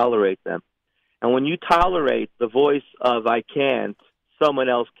they tolerate them. And when you tolerate the voice of "I can't," someone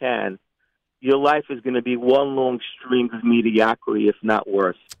else can, your life is going to be one long stream of mediocrity, if not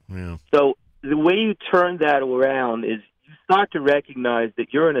worse. Yeah. So the way you turn that around is you start to recognize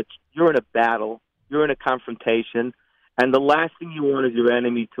that you're in a battle, you're in a confrontation, And the last thing you want is your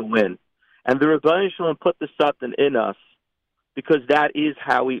enemy to win. And the Rebbeinu Shalom put the Satan in us because that is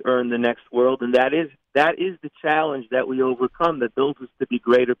how we earn the next world, and that is the challenge that we overcome, that builds us to be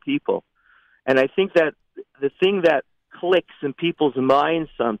greater people. And I think that the thing that clicks in people's minds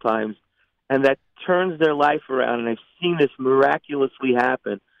sometimes and that turns their life around, and I've seen this miraculously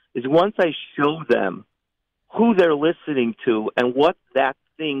happen, is once I show them who they're listening to and what that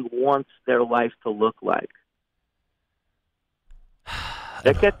thing wants their life to look like.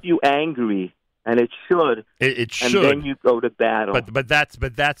 That gets you angry, and it should. It should. And then you go to battle. But that's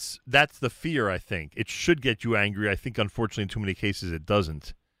the fear, I think. It should get you angry. I think, unfortunately, in too many cases, it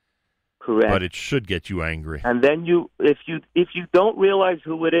doesn't. Correct. But it should get you angry. And then if you don't realize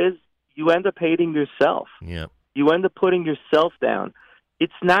who it is, you end up hating yourself. Yeah. You end up putting yourself down.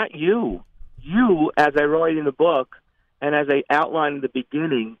 It's not you. You, as I write in the book, and as I outlined in the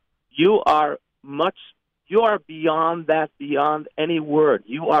beginning, you are beyond that, beyond any word.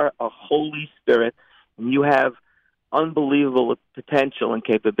 You are a Holy Spirit, and you have unbelievable potential and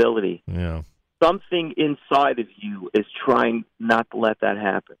capability. Yeah. Something inside of you is trying not to let that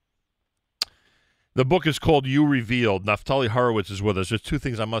happen. The book is called You Revealed. Naftali Horowitz is with us. There's two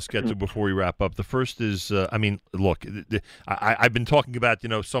things I must get to before we wrap up. The first is, look, I've been talking about,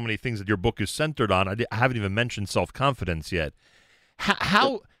 so many things that your book is centered on. I haven't even mentioned self-confidence yet.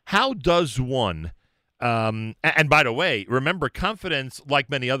 How does one, and by the way, remember, confidence, like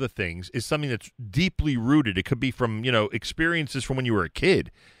many other things, is something that's deeply rooted. It could be from, experiences from when you were a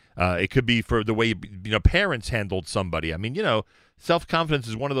kid. It could be for the way, parents handled somebody. Self-confidence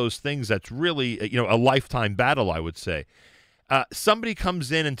is one of those things that's really, a lifetime battle, I would say. Somebody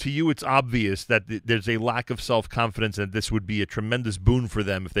comes in, and to you it's obvious that there's a lack of self-confidence, and this would be a tremendous boon for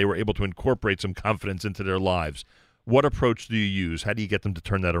them if they were able to incorporate some confidence into their lives. What approach do you use? How do you get them to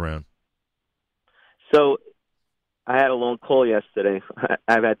turn that around? So I had a long call yesterday.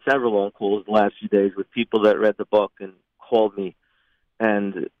 I've had several long calls the last few days with people that read the book and called me.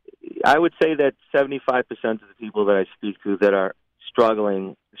 And I would say that 75% of the people that I speak to that are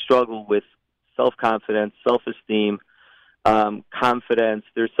struggle with self-confidence, self-esteem, confidence.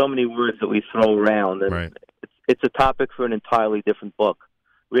 There's so many words that we throw around, and right. It's a topic for an entirely different book.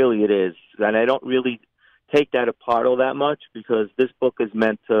 Really, it is. And I don't really take that apart all that much because this book is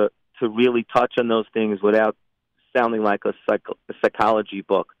meant to really touch on those things without sounding like a psychology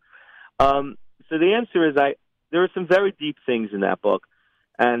book. So the answer is there are some very deep things in that book.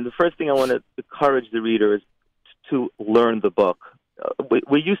 And the first thing I want to encourage the reader is to learn the book.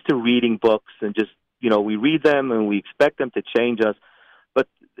 We're used to reading books and just, we read them and we expect them to change us. But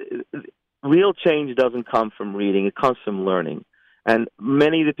real change doesn't come from reading. It comes from learning. And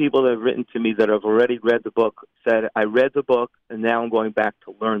many of the people that have written to me that have already read the book said, I read the book and now I'm going back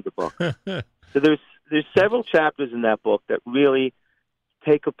to learn the book. So there's several chapters in that book that really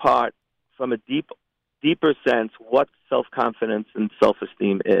take apart from a deeper sense what self-confidence and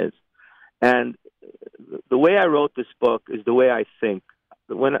self-esteem is. And the way I wrote this book is the way I think.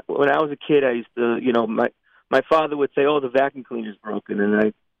 When I was a kid, I used to, my father would say, the vacuum cleaner's broken, and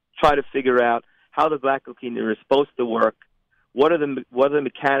I try to figure out how the vacuum cleaner is supposed to work, what are the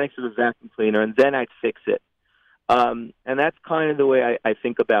mechanics of the vacuum cleaner, and then I'd fix it. And that's kind of the way I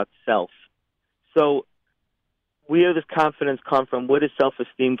think about self. So where does confidence come from? Where does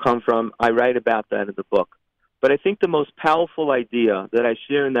self-esteem come from? I write about that in the book. But I think the most powerful idea that I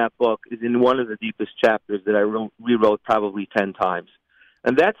share in that book is in one of the deepest chapters that I rewrote probably 10 times.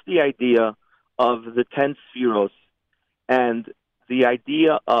 And that's the idea of the 10 spheros and the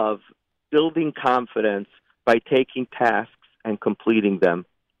idea of building confidence by taking tasks and completing them.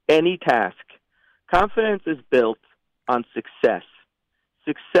 Any task. Confidence is built on success.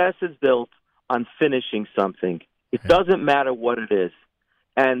 Success is built on finishing something. It doesn't matter what it is.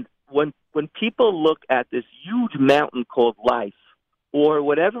 And when people look at this huge mountain called life or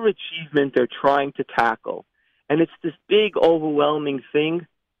whatever achievement they're trying to tackle, and it's this big, overwhelming thing,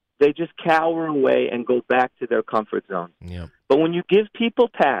 they just cower away and go back to their comfort zone. Yeah. But when you give people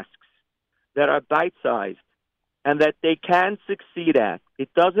tasks that are bite-sized and that they can succeed at,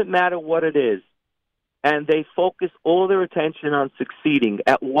 it doesn't matter what it is, and they focus all their attention on succeeding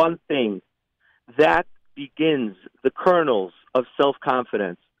at one thing, that begins the kernels of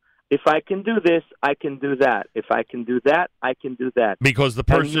self-confidence. If I can do this, I can do that. If I can do that, I can do that. Because the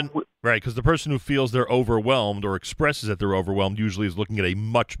person who feels they're overwhelmed or expresses that they're overwhelmed usually is looking at a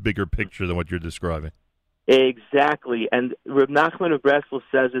much bigger picture than what you're describing. Exactly. And Reb Nachman of Breslov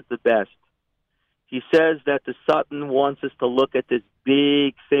says it the best. He says that the Satan wants us to look at this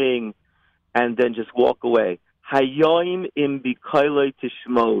big thing and then just walk away. Hayoim im bikoilei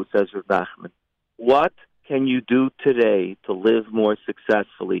tishmo, says Reb Nachman. What? can you do today to live more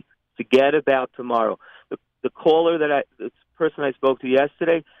successfully? Forget about tomorrow. The caller the person I spoke to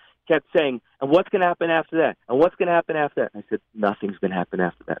yesterday kept saying, and what's going to happen after that? And what's going to happen after that? I said, nothing's going to happen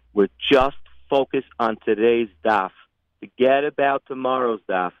after that. We're just focused on today's daf. Forget about tomorrow's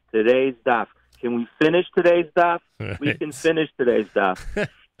daf. Today's daf. Can we finish today's daf? Right. We can finish today's daf.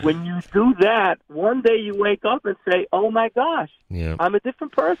 When you do that, one day you wake up and say, oh, my gosh, I'm a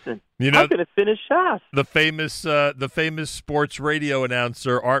different person. I'm going to finish Shas. The famous sports radio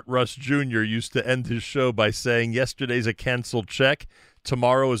announcer, Art Russ Jr., used to end his show by saying, yesterday's a canceled check.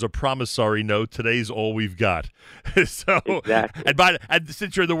 Tomorrow is a promissory note. Today's all we've got. So, exactly. And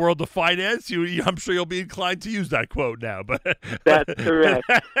since you're in the world of finance, I'm sure you'll be inclined to use that quote now. But that's correct.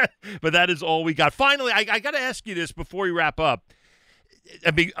 But that is all we got. Finally, I got to ask you this before we wrap up.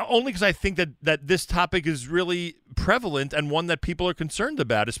 I mean, only because I think that this topic is really prevalent and one that people are concerned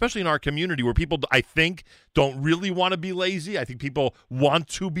about, especially in our community where people, I think, don't really want to be lazy. I think people want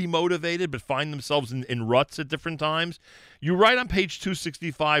to be motivated but find themselves in ruts at different times. You write on page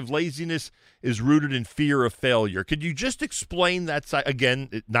 265, laziness is rooted in fear of failure. Could you just explain that,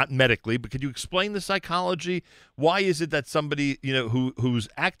 again, not medically, but could you explain the psychology? Why is it that somebody, who's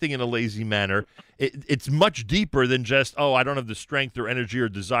acting in a lazy manner, it's much deeper than just, I don't have the strength or energy or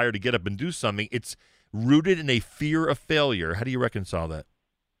desire to get up and do something. It's rooted in a fear of failure. How do you reconcile that?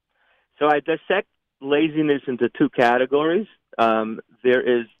 So I dissect laziness into two categories.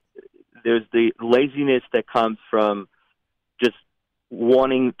 There's the laziness that comes from just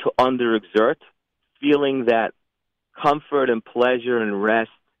wanting to underexert, feeling that comfort and pleasure and rest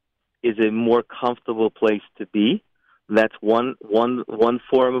is a more comfortable place to be. That's one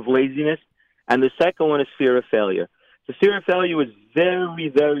form of laziness. And the second one is fear of failure. The fear of failure is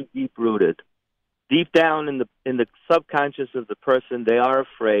very, very deep-rooted. Deep down in the subconscious of the person, they are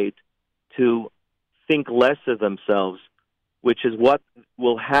afraid to think less of themselves, which is what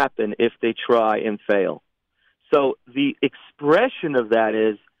will happen if they try and fail. So the expression of that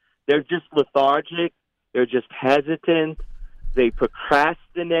is they're just lethargic, they're just hesitant, they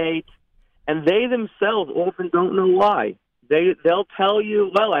procrastinate, and they themselves often don't know why. They'll tell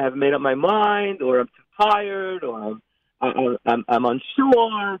you, well, I haven't made up my mind, or I'm too tired, or I'm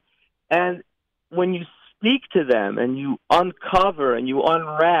unsure. And when you speak to them and you uncover and you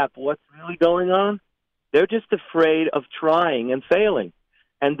unwrap what's really going on, they're just afraid of trying and failing.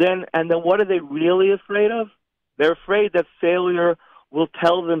 And then what are they really afraid of? They're afraid that failure will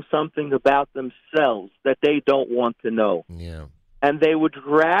tell them something about themselves that they don't want to know. Yeah. And they would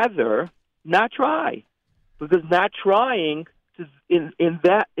rather not try, because not trying in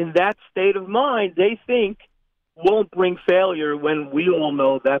that state of mind, they think won't bring failure, when we all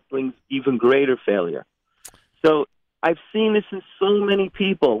know that brings even greater failure. So I've seen this in so many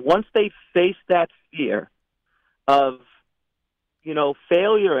people. Once they face that fear of,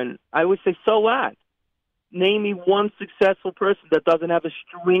 failure, and I would say, so what? Name me one successful person that doesn't have a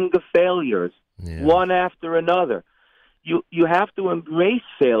string of failures, one after another. You have to embrace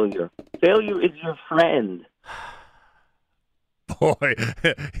failure. Failure is your friend. Boy,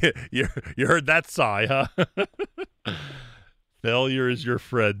 you heard that sigh, huh? Failure is your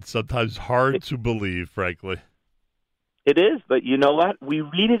friend. Sometimes hard to believe, frankly. It is, but you know what? We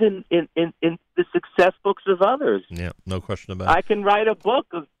read it in the success books of others. Yeah, no question about it. I can write a book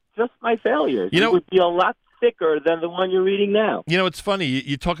of just my failures. It would be a lot thicker than the one you're reading now. It's funny.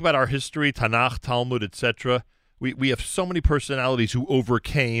 You talk about our history, Tanakh, Talmud, etc. We have so many personalities who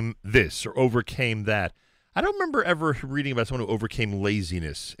overcame this or overcame that. I don't remember ever reading about someone who overcame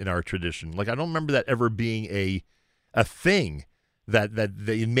laziness in our tradition. Like, I don't remember that ever being a thing that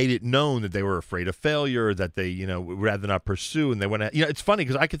they made it known that they were afraid of failure, that they, would rather not pursue, and they went. It's funny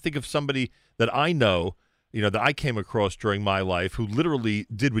because I could think of somebody that I know, that I came across during my life who literally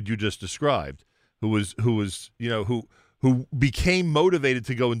did what you just described, who became motivated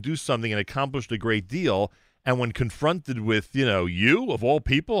to go and do something and accomplished a great deal. And when confronted with, you, of all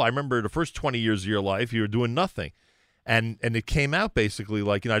people, I remember the first 20 years of your life, you were doing nothing. And it came out basically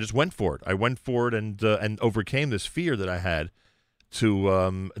like, I just went for it. I went for it and overcame this fear that I had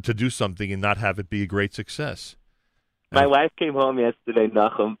to do something and not have it be a great success. My wife came home yesterday,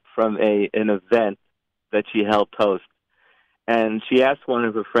 Nachum, from an event that she helped host. And she asked one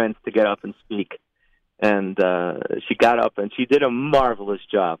of her friends to get up and speak. And she got up and she did a marvelous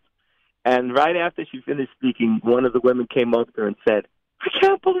job. And right after she finished speaking, one of the women came up to her and said, I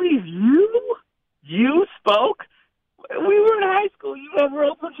can't believe you spoke? We were in high school. You never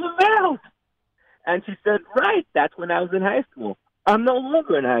opened your mouth. And she said, right, that's when I was in high school. I'm no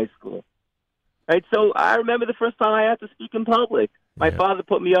longer in high school. Right? So I remember the first time I had to speak in public. My father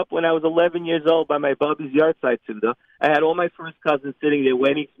put me up when I was 11 years old by my Bubby's Yahrzeit Suda. I had all my first cousins sitting there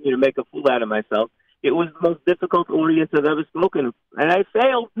waiting for me to make a fool out of myself. It was the most difficult audience I've ever spoken, and I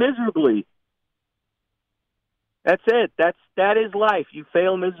failed miserably. That's it. That is life. You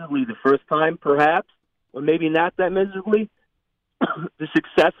fail miserably the first time, perhaps, or maybe not that miserably. The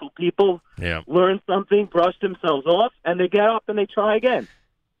successful people learn something, brush themselves off, and they get up and they try again.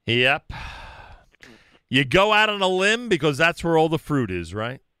 Yep. You go out on a limb because that's where all the fruit is,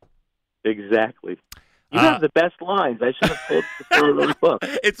 right? Exactly. You have the best lines. I should have told you before the book.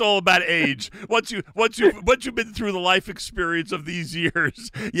 It's all about age. Once you've been through the life experience of these years,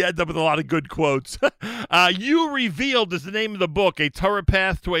 you end up with a lot of good quotes. You Revealed is the name of the book, A Torah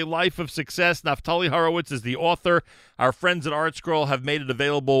Path to a Life of Success. Naftali Horowitz is the author. Our friends at ArtScroll have made it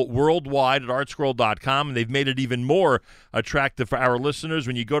available worldwide at artscroll.com, and they've made it even more attractive for our listeners.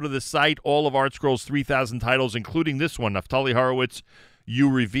 When you go to the site, all of ArtScroll's 3,000 titles, including this one, Naftali Horowitz, You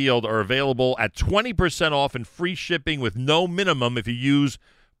Revealed, are available at 20% off and free shipping with no minimum if you use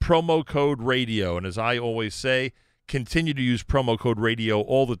promo code radio. And as I always say, continue to use promo code radio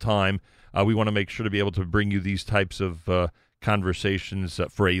all the time. We want to make sure to be able to bring you these types of conversations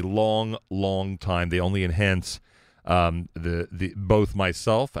for a long, long time. They only enhance the both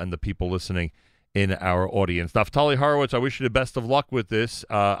myself and the people listening in our audience. Naftali Horowitz, I wish you the best of luck with this.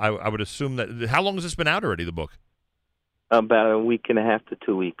 I would assume that. How long has this been out already, the book? About a week and a half to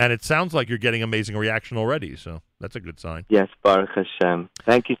 2 weeks. And it sounds like you're getting amazing reaction already, so that's a good sign. Yes, Baruch Hashem.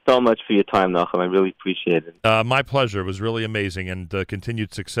 Thank you so much for your time, Nachum. I really appreciate it. My pleasure. It was really amazing, and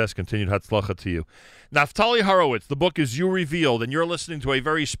continued success, continued hatzlacha to you. Naftali Horowitz, the book is You Revealed, and you're listening to a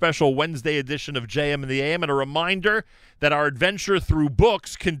very special Wednesday edition of JM in the AM, and a reminder that our adventure through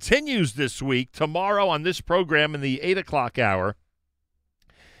books continues this week. Tomorrow on this program in the 8 o'clock hour,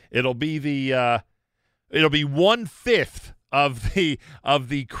 it'll be 1/5 of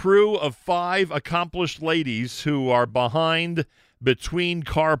the crew of 5 accomplished ladies who are behind Between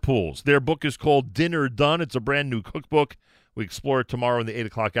Carpools. Their book is called Dinner Done. It's a brand new cookbook. We explore it tomorrow in the 8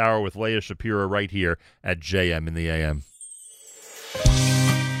 o'clock hour with Leah Shapira right here at JM in the AM.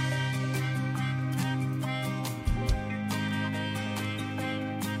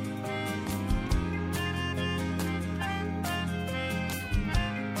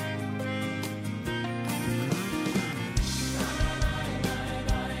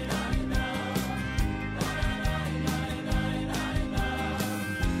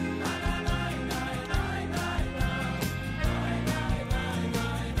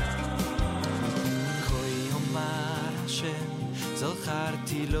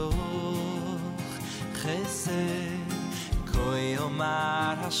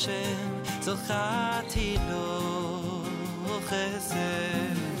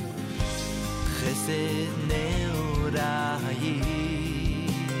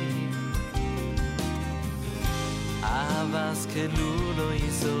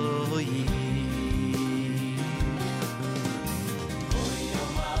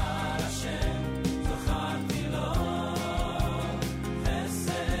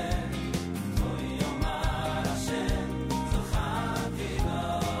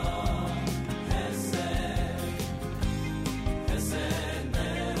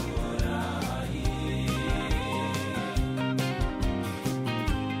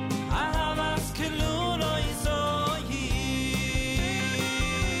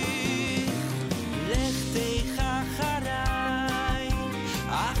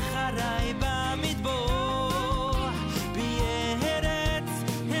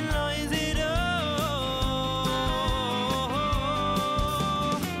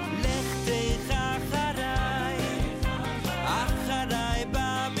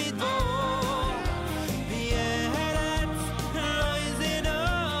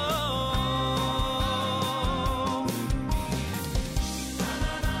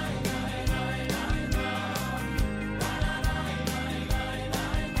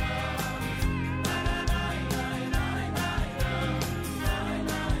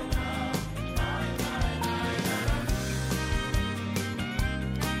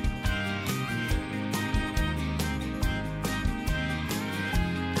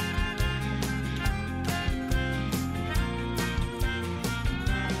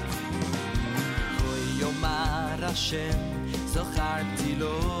 Hashem, זכרתי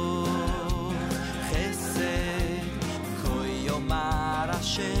לו חסד, כה יאמר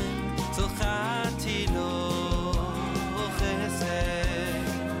השם, זכרתי לו חסד,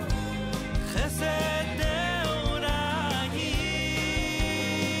 חסד נעורייך,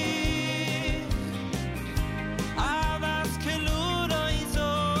 אבס כלולוי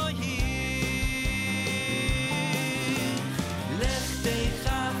זוהיך, לך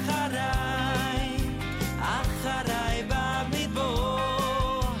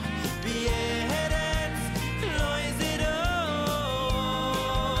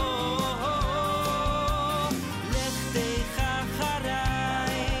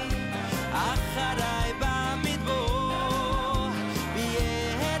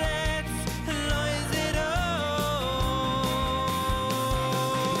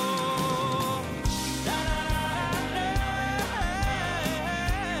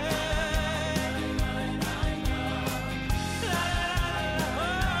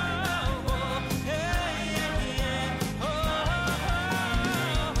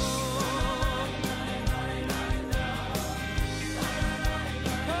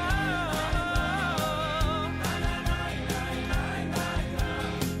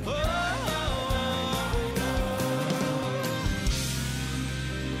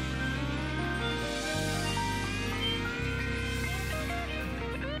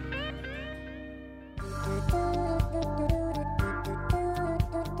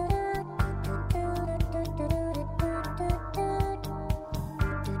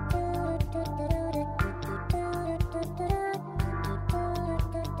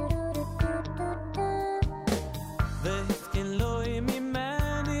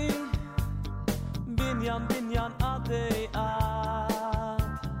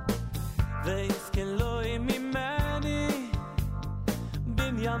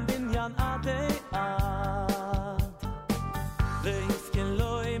binyan binyan ade ad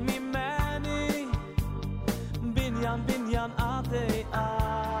veiskeloi mimeni binyan binyan ade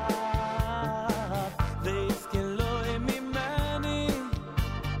ad veiskeloi mimeni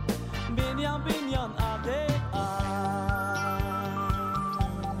binyan binyan ade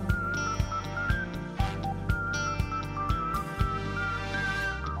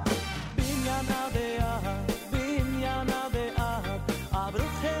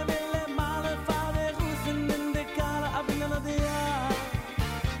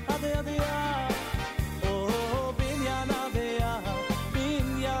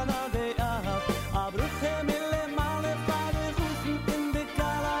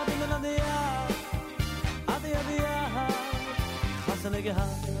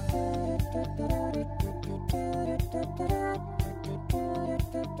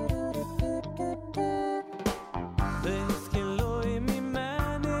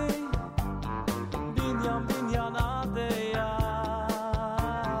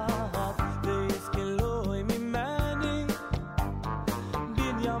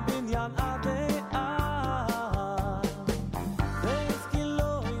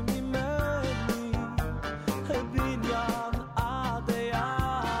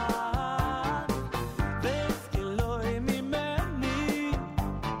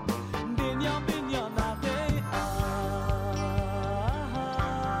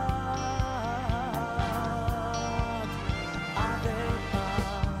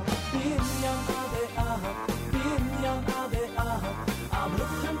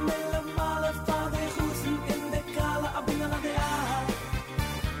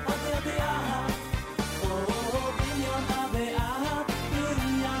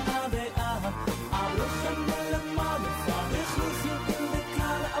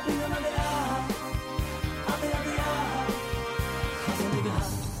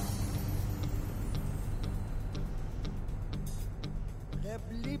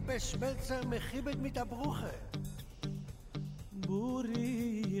Schmelzer mechibet mit der Bruche.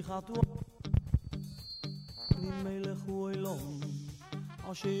 Buri khatu ni melech oilom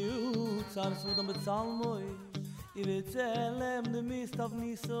ashiu tsar sudam betzalmoy I vetzelem de mistav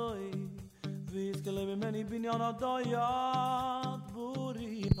nisoy viskelem meni binyan adayat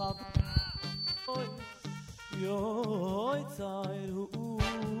buri khatu yoy tsayr hu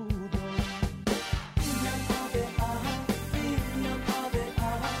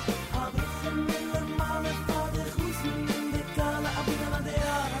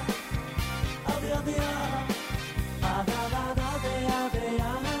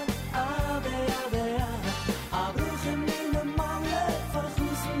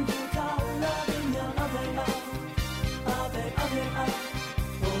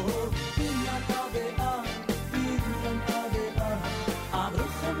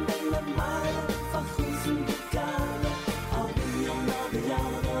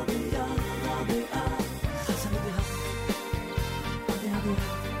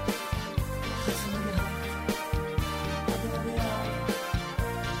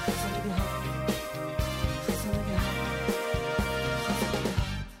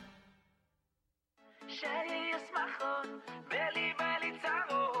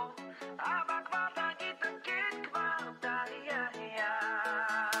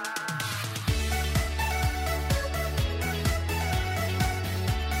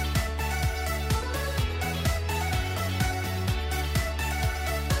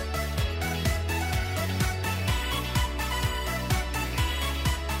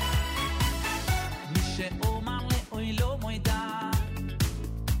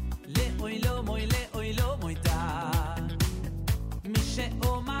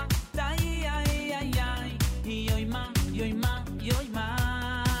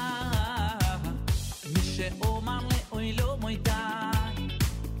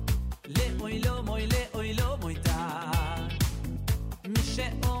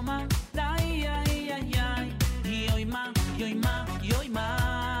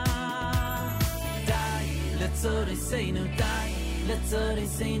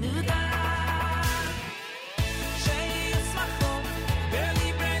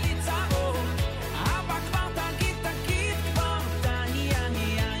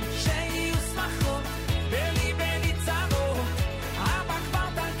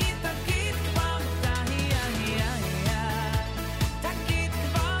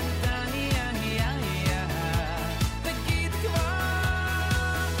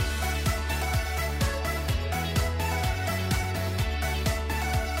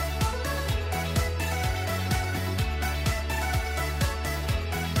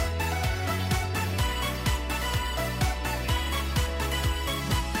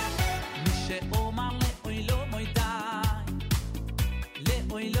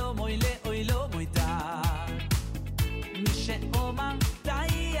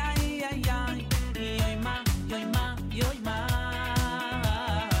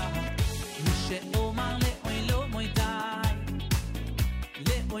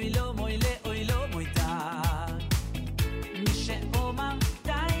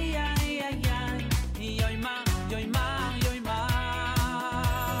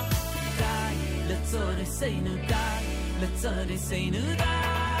seinu dai letzad seinu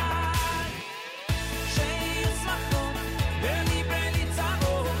dai shei smacho beli beli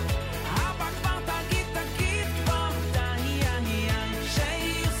tsaro haba kvar tagit kvar dai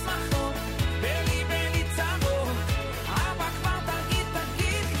shei smacho beli beli tsaro haba kvar tagit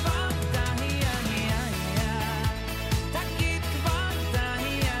kvar dai tagit kvar dai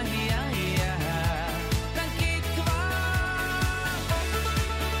tagit kvar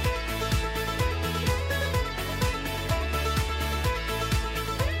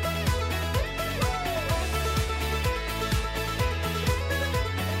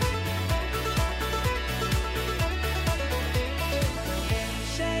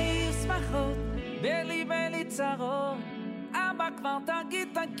בלי בלי צרות אבא כבר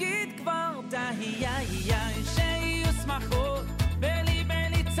תגיד כבר די שיהיו שמחות בלי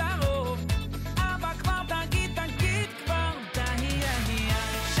בלי צרות אבא כבר תגיד כבר די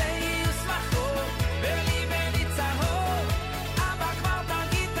שיהיו שמחות בלי בלי צרות אבא כבר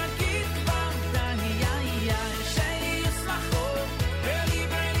תגיד כבר די שיהיו שמחות בלי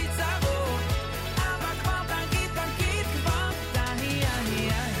בלי צרות אבא כבר תגיד כבר די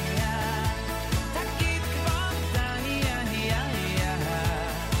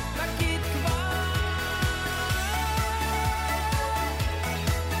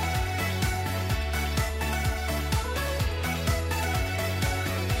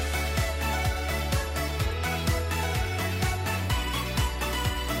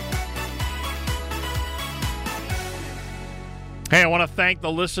Hey, I want to thank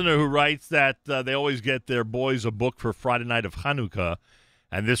the listener who writes that they always get their boys a book for Friday night of Hanukkah,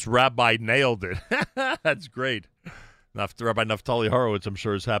 and this rabbi nailed it. That's great. Rabbi Naftali Horowitz, I'm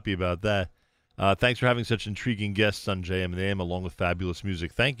sure, is happy about that. Thanks for having such intriguing guests on JM and AM, along with fabulous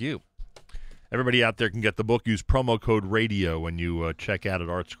music. Thank you. Everybody out there can get the book. Use promo code RADIO when you check out at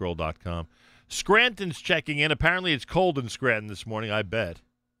artscroll.com. Scranton's checking in. Apparently it's cold in Scranton this morning, I bet.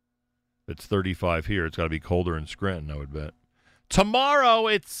 If it's 35 here, it's got to be colder in Scranton, I would bet. Tomorrow,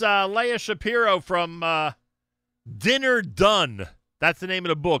 it's Leah Shapiro from Dinner Done. That's the name of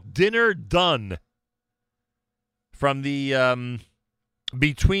the book, Dinner Done. From the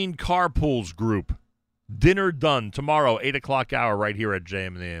Between Carpools group. Dinner Done, tomorrow, 8 o'clock hour, right here at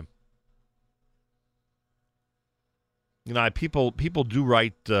JM and AM. You know, people do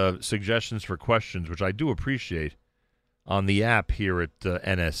write suggestions for questions, which I do appreciate, on the app here at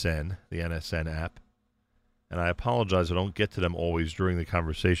NSN, the NSN app. And I apologize, I don't get to them always during the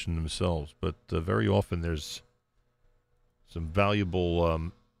conversation themselves, but very often there's some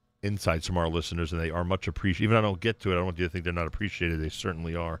valuable insights from our listeners, and they are much appreciated. Even if I don't get to it, I don't want you to think they're not appreciated. They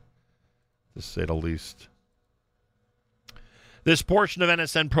certainly are, to say the least. This portion of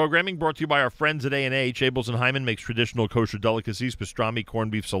NSN programming brought to you by our friends at A&H. Abels and Hyman makes traditional kosher delicacies, pastrami,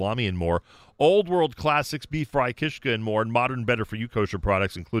 corned beef, salami, and more. Old world classics, beef fry, kishka, and more. And modern, better-for-you kosher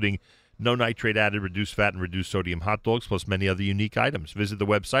products, including no nitrate added, reduced fat, and reduced sodium hot dogs, plus many other unique items. Visit the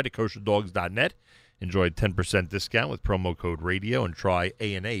website at kosherdogs.net. Enjoy a 10% discount with promo code RADIO and try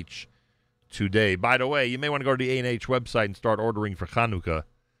A&H today. By the way, you may want to go to the A&H website and start ordering for Hanukkah,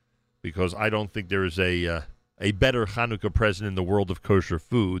 because I don't think there is a better Hanukkah present in the world of kosher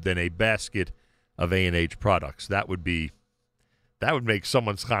food than a basket of A&H products. That would make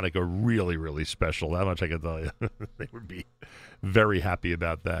someone's Hanukkah really, really special. That much I can tell you. They would be very happy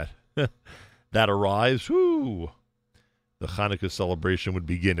about that. That arrives, whoo, the Hanukkah celebration would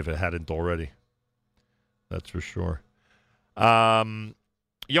begin if it hadn't already. That's for sure.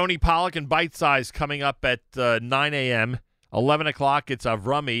 Yoni Pollock and Bite Size coming up at 9 a.m. 11 o'clock, it's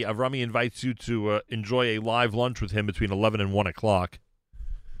Avrami. Avrami invites you to enjoy a live lunch with him between 11 and 1 o'clock.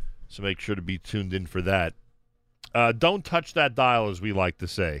 So make sure to be tuned in for that. Don't touch that dial, as we like to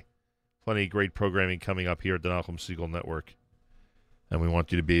say. Plenty of great programming coming up here at the Nachum Segal Network. And we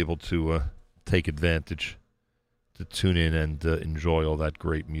want you to be able to take advantage, to tune in and enjoy all that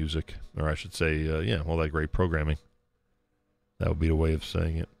great music. Or I should say, all that great programming. That would be the way of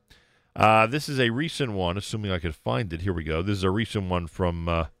saying it. This is a recent one, assuming I could find it. Here we go. This is a recent one from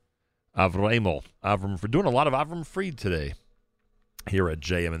Avramel. We're doing a lot of Avram Fried today here at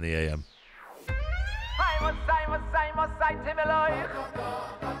JM in the AM.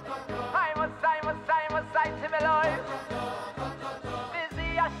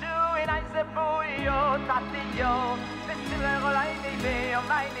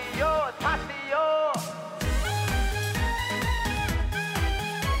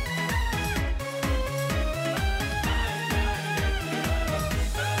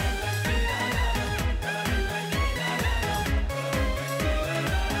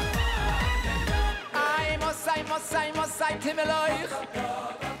 Mosai Timeloich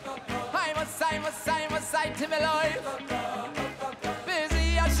Masai Timeloi Busy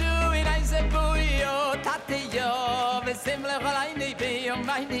Ashu in Isebuyo Tatio Visimla Halaini Bio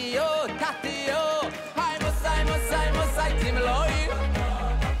Minio Tatio Hi Masai Timeloi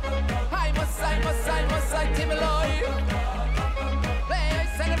Hi Masai Timeloi They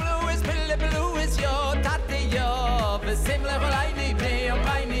send blue is Billy Blue is your Tatio Visimla Halaini Bio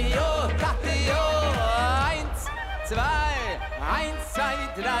Minio Tatio 1, 2 1, 2,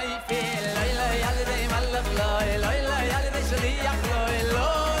 3, 4 Loila Yalidei Malach Loi Loila Yalidei Shaliach Loi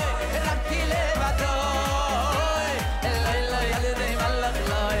Loi Raki Levadoi Loila Yalidei Malach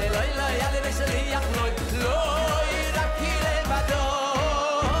Loi Loila Yalidei Shaliach Loi Loi Raki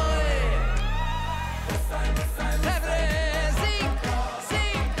Levadoi Hebre, sing,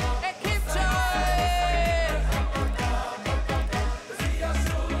 et keep joy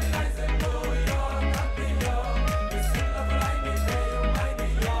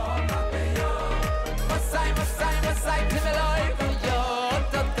Masai Timeloi Yo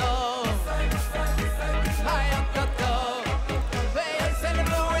Toto Hi Toto They send the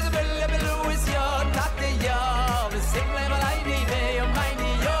blue is yo Tatio Simple Malaini Yo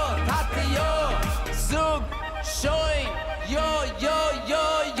Mini Yo Tatio Zug Shoy Yo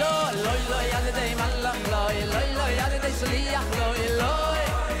Loi Loi Yalidei Malach Loi Loi Yalidei Shaliach Loi Loi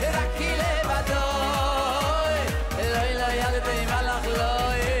Raki Levadoi Loi Yalidei Malach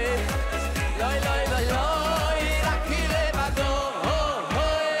Loi Loi Raki Levadoi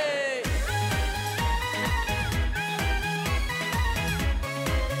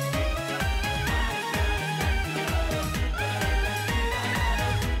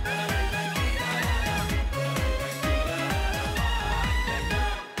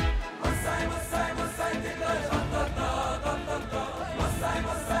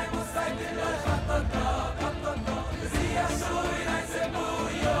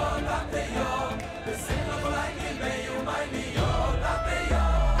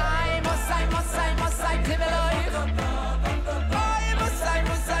Masai Timeloi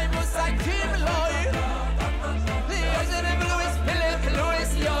Masai Timeloi Liazin Louis Philip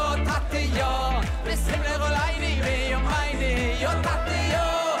Louis yo Tatio Bisimle Rolaini yo Mine yo Tatio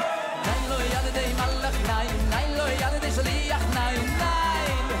Nailo Yalidei Malach Nailo Yalidei Shaliach Nine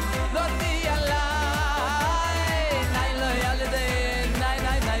Loti Alai Nailo Yalidei Nine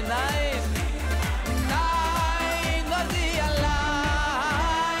Loti Alai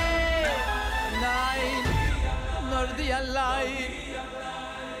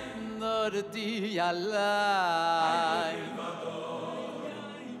Nordi Alai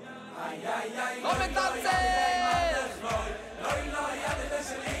Come tanze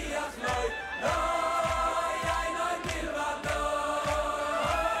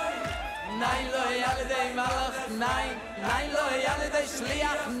Nein lo Yalidei Malach Nein lo Yalidei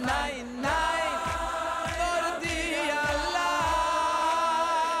Shliach Nein Nordi Alai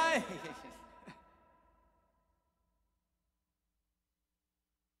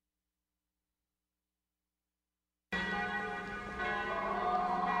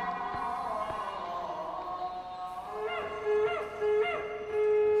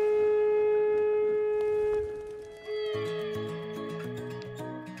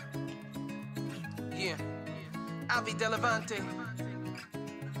Yeah, Avi Delavante,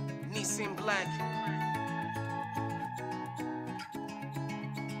 Nissim Black.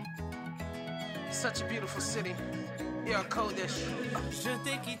 Such a beautiful city. Yeah, Kodesh. Je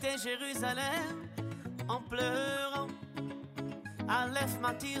t'ai quitté Jérusalem en pleurant. I left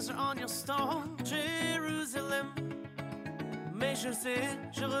my tears on your stone, Jérusalem. Mais je sais,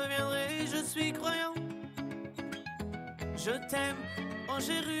 je reviendrai, je suis croyant. Je t'aime, oh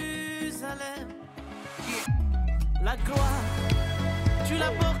Jérusalem. La gloire, tu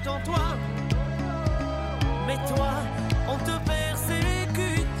la portes en toi. Mais toi, on te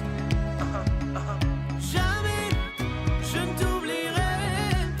persécute. Jamais je ne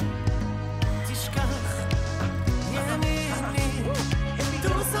t'oublierai. Tishkach, Yeni,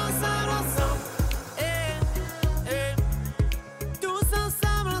 tous ensemble. Tous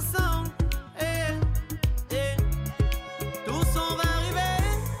ensemble. Tous on va arriver,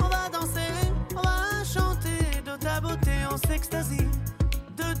 on va danser, on va chanter de ta beauté, on s'extasie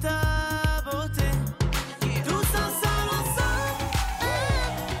de ta beauté. Tous ensemble.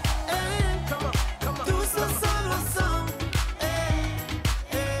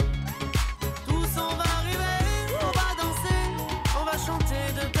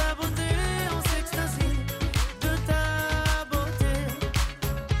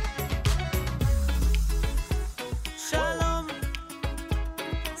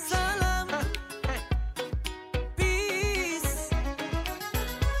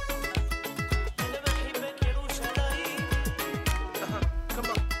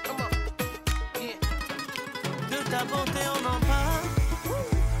 ta bonté on en parle.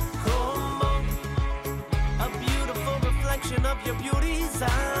 Comment? A beautiful reflection of your beauty,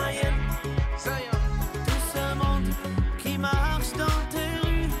 Zion. Tout ce monde qui marche dans tes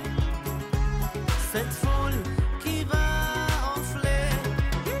rues, cette foule qui va enfler.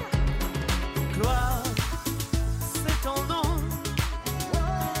 Gloire, c'est ton nom.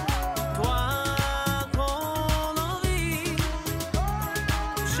 Toi qu'on envie.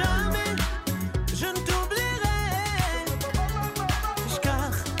 Jamais je ne t'oublierai.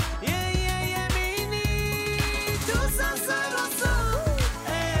 Car, yeah, yeah, yeah, mini. Tous ensemble, ensemble.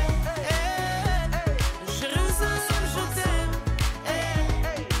 Jérusalem, je t'aime.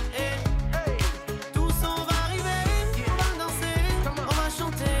 Tous on va arriver, on va danser, on va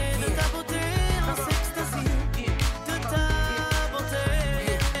chanter de ta beauté, on s'extasie de ta bonté.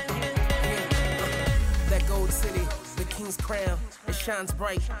 That gold city, the king's crown, it shines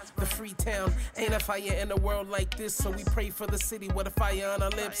bright. The free town, ain't a fire in the world like this, so we pray for the city with a fire on our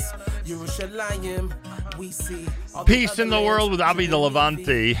lips. Yerushalayim, we see all Peace other in the lands World with Avi dream de of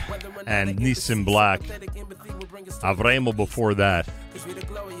Levante and Nissim Black. Avremo before that.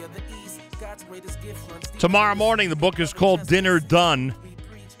 Tomorrow morning, the book is called Dinner Done.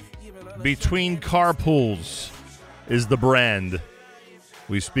 Between Carpools is the brand.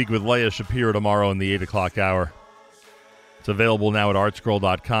 We speak with Leah Shapiro tomorrow in the 8 o'clock hour. It's available now at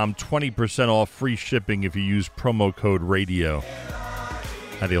artscroll.com. 20% off free shipping if you use promo code RADIO.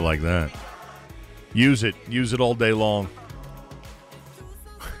 How do you like that? Use it. Use it all day long.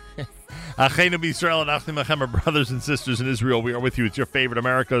 Achenu B'Yisrael and Achim Achem, our brothers and sisters in Israel. We are with you. It's your favorite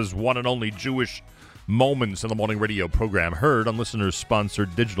America's one and only Jewish Moments in the Morning radio program, heard on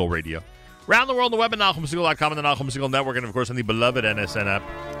listeners-sponsored digital radio. Around the world on the web at NachumSegal.com and the Nachum Segal Network, and, of course, on the beloved NSN app.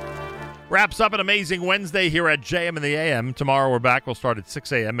 Wraps up an amazing Wednesday here at JM in the AM. Tomorrow we're back. We'll start at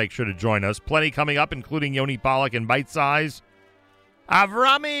 6 a.m. Make sure to join us. Plenty coming up, including Yoni Pollack and Bite Size.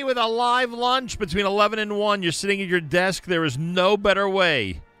 Avrami with a live lunch between 11 and 1. You're sitting at your desk. There is no better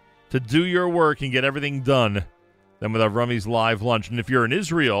way to do your work and get everything done than with Avrami's live lunch. And if you're in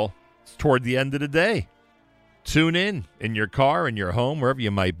Israel, it's toward the end of the day. Tune in your car, in your home, wherever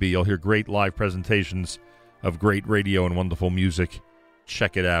you might be. You'll hear great live presentations of great radio and wonderful music.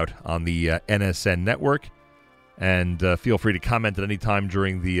 Check it out on the NSN network. And feel free to comment at any time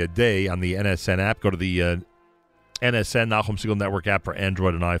during the day on the NSN app. Go to the NSN Nachum Segal Network app for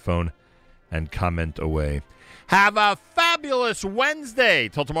Android and iPhone and comment away. Have a fabulous Wednesday.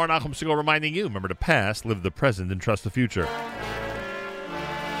 Till tomorrow, Nachum Segal reminding you, remember to pass, live the present, and trust the future.